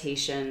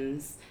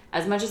adaptations.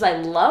 As much as I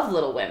love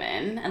Little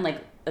Women, and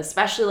like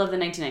especially love the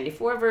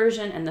 1994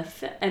 version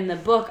and the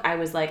book, I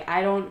was like,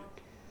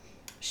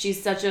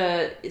 she's such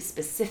a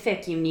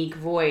specific, unique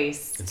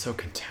voice. And so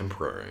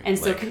contemporary. And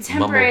so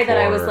contemporary that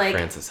I was like,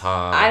 Frances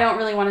Ha. I don't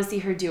really want to see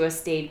her do a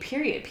staid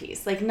period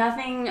piece. Like,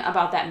 nothing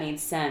about that made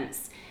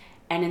sense.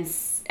 And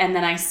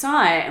then I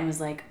saw it and was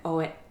like, oh,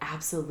 it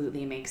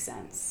absolutely makes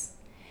sense.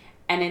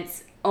 And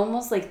it's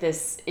almost like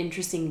this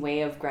interesting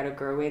way of Greta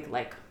Gerwig,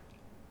 like,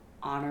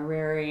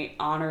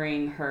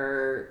 honoring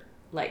her,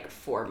 like,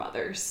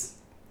 foremothers.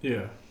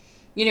 Yeah.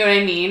 You know what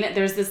I mean?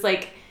 There's this,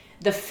 like...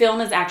 The film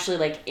is actually,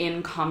 like,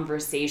 in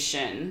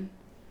conversation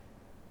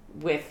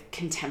with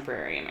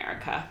contemporary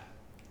America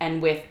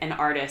and with an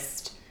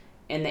artist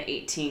in the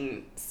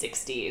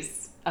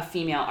 1860s, a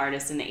female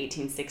artist in the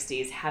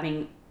 1860s,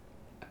 having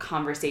a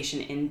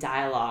conversation in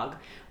dialogue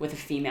with a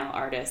female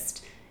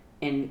artist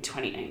in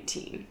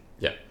 2019.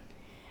 Yeah.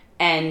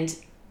 And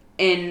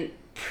in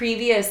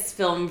previous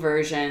film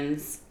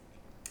versions,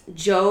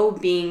 Jo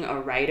being a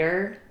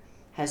writer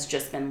has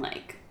just been,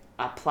 like,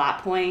 a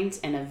plot point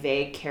and a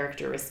vague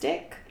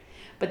characteristic,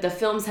 but the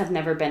films have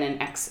never been an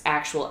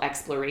actual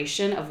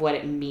exploration of what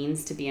it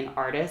means to be an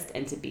artist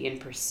and to be in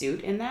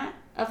pursuit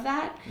of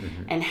that,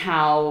 and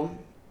how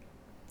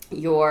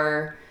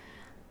your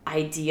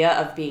idea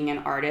of being an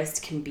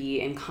artist can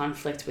be in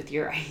conflict with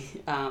your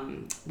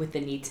with the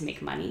need to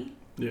make money,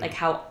 like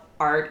how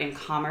art and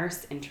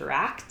commerce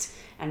interact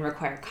and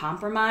require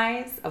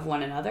compromise of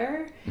one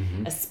another,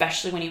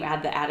 especially when you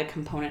add the added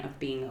component of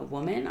being a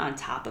woman on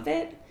top of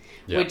it.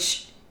 Yeah.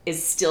 Which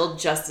is still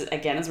just,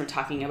 again, as we're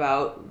talking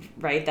about,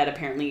 right, that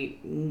apparently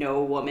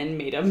no woman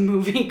made a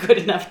movie good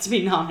enough to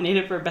be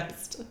nominated for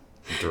Best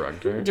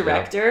Director.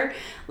 Yeah.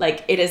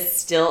 Like, it is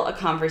still a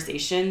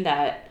conversation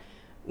that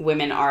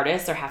women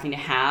artists are having to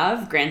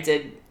have.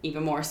 Granted,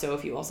 even more so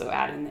if you also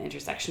add in the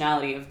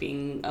intersectionality of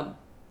being a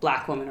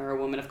Black woman or a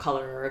woman of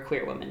color or a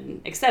queer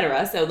woman,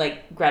 etc. So,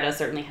 like, Greta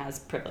certainly has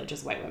privilege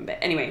as a white woman. But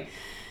anyway,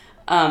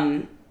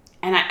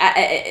 and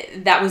I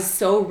that was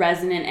so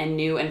resonant and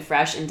new and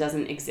fresh and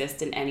doesn't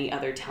exist in any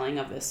other telling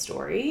of this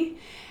story.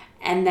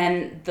 And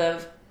then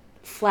the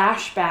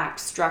flashback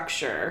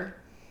structure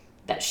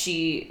that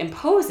she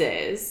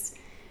imposes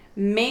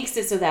makes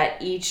it so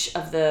that each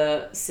of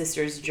the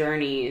sisters'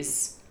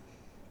 journeys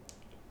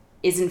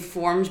is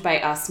informed by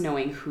us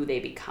knowing who they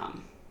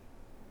become,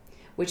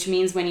 which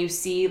means when you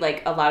see,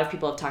 like, a lot of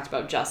people have talked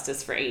about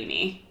justice for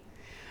Amy,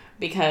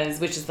 which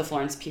is the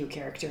Florence Pugh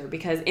character,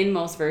 because in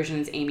most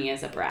versions, Amy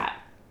is a brat.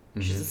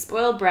 Mm-hmm. She's a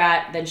spoiled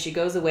brat, then she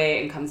goes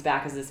away and comes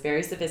back as this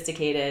very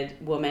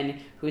sophisticated woman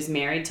who's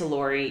married to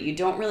Laurie. You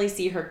don't really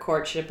see her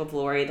courtship of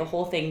Laurie. The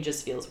whole thing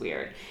just feels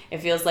weird. It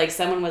feels like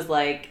someone was,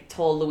 like,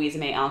 told Louisa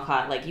May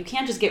Alcott, like, you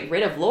can't just get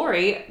rid of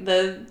Laurie.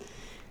 The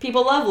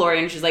people love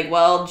Laurie. And she's like,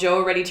 well, Joe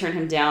already turned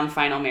him down.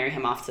 Fine, I'll marry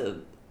him off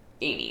to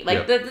Amy.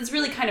 Like, that's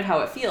really kind of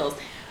how it feels.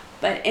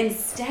 But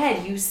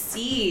instead, you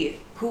see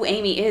who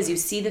Amy is. You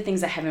see the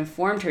things that have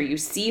informed her. You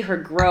see her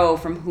grow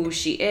from who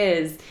she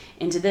is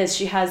into this.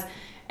 She has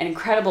an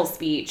incredible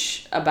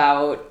speech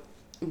about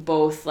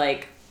both,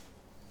 like,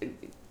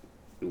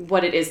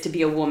 what it is to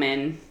be a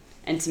woman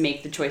and to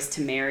make the choice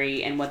to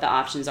marry and what the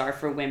options are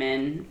for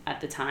women at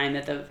the time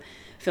that the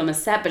film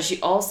is set. But she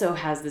also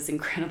has this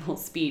incredible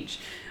speech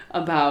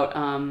about,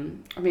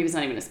 or maybe it's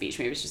not even a speech,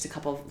 maybe it's just a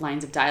couple of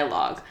lines of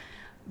dialogue,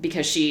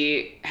 because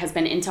she has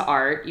been into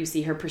art. You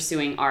see her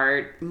pursuing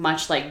art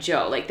much like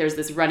Joe. Like, there's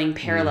this running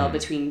parallel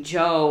between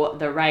Joe,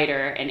 the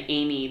writer, and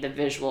Amy, the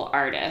visual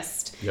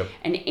artist. Yep.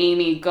 And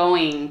Amy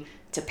going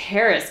to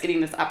Paris,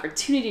 getting this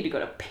opportunity to go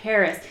to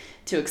Paris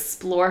to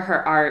explore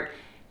her art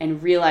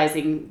and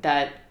realizing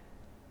that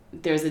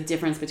there's a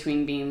difference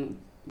between being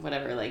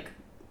whatever, like,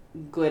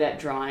 good at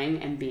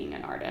drawing and being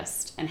an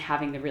artist, and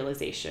having the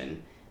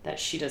realization that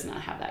she does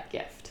not have that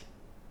gift.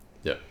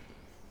 Yep.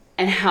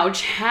 And how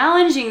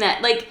challenging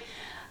that, like,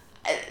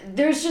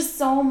 there's just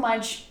so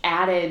much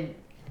added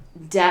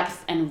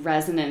depth and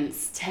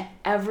resonance to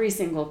every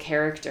single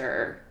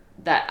character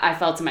that I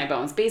felt in my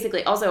bones.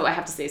 Basically, also, I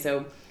have to say,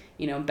 so,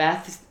 you know,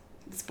 Beth,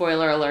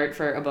 spoiler alert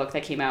for a book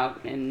that came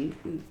out in,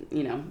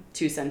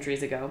 2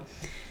 centuries ago,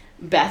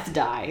 Beth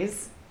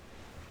dies.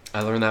 I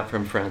learned that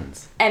from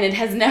friends. And it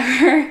has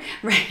never,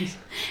 right,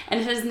 and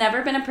it has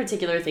never been a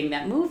particular thing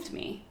that moved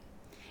me.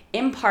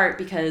 In part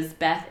because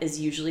Beth is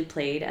usually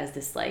played as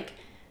this, like,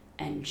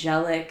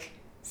 angelic,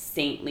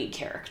 saintly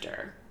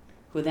character,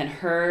 who then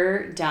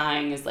her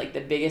dying is, like,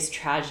 the biggest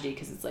tragedy,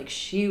 because it's like,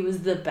 she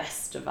was the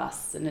best of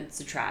us, and it's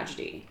a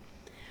tragedy.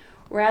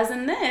 Whereas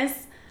in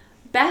this,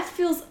 Beth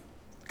feels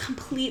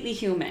completely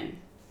human.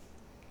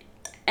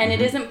 And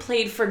it isn't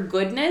played for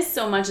goodness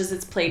so much as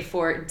it's played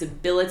for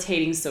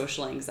debilitating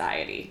social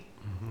anxiety.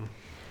 Mm-hmm.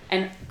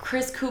 And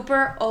Chris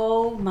Cooper,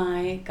 oh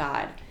my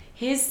God.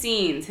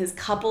 His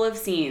couple of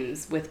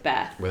scenes with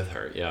Beth. With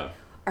her, yeah.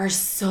 Are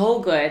so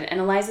good. And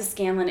Eliza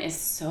Scanlon is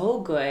so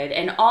good.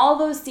 And all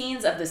those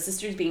scenes of the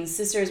sisters being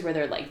sisters where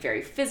they're, like,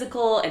 very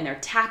physical and they're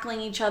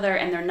tackling each other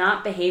and they're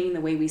not behaving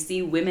the way we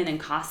see women in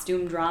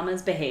costume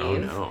dramas behave. Oh,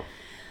 no.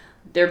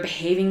 They're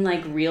behaving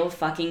like real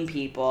fucking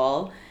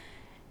people.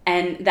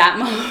 And that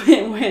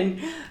moment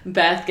when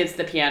Beth gets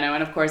the piano,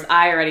 and of course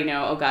I already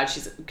know, oh God,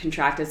 she's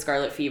contracted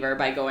scarlet fever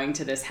by going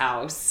to this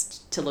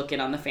house to look in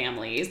on the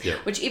families. Yeah.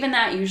 Which even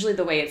that, usually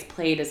the way it's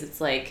played is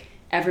it's like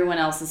everyone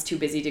else is too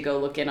busy to go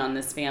look in on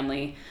this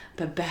family,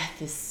 but Beth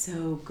is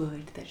so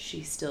good that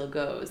she still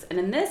goes. And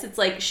in this, it's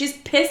like she's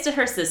pissed at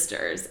her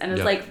sisters, and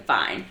it's like,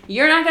 fine,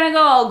 you're not gonna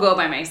go, I'll go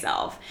by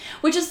myself.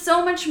 Which is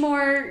so much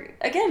more,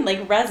 again,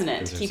 like,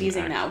 resonant, to keep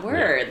using that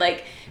word. Yeah.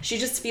 Like, she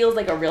just feels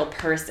like a real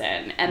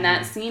person. And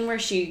that scene where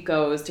she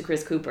goes to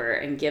Chris Cooper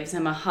and gives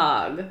him a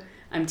hug,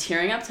 I'm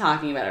tearing up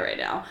talking about it right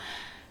now,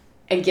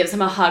 and gives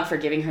him a hug for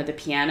giving her the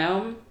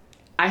piano,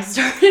 I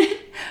started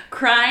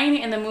crying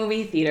in the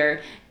movie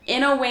theater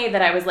in a way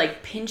that I was,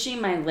 like, pinching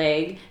my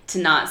leg to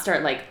not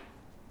start, like,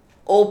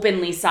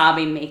 openly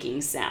sobbing, making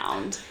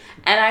sound.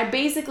 And I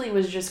basically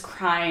was just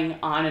crying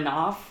on and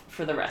off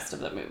for the rest of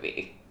the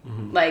movie.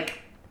 Mm-hmm. Like,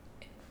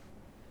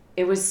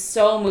 it was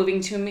so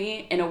moving to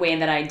me in a way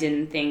that I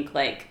didn't think,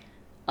 like,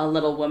 a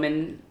Little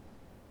Woman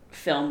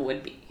film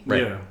would be.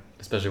 Right. Yeah.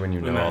 Especially when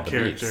you know all the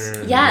beats.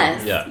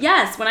 Yes. Yeah.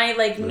 Yes. When I,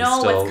 like,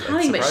 know what's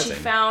coming, but she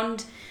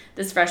found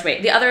this fresh way.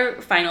 The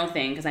other final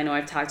thing, because I know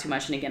I've talked too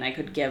much, and again, I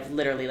could give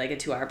literally like a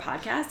 2-hour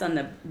podcast on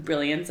the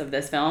brilliance of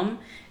this film,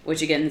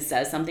 which again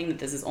says something that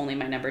this is only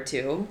my number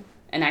 2.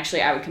 And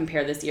actually, I would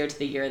compare this year to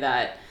the year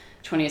that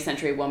 20th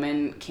Century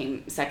Woman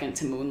came second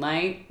to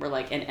Moonlight, where,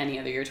 like, in any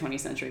other year, 20th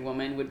Century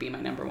Woman would be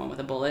my number 1 with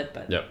a bullet.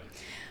 But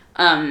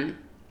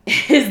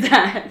is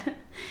that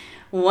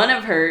one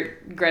of her,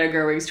 Greta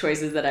Gerwig's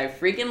choices that I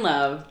freaking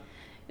love,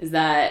 is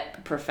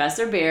that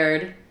Professor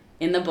Baird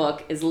in the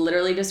book is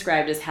literally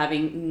described as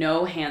having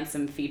no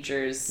handsome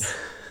features,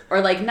 or,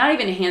 like, not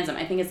even handsome.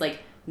 I think it's, like,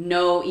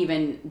 no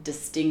even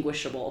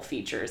distinguishable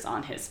features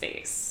on his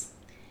face.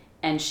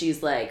 And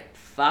she's like,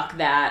 fuck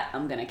that.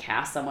 I'm going to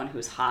cast someone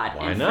who's hot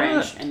and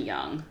French and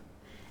young.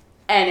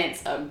 And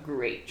it's a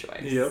great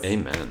choice. Yep.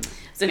 Amen.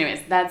 So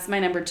anyways, that's my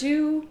number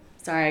 2.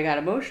 Sorry I got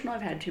emotional.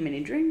 I've had too many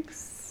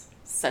drinks.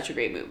 Such a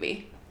great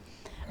movie.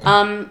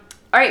 All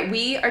right,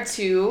 we are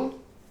to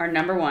our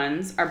number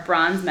 1s, our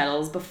bronze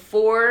medals.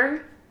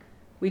 Before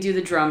we do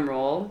the drum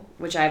roll,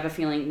 which I have a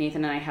feeling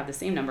Nathan and I have the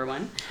same number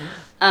 1,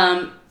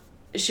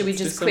 should we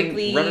just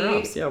quickly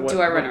do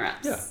our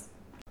runner-ups? Yeah.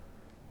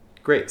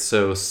 Great.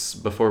 So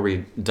before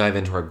we dive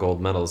into our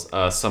gold medals,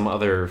 some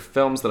other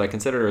films that I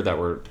considered that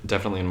were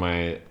definitely in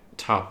my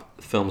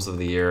top films of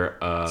the year.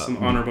 Some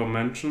honorable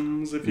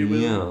mentions, if you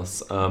will.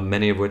 Yes.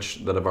 Many of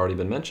which that have already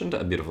been mentioned.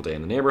 A Beautiful Day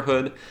in the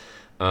Neighborhood.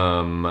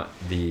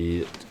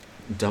 The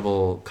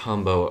double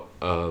combo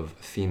of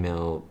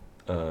female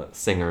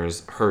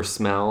singers, Her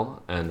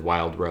Smell and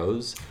Wild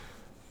Rose.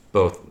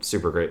 Both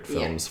super great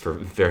films for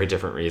very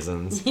different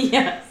reasons.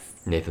 Yes.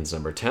 Nathan's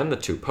Number 10, The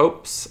Two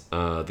Popes,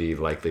 the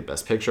likely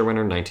Best Picture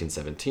winner,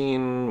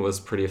 1917, was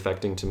pretty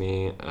affecting to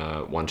me.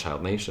 One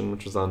Child Nation,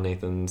 which was on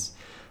Nathan's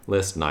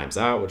list. Knives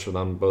Out, which was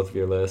on both of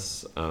your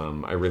lists.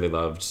 I really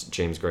loved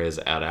James Gray's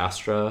Ad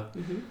Astra.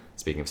 Mm-hmm.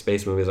 Speaking of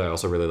space movies, I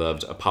also really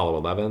loved Apollo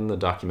 11, the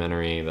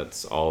documentary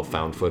that's all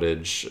found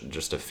footage,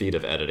 just a feat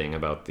of editing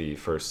about the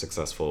first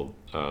successful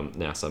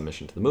NASA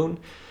mission to the moon.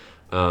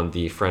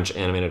 The French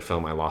animated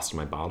film I Lost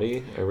My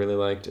Body I really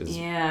liked. Is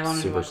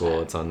super cool.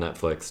 That. It's on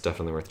Netflix.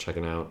 Definitely worth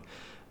checking out.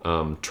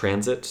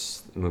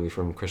 Transit, a movie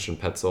from Christian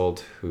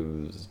Petzold,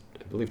 who's,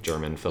 I believe,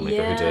 German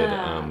filmmaker who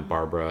did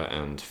Barbara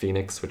and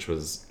Phoenix, which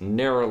was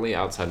narrowly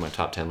outside my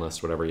top 10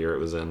 list, whatever year it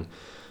was in.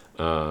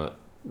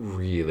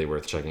 Really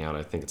worth checking out.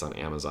 I think it's on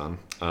Amazon.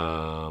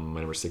 My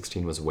number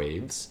 16 was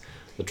Waves,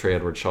 the Trey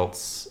Edward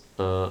Schultz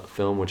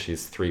film, which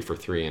he's 3 for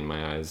 3 in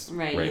my eyes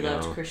right you now.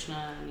 Loved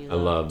Krishna. And you I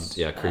loved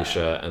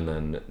Krisha, and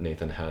then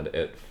Nathan had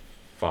It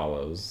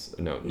Follows.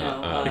 It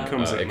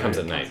Comes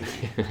at Night.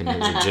 It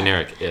was a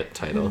generic It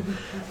title.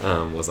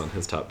 Was on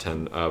his top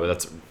 10. But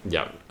that's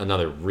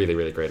another really,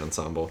 really great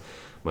ensemble.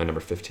 My number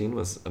 15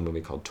 was a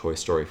movie called Toy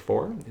Story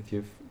 4. If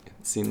you've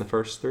seen the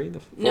first 3, the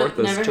fourth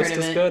is just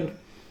as good.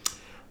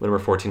 My number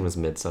 14 was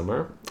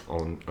Midsommar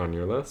on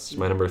your list.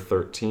 My number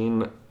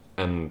 13,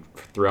 and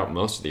throughout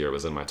most of the year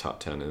was in my top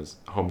 10, is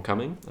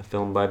Homecoming, a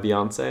film by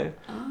Beyonce.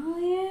 Oh,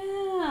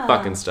 yeah.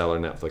 Fucking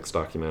stellar Netflix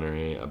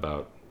documentary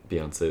about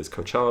Beyonce's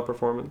Coachella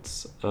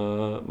performance.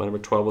 My number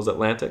 12 was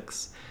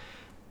Atlantics.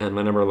 And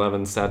my number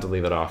 11, sad to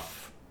leave it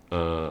off,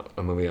 a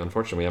movie,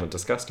 unfortunately, we haven't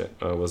discussed it,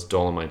 was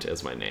Dolomite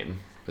Is My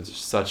Name. It's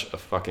such a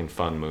fucking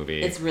fun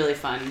movie. It's really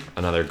fun.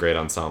 Another great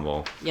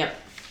ensemble. Yep.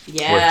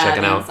 Yeah, worth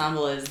checking out. The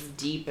ensemble is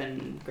deep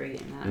and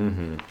great in that.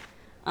 Mm-hmm.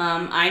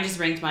 I just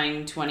ranked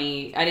mine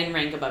 20. I didn't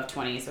rank above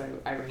 20, so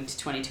I ranked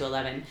 20 to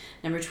 11.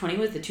 Number 20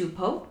 was The Two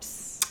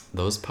Popes.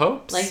 Those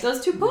popes? Like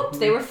those two popes. Mm-hmm.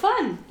 They were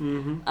fun.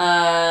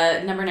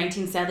 Mm-hmm. Number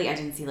 19, sadly, I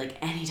didn't see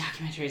any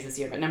documentaries this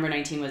year, but number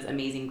 19 was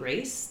Amazing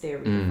Grace. They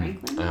were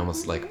Franklin. I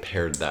almost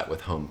paired that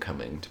with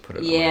Homecoming to put it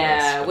on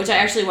my list. Which I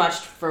actually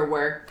watched for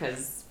work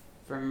because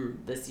from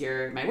this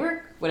year, my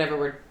work, whatever,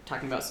 we're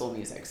talking about soul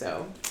music.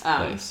 So,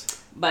 nice.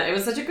 But it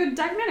was such a good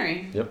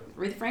documentary. Yep.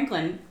 Aretha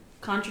Franklin,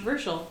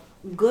 controversial,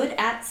 good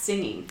at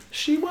singing.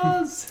 She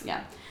was.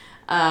 Yeah.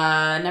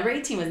 Number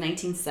 18 was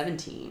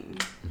 1917.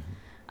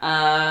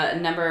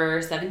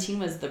 Number 17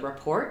 was The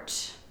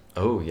Report.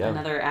 Oh, yeah.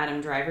 Another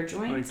Adam Driver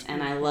joint.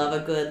 And I love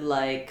a good,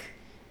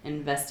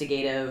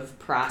 investigative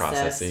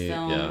process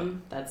film. Yeah.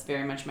 That's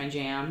very much my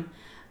jam.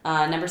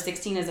 Number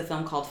 16 is a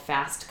film called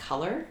Fast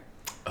Color.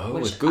 Oh,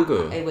 with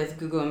Gugu. With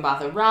Gugu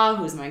Mbatha Raw,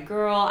 who's my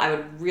girl. I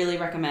would really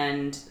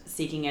recommend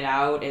seeking it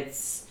out.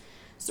 It's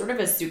sort of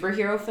a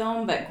superhero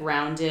film, but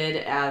grounded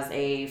as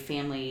a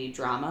family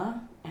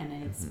drama. And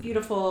it's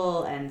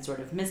beautiful and sort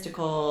of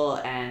mystical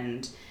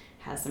and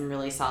has some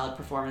really solid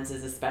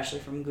performances, especially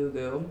from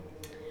Gugu.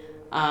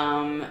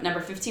 Number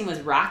 15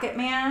 was Rocket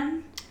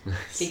Man.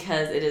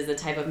 Because it is the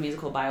type of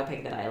musical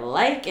biopic that I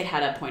like. It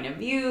had a point of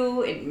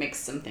view. It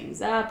mixed some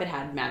things up. It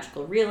had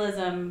magical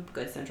realism,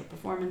 good central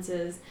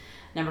performances.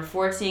 Number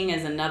 14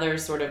 is another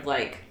sort of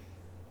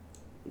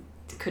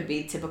could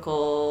be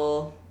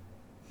typical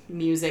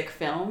music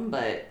film,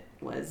 but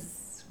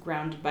was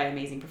grounded by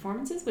amazing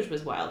performances, which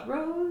was Wild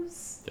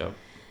Rose. Yep.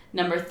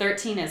 Number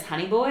 13 is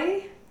Honey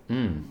Boy.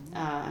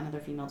 Another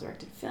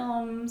female-directed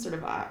film, sort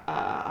of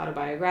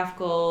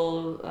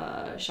autobiographical,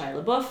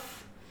 Shia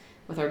LaBeouf.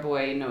 With our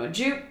boy Noah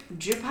Jupe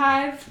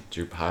Hive.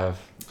 Jupe Hive,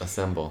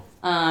 assemble.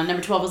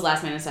 Number 12 was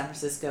Last Man in San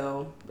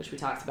Francisco, which we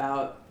talked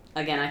about.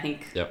 Again, I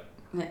think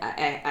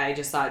I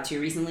just saw it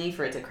too recently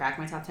for it to crack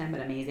my top 10, but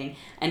amazing.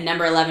 And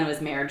number 11 was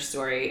Marriage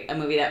Story, a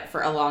movie that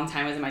for a long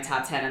time was in my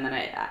top 10, and then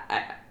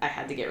I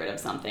had to get rid of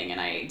something,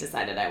 and I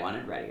decided I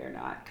wanted Ready or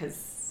Not,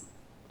 because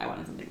I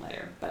wanted something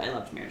lighter. But I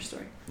loved Marriage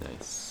Story.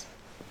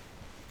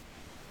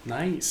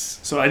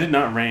 Nice. So I did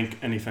not rank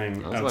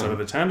anything outside of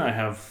the 10. I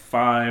have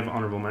 5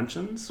 honorable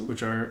mentions,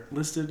 which are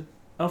listed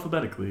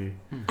alphabetically.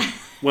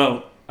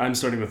 Well, I'm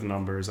starting with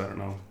numbers. I don't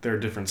know. There are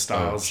different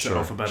styles to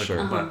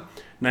alphabetical, but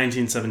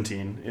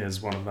 1917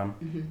 is one of them.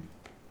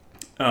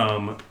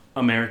 Mm-hmm.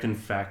 American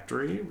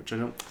Factory, which I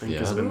don't think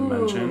has been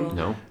mentioned.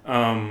 No.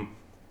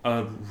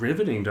 A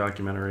riveting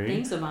documentary.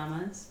 Thanks,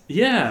 Obamas.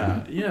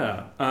 Yeah.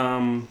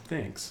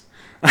 Thanks.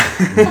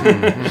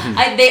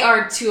 They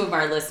are 2 of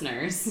our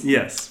listeners.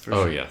 Yes, for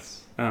sure. Oh,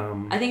 yes.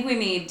 I think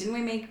didn't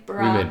we make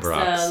Barack's, we made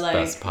Barack's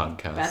best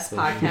podcast. Best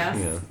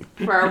podcast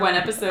for our one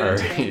episode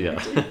today.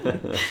 Yeah.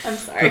 I'm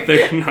sorry.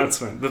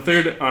 The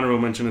third honorable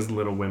mention is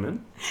Little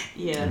Women.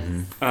 Yes.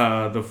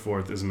 Mm-hmm. The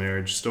fourth is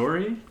Marriage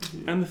Story.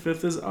 Mm-hmm. And the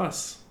fifth is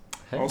Us.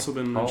 Hey. Also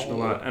been mentioned a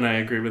lot. And I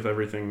agree with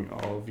everything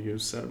all of you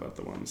said about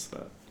the ones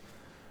that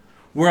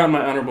were on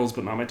my honorables,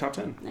 but not my top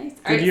 10. Nice.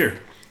 Good year.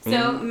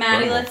 So,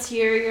 Maddie, let's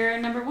hear your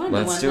number one.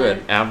 Let's do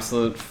it.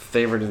 Absolute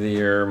favorite of the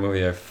year,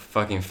 movie I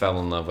fucking fell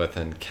in love with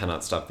and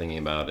cannot stop thinking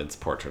about. It's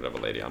Portrait of a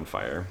Lady on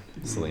Fire.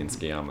 Celine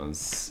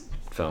Sciamma's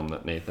film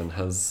that Nathan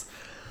has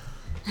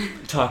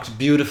talked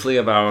beautifully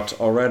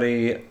about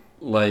already.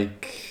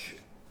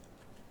 Like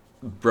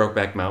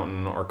Brokeback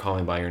Mountain or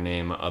Calling by Your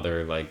Name,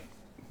 other like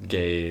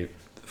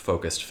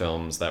gay-focused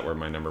films that were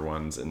my number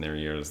ones in their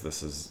years.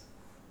 That's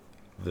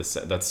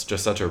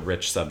just such a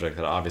rich subject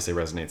that obviously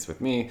resonates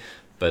with me,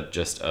 but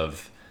just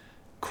of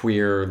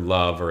queer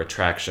love or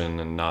attraction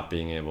and not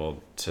being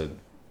able to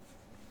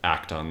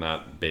act on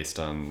that based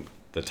on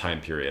the time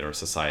period or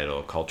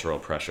societal, cultural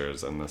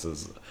pressures. And this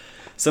is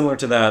similar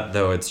to that,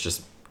 though it's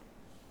just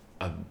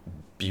a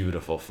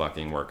beautiful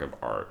fucking work of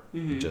art.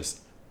 Mm-hmm.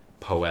 Just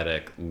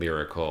poetic,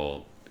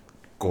 lyrical,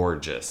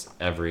 gorgeous,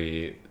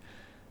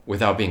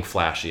 without being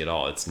flashy at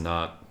all. It's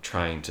not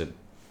trying to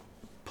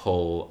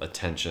pull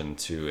attention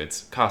to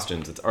its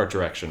costumes, its art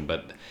direction,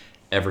 but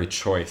every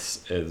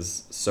choice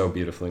is so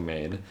beautifully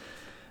made.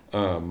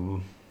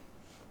 Noemi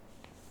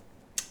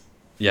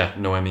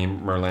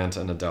Merlant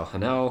and Adele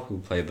Haenel, who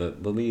play the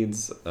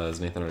leads,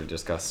 as Nathan already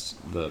discussed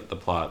the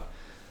plot,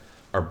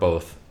 are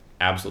both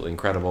absolutely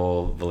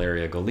incredible.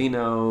 Valeria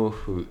Golino,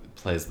 who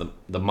plays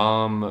the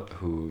mom,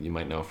 who you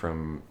might know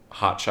from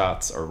Hot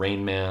Shots or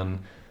Rain Man.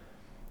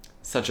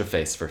 Such a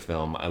face for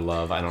film. I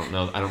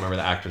don't remember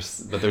the actress,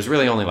 but there's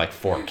really only like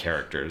 4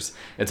 characters.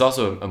 It's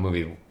also a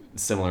movie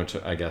similar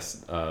to, I guess,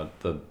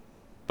 The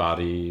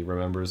Body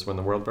Remembers When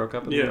the World Broke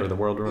Up, or The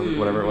World Remembers,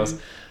 whatever it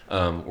was,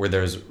 where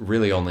there's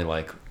really only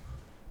like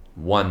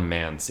one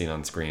man seen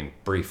on screen,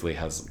 briefly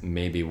has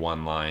maybe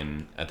one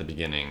line at the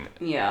beginning,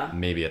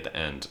 maybe at the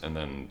end, and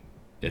then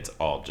it's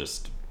all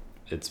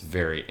it's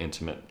very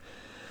intimately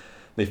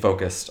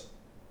focused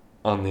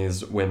on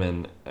these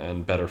women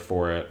and better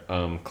for it.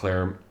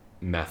 Claire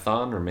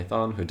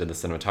Mathon, who did the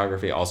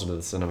cinematography, also did the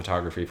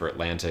cinematography for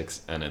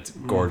Atlantics, and it's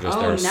gorgeous.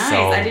 Oh, nice.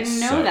 I didn't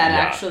know that,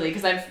 actually,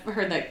 because I've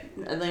heard that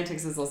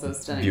Atlantics is also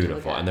stunning.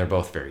 Beautiful, and they're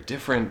both very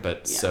different,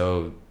 but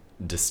so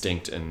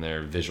distinct in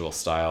their visual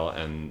style,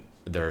 and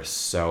there are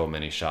so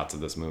many shots of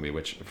this movie,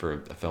 which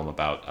for a film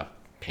about a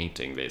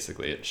painting,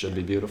 basically, it should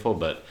be beautiful,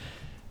 but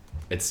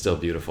it's still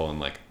beautiful in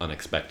like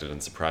unexpected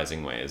and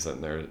surprising ways.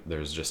 And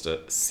there's just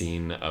a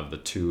scene of the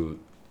two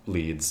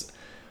leads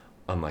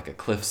on like a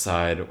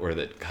cliffside where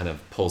that kind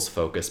of pulls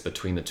focus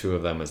between the two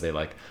of them as they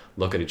like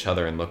look at each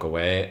other and look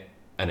away,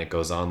 and it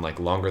goes on like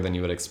longer than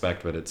you would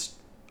expect, but it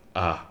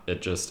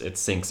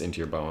sinks into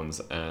your bones,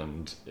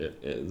 and it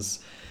is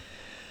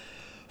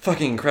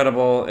fucking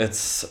incredible.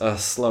 It's a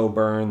slow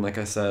burn, like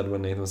I said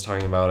when Nathan was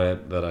talking about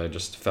it, that I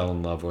just fell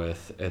in love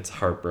with. It's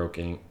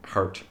heartbreaking.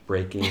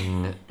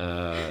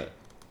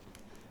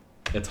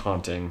 It's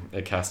haunting.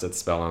 It cast its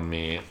spell on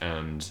me,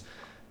 and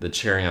the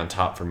cherry on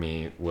top for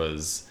me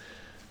was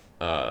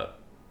not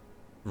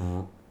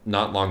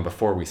long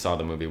before we saw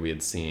the movie, we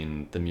had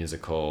seen the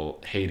musical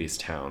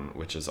Hadestown,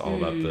 which is all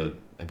about the,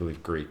 I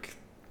believe, Greek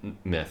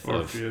myth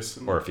of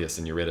Orpheus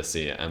and Eurydice,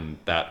 and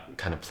that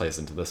kind of plays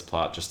into this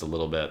plot just a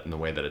little bit, and the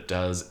way that it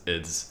does,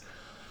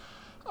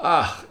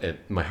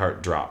 my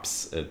heart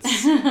drops.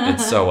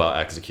 It's so well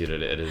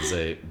executed. It is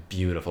a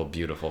beautiful,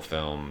 beautiful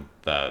film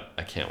that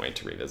I can't wait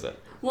to revisit.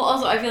 Well,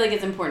 also, I feel like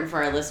it's important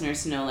for our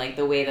listeners to know, like,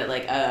 the way that,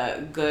 like,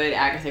 a good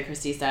Agatha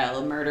Christie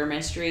style murder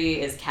mystery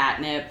is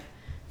catnip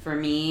for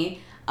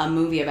me. A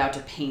movie about a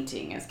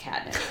painting is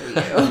catnip for you.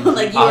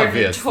 Like, you are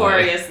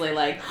notoriously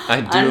like,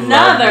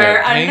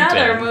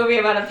 another movie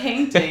about a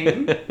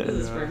painting. This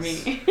is for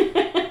me.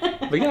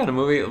 But yeah, in a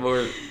movie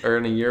or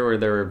in a year where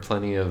there were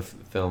plenty of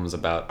films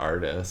about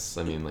artists.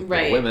 I mean, like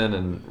women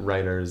and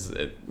writers.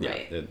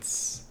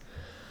 It's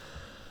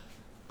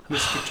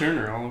Mr.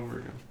 Turner all over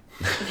again.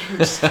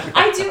 It's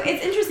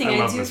interesting.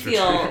 I do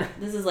feel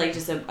this is like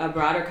just a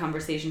broader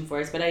conversation for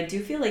us, but I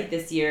do feel like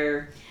this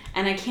year,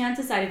 and I can't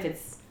decide if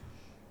it's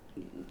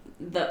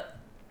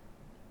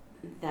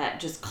that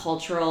just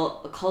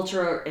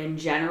culture in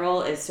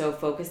general is so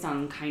focused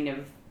on kind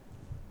of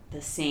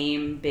the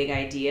same big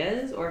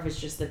ideas, or if it's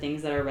just the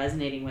things that are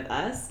resonating with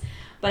us.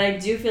 But I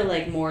do feel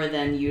like more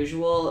than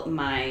usual,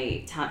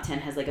 my top 10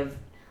 has like a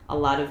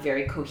lot of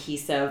very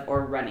cohesive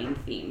or running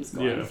themes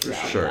going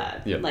throughout sure.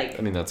 that. Yeah, like,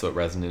 I mean, that's what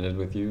resonated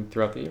with you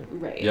throughout the year.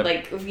 Right. Yep.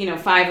 Like,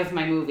 5 of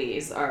my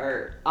movies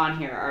are on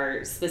here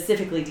are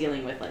specifically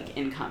dealing with, like,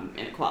 income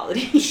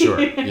inequality. Sure.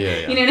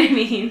 Yeah. You know what I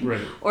mean? Right.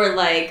 Or,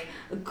 like,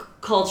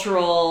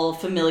 cultural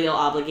familial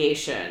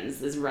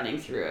obligations is running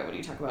through it when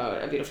you talk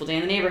about A Beautiful Day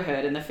in the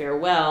Neighborhood and The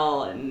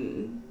Farewell,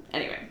 and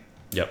anyway.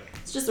 Yep.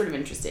 It's just sort of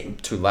interesting.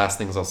 2 last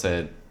things I'll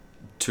say.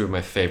 2 of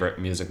my favorite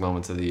music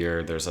moments of the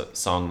year. There's a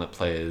song that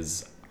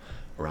plays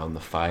around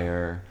the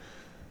fire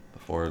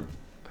before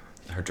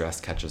her dress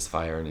catches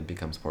fire and it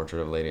becomes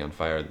Portrait of a Lady on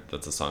Fire.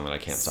 That's a song that I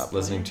can't stop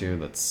listening to.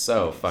 That's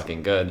so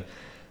fucking good.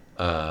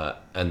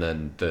 And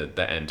then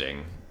the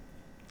ending,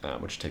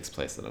 which takes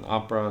place at an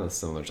opera, and is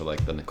similar to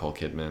like the Nicole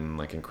Kidman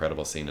like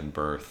incredible scene in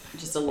Birth,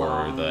 just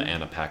or the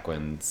Anna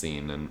Paquin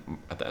scene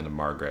at the end of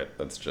Margaret.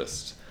 That's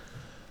just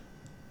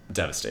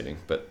devastating,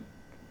 but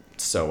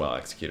so well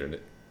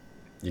executed.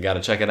 You got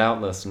to check it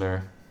out,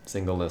 listener.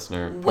 Single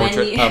listener.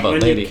 Portrait of a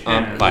Lady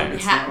on Fire.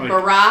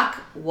 Barack,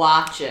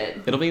 watch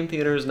it. It'll be in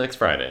theaters next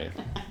Friday,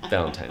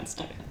 Valentine's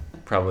Day.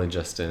 Probably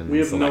just in We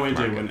have no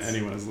idea markets. when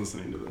anyone is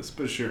listening to this,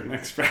 but sure,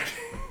 next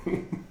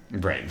Friday.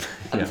 Right.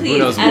 Yeah, Please, who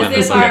knows when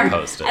this will get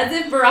posted. As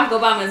if Barack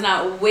Obama is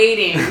not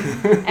waiting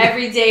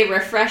every day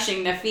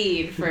refreshing the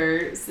feed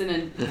for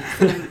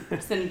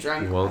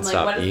Cinedrunk. You won't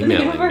stop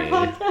emailing me.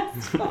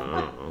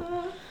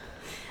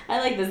 I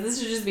like this. This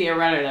should just be a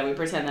runner that we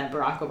pretend that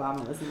Barack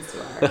Obama listens to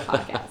our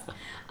podcast.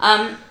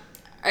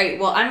 All right,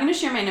 well, I'm going to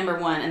share my number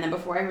one, and then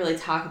before I really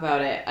talk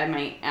about it, I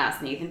might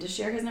ask Nathan to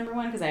share his number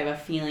one, because I have a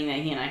feeling that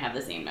he and I have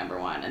the same number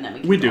one, and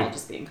then we can all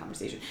just be in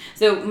conversation.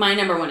 So my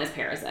number one is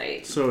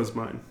Parasite. So is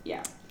mine.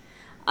 Yeah.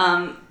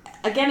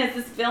 Again, it's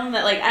this film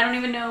that, like, I don't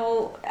even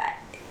know...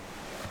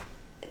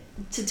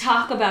 To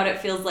talk about it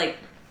feels like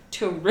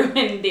to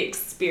ruin the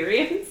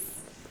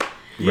experience.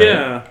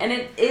 Yeah. And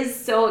it is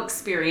so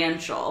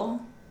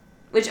experiential.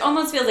 Which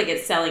almost feels like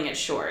it's selling it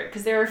short.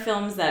 Because there are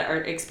films that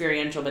are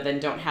experiential but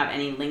then don't have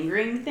any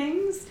lingering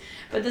things.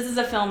 But this is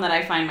a film that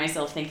I find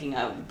myself thinking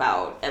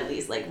about at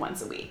least like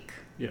once a week.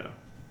 Yeah.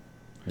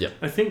 Yeah.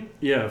 I think,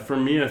 yeah, for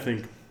me, I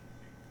think...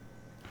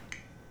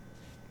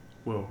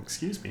 Whoa,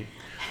 excuse me.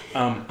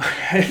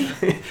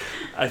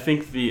 I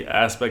think the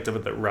aspect of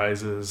it that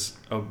rises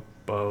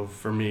above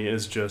for me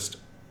is just...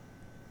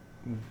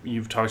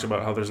 You've talked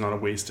about how there's not a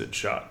wasted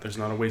shot. There's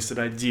not a wasted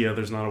idea.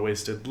 There's not a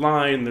wasted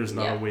line. There's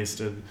not a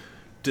wasted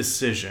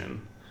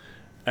decision.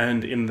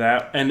 And in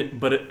that...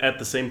 But at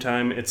the same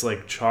time, it's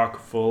like chock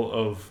full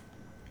of...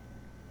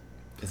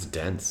 It's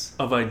dense.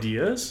 Of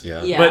ideas.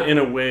 Yeah. But in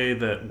a way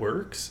that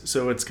works.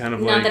 So it's kind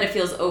of Not that it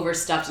feels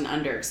overstuffed and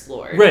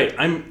underexplored. Right.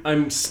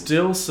 I'm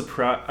still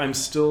surprised. I'm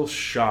still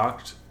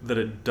shocked that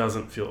it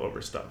doesn't feel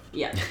overstuffed.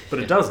 Yeah. But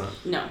it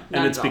doesn't. No.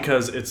 And it's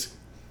because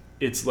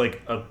it's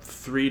like a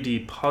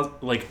 3D puzzle.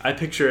 Like, I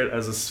picture it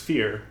as a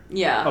sphere.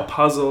 Yeah. A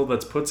puzzle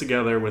that's put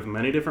together with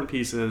many different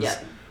pieces. Yeah.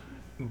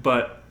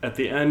 But at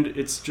the end,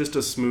 it's just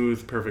a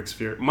smooth, perfect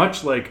sphere.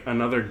 Much like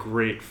another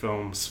great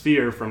film,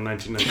 Sphere, from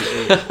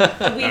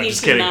 1998. We need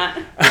to not...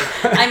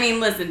 I mean,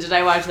 listen, did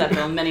I watch that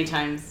film many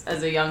times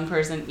as a young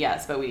person?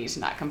 Yes, but we need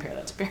to not compare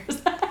that to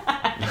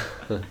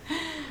Parasite.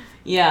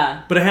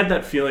 Yeah. But I had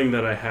that feeling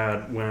that I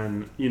had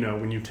when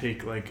you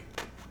take, like,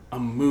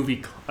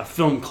 a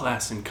film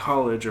class in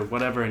college or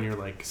whatever, and you're,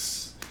 like,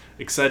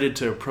 excited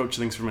to approach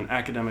things from an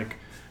academic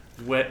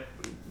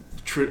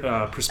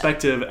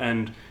perspective,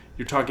 and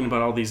you're talking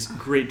about all these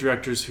great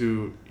directors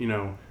who,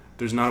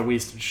 there's not a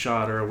wasted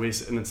shot or a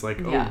waste, and it's like,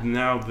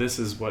 now this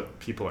is what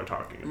people are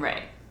talking about.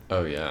 Right.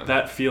 Oh, yeah.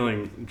 That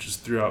feeling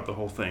just throughout the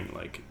whole thing,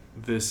 like,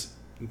 this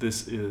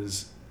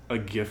is a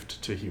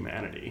gift to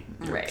humanity.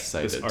 You're right.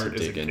 excited this art to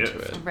dig into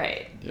gift. it.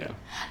 Right. Yeah.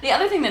 The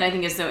other thing that I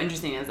think is so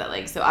interesting is that,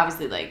 like, so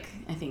obviously, like,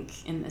 I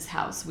think in this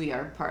house we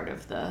are part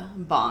of the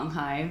Bong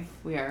Hive.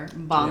 We are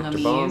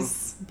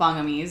Bongamise.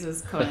 Bongamise,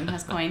 as Conan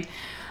has coined.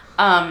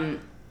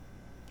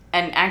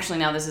 And actually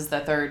now this is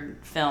the third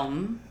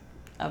film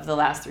of the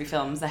last three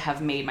films that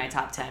have made my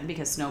top 10,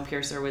 because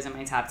Snowpiercer was in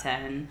my top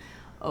 10.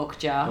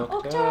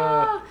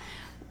 Okja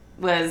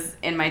was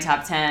in my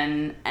top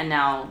 10, and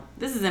now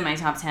this is in my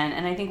top 10.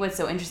 And I think what's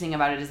so interesting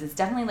about it is it's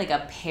definitely like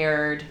a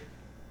paired,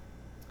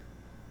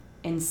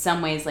 in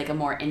some ways, like a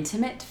more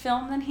intimate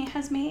film than he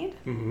has made.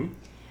 Mm-hmm.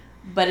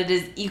 But it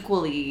is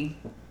equally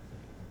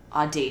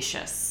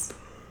audacious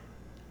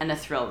and a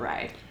thrill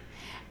ride.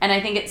 And I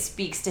think it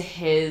speaks to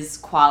his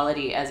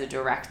quality as a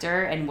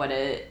director and what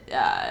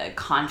a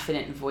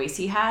confident voice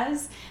he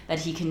has, that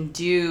he can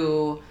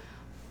do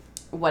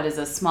what is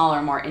a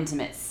smaller, more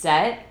intimate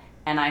set,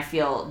 and I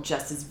feel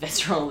just as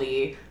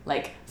viscerally,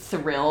 like,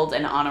 thrilled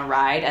and on a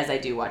ride as I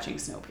do watching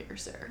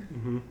Snowpiercer.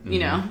 Mm-hmm. You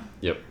know?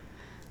 Yep.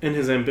 And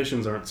his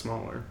ambitions aren't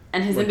smaller.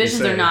 And his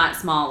ambitions are not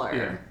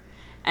smaller.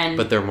 Yeah.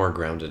 But they're more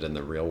grounded in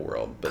the real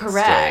world, but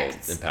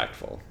correct. still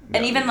impactful.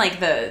 And even, like,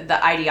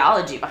 the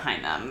ideology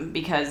behind them,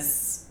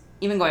 because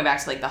even going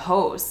back to, like, the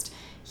host,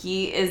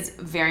 he is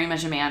very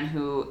much a man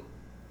who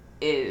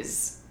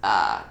is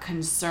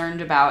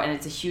concerned about, and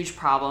it's a huge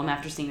problem.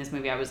 After seeing this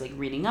movie, I was, like,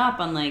 reading up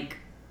on, like,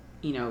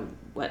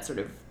 what sort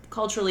of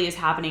culturally is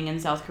happening in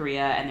South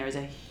Korea, and there is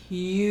a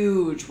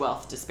huge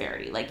wealth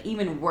disparity, like,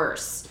 even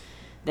worse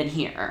than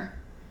here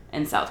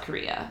in South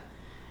Korea.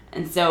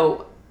 And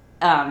so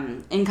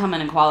income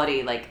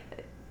inequality, like,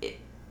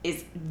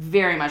 is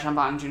very much on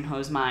Bong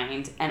Joon-ho's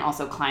mind, and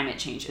also climate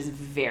change is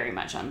very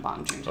much on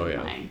Bong Joon-ho's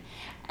mind.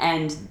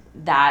 And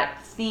that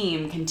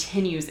theme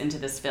continues into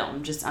this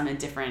film, just on a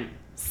different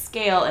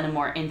scale, in a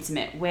more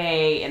intimate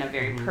way, in a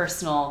very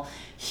personal,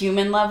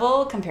 human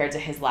level compared to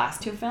his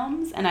last two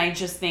films. And I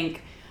just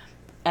think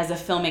as a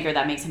filmmaker,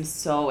 that makes him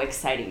so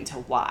exciting to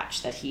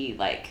watch, that he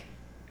like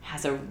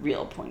has a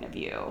real point of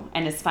view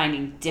and is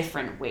finding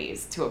different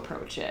ways to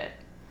approach it.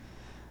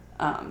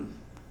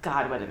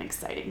 God, what an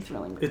exciting,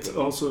 thrilling movie. It's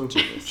also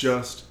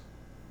just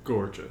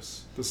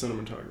gorgeous. The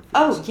cinematography.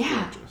 Oh,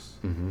 yeah. Gorgeous.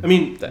 Mm-hmm. I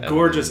mean,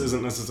 gorgeous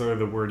isn't necessarily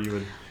the word you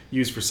would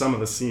use for some of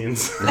the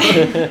scenes,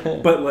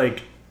 but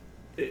like,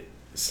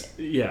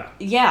 yeah.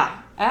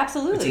 Yeah,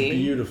 absolutely. It's a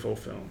beautiful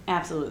film.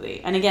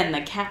 Absolutely. And again,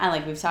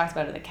 like we've talked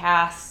about it, the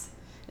cast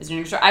is doing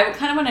extra. I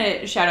kind of want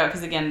to shout out,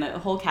 because again, the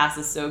whole cast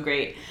is so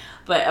great.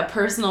 But a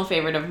personal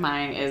favorite of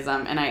mine is,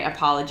 and I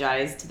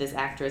apologize to this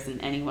actress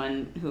and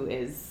anyone who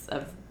is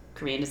of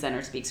Korean descent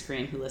or speaks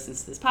Korean who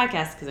listens to this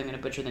podcast, because I'm going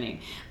to butcher the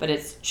name. But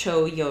it's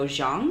Cho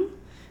Yo-jung,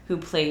 who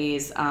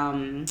plays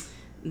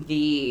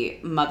the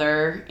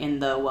mother in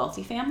The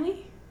Wealthy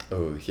Family.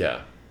 Oh,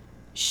 yeah.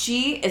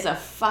 She is a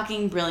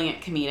fucking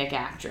brilliant comedic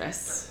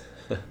actress.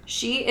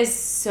 She is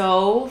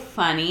so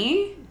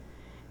funny,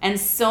 and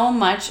so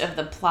much of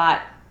the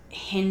plot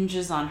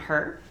hinges on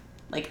her,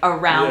 like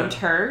around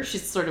her.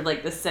 She's sort of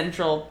like the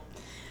central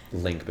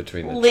link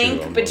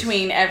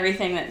between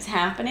everything that's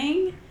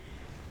happening.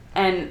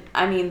 And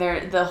I mean,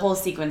 the whole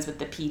sequence with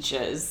the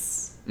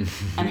peaches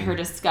and her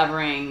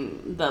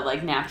discovering the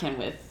like napkin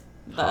with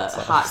the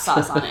hot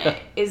sauce on it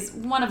is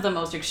one of the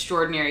most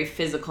extraordinary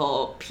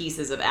physical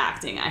pieces of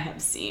acting I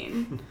have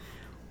seen.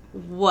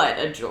 What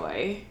a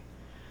joy.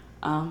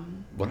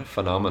 What a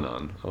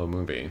phenomenon of a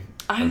movie.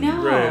 I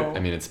know. Right. I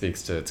mean, it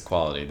speaks to its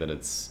quality that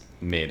it's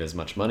made as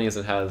much money as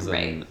it has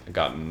and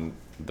gotten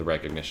the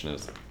recognition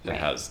as it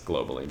has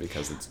globally,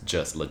 because it's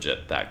just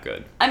legit that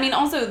good. I mean,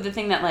 also the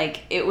thing that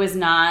like it was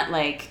not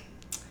like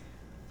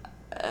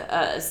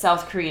a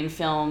South Korean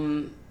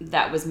film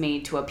that was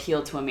made to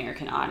appeal to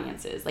American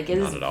audiences. Like it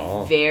not is at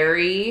all.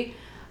 very,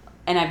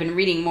 and I've been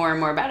reading more and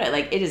more about it.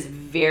 Like it is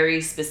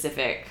very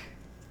specific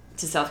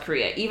to South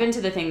Korea, even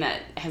to the thing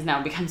that has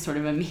now become sort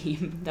of a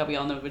meme that we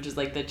all know, which is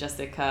like the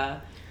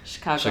Jessica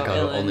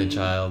Chicago Only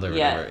Child or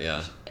whatever.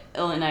 Yeah.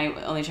 Illinois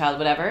Only Child,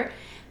 whatever.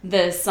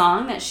 The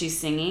song that she's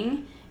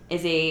singing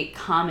is a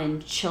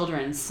common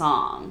children's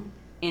song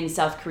in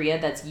South Korea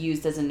that's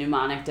used as a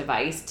mnemonic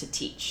device to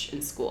teach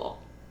in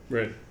school.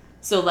 Right.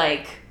 So,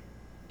 like,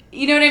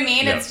 you know what I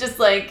mean? Yep. It's just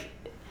like,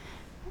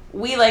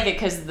 we like it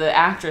because the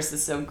actress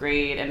is so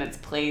great and it's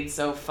played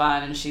so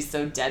fun and she's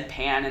so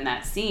deadpan in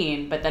that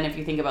scene. But then if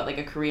you think about, like,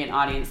 a Korean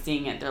audience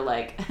seeing it, they're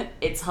like,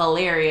 it's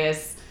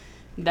hilarious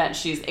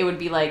that it would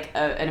be like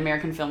an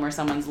American film where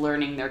someone's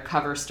learning their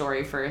cover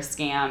story for a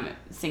scam,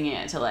 singing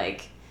it to,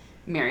 like,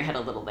 Mary Had a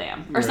Little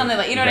Lamb or something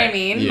like, you know what I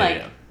mean?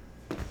 Yeah,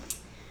 like,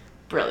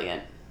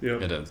 brilliant.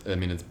 Yep. It is. I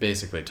mean, it's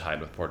basically tied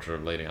with Portrait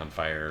of a Lady on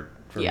Fire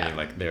for me.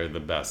 Like, they're the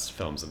best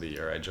films of the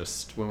year. I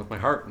just went with my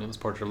heart, and it was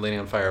Portrait of a Lady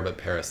on Fire, but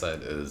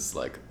Parasite is,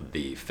 like,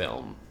 the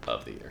film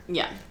of the year.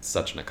 Yeah.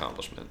 Such an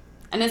accomplishment.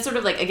 And it's sort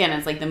of like, again,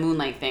 it's like the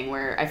Moonlight thing,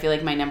 where I feel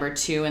like my number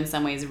 2 in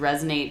some ways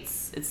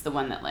resonates. It's the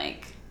one that,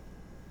 like,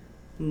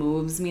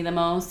 moves me the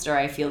most, or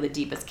I feel the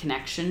deepest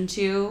connection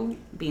to,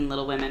 being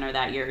Little Women or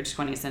That Year,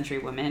 20th Century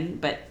Women.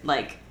 But,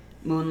 like,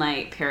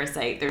 Moonlight,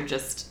 Parasite, they're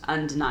just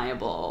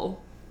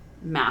undeniable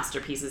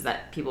masterpieces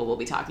that people will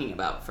be talking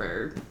about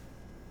for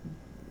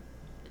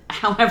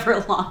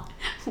however long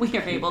we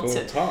are able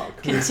to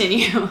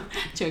continue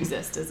to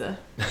exist as a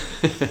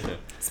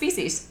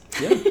species.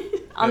 Yeah.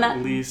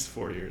 At least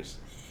 4 years.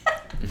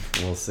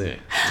 We'll see.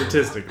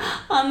 Statistically.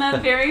 On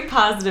that very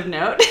positive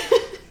note.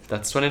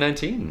 That's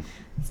 2019.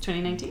 It's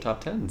 2019.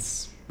 Top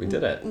 10s. We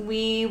did it.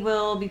 We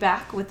will be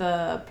back with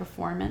a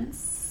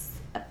performance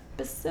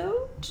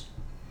episode.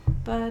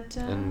 But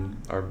and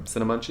our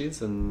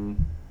Cinemunchies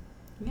and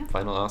yeah.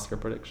 final Oscar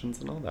predictions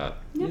and all that.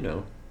 Yeah. You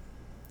know.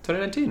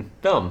 2019.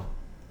 Film.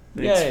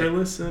 Thanks Yay. for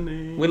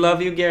listening. We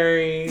love you,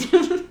 Gary.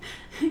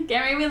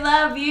 Gary, we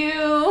love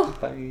you.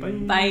 Bye. Bye.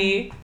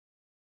 Bye.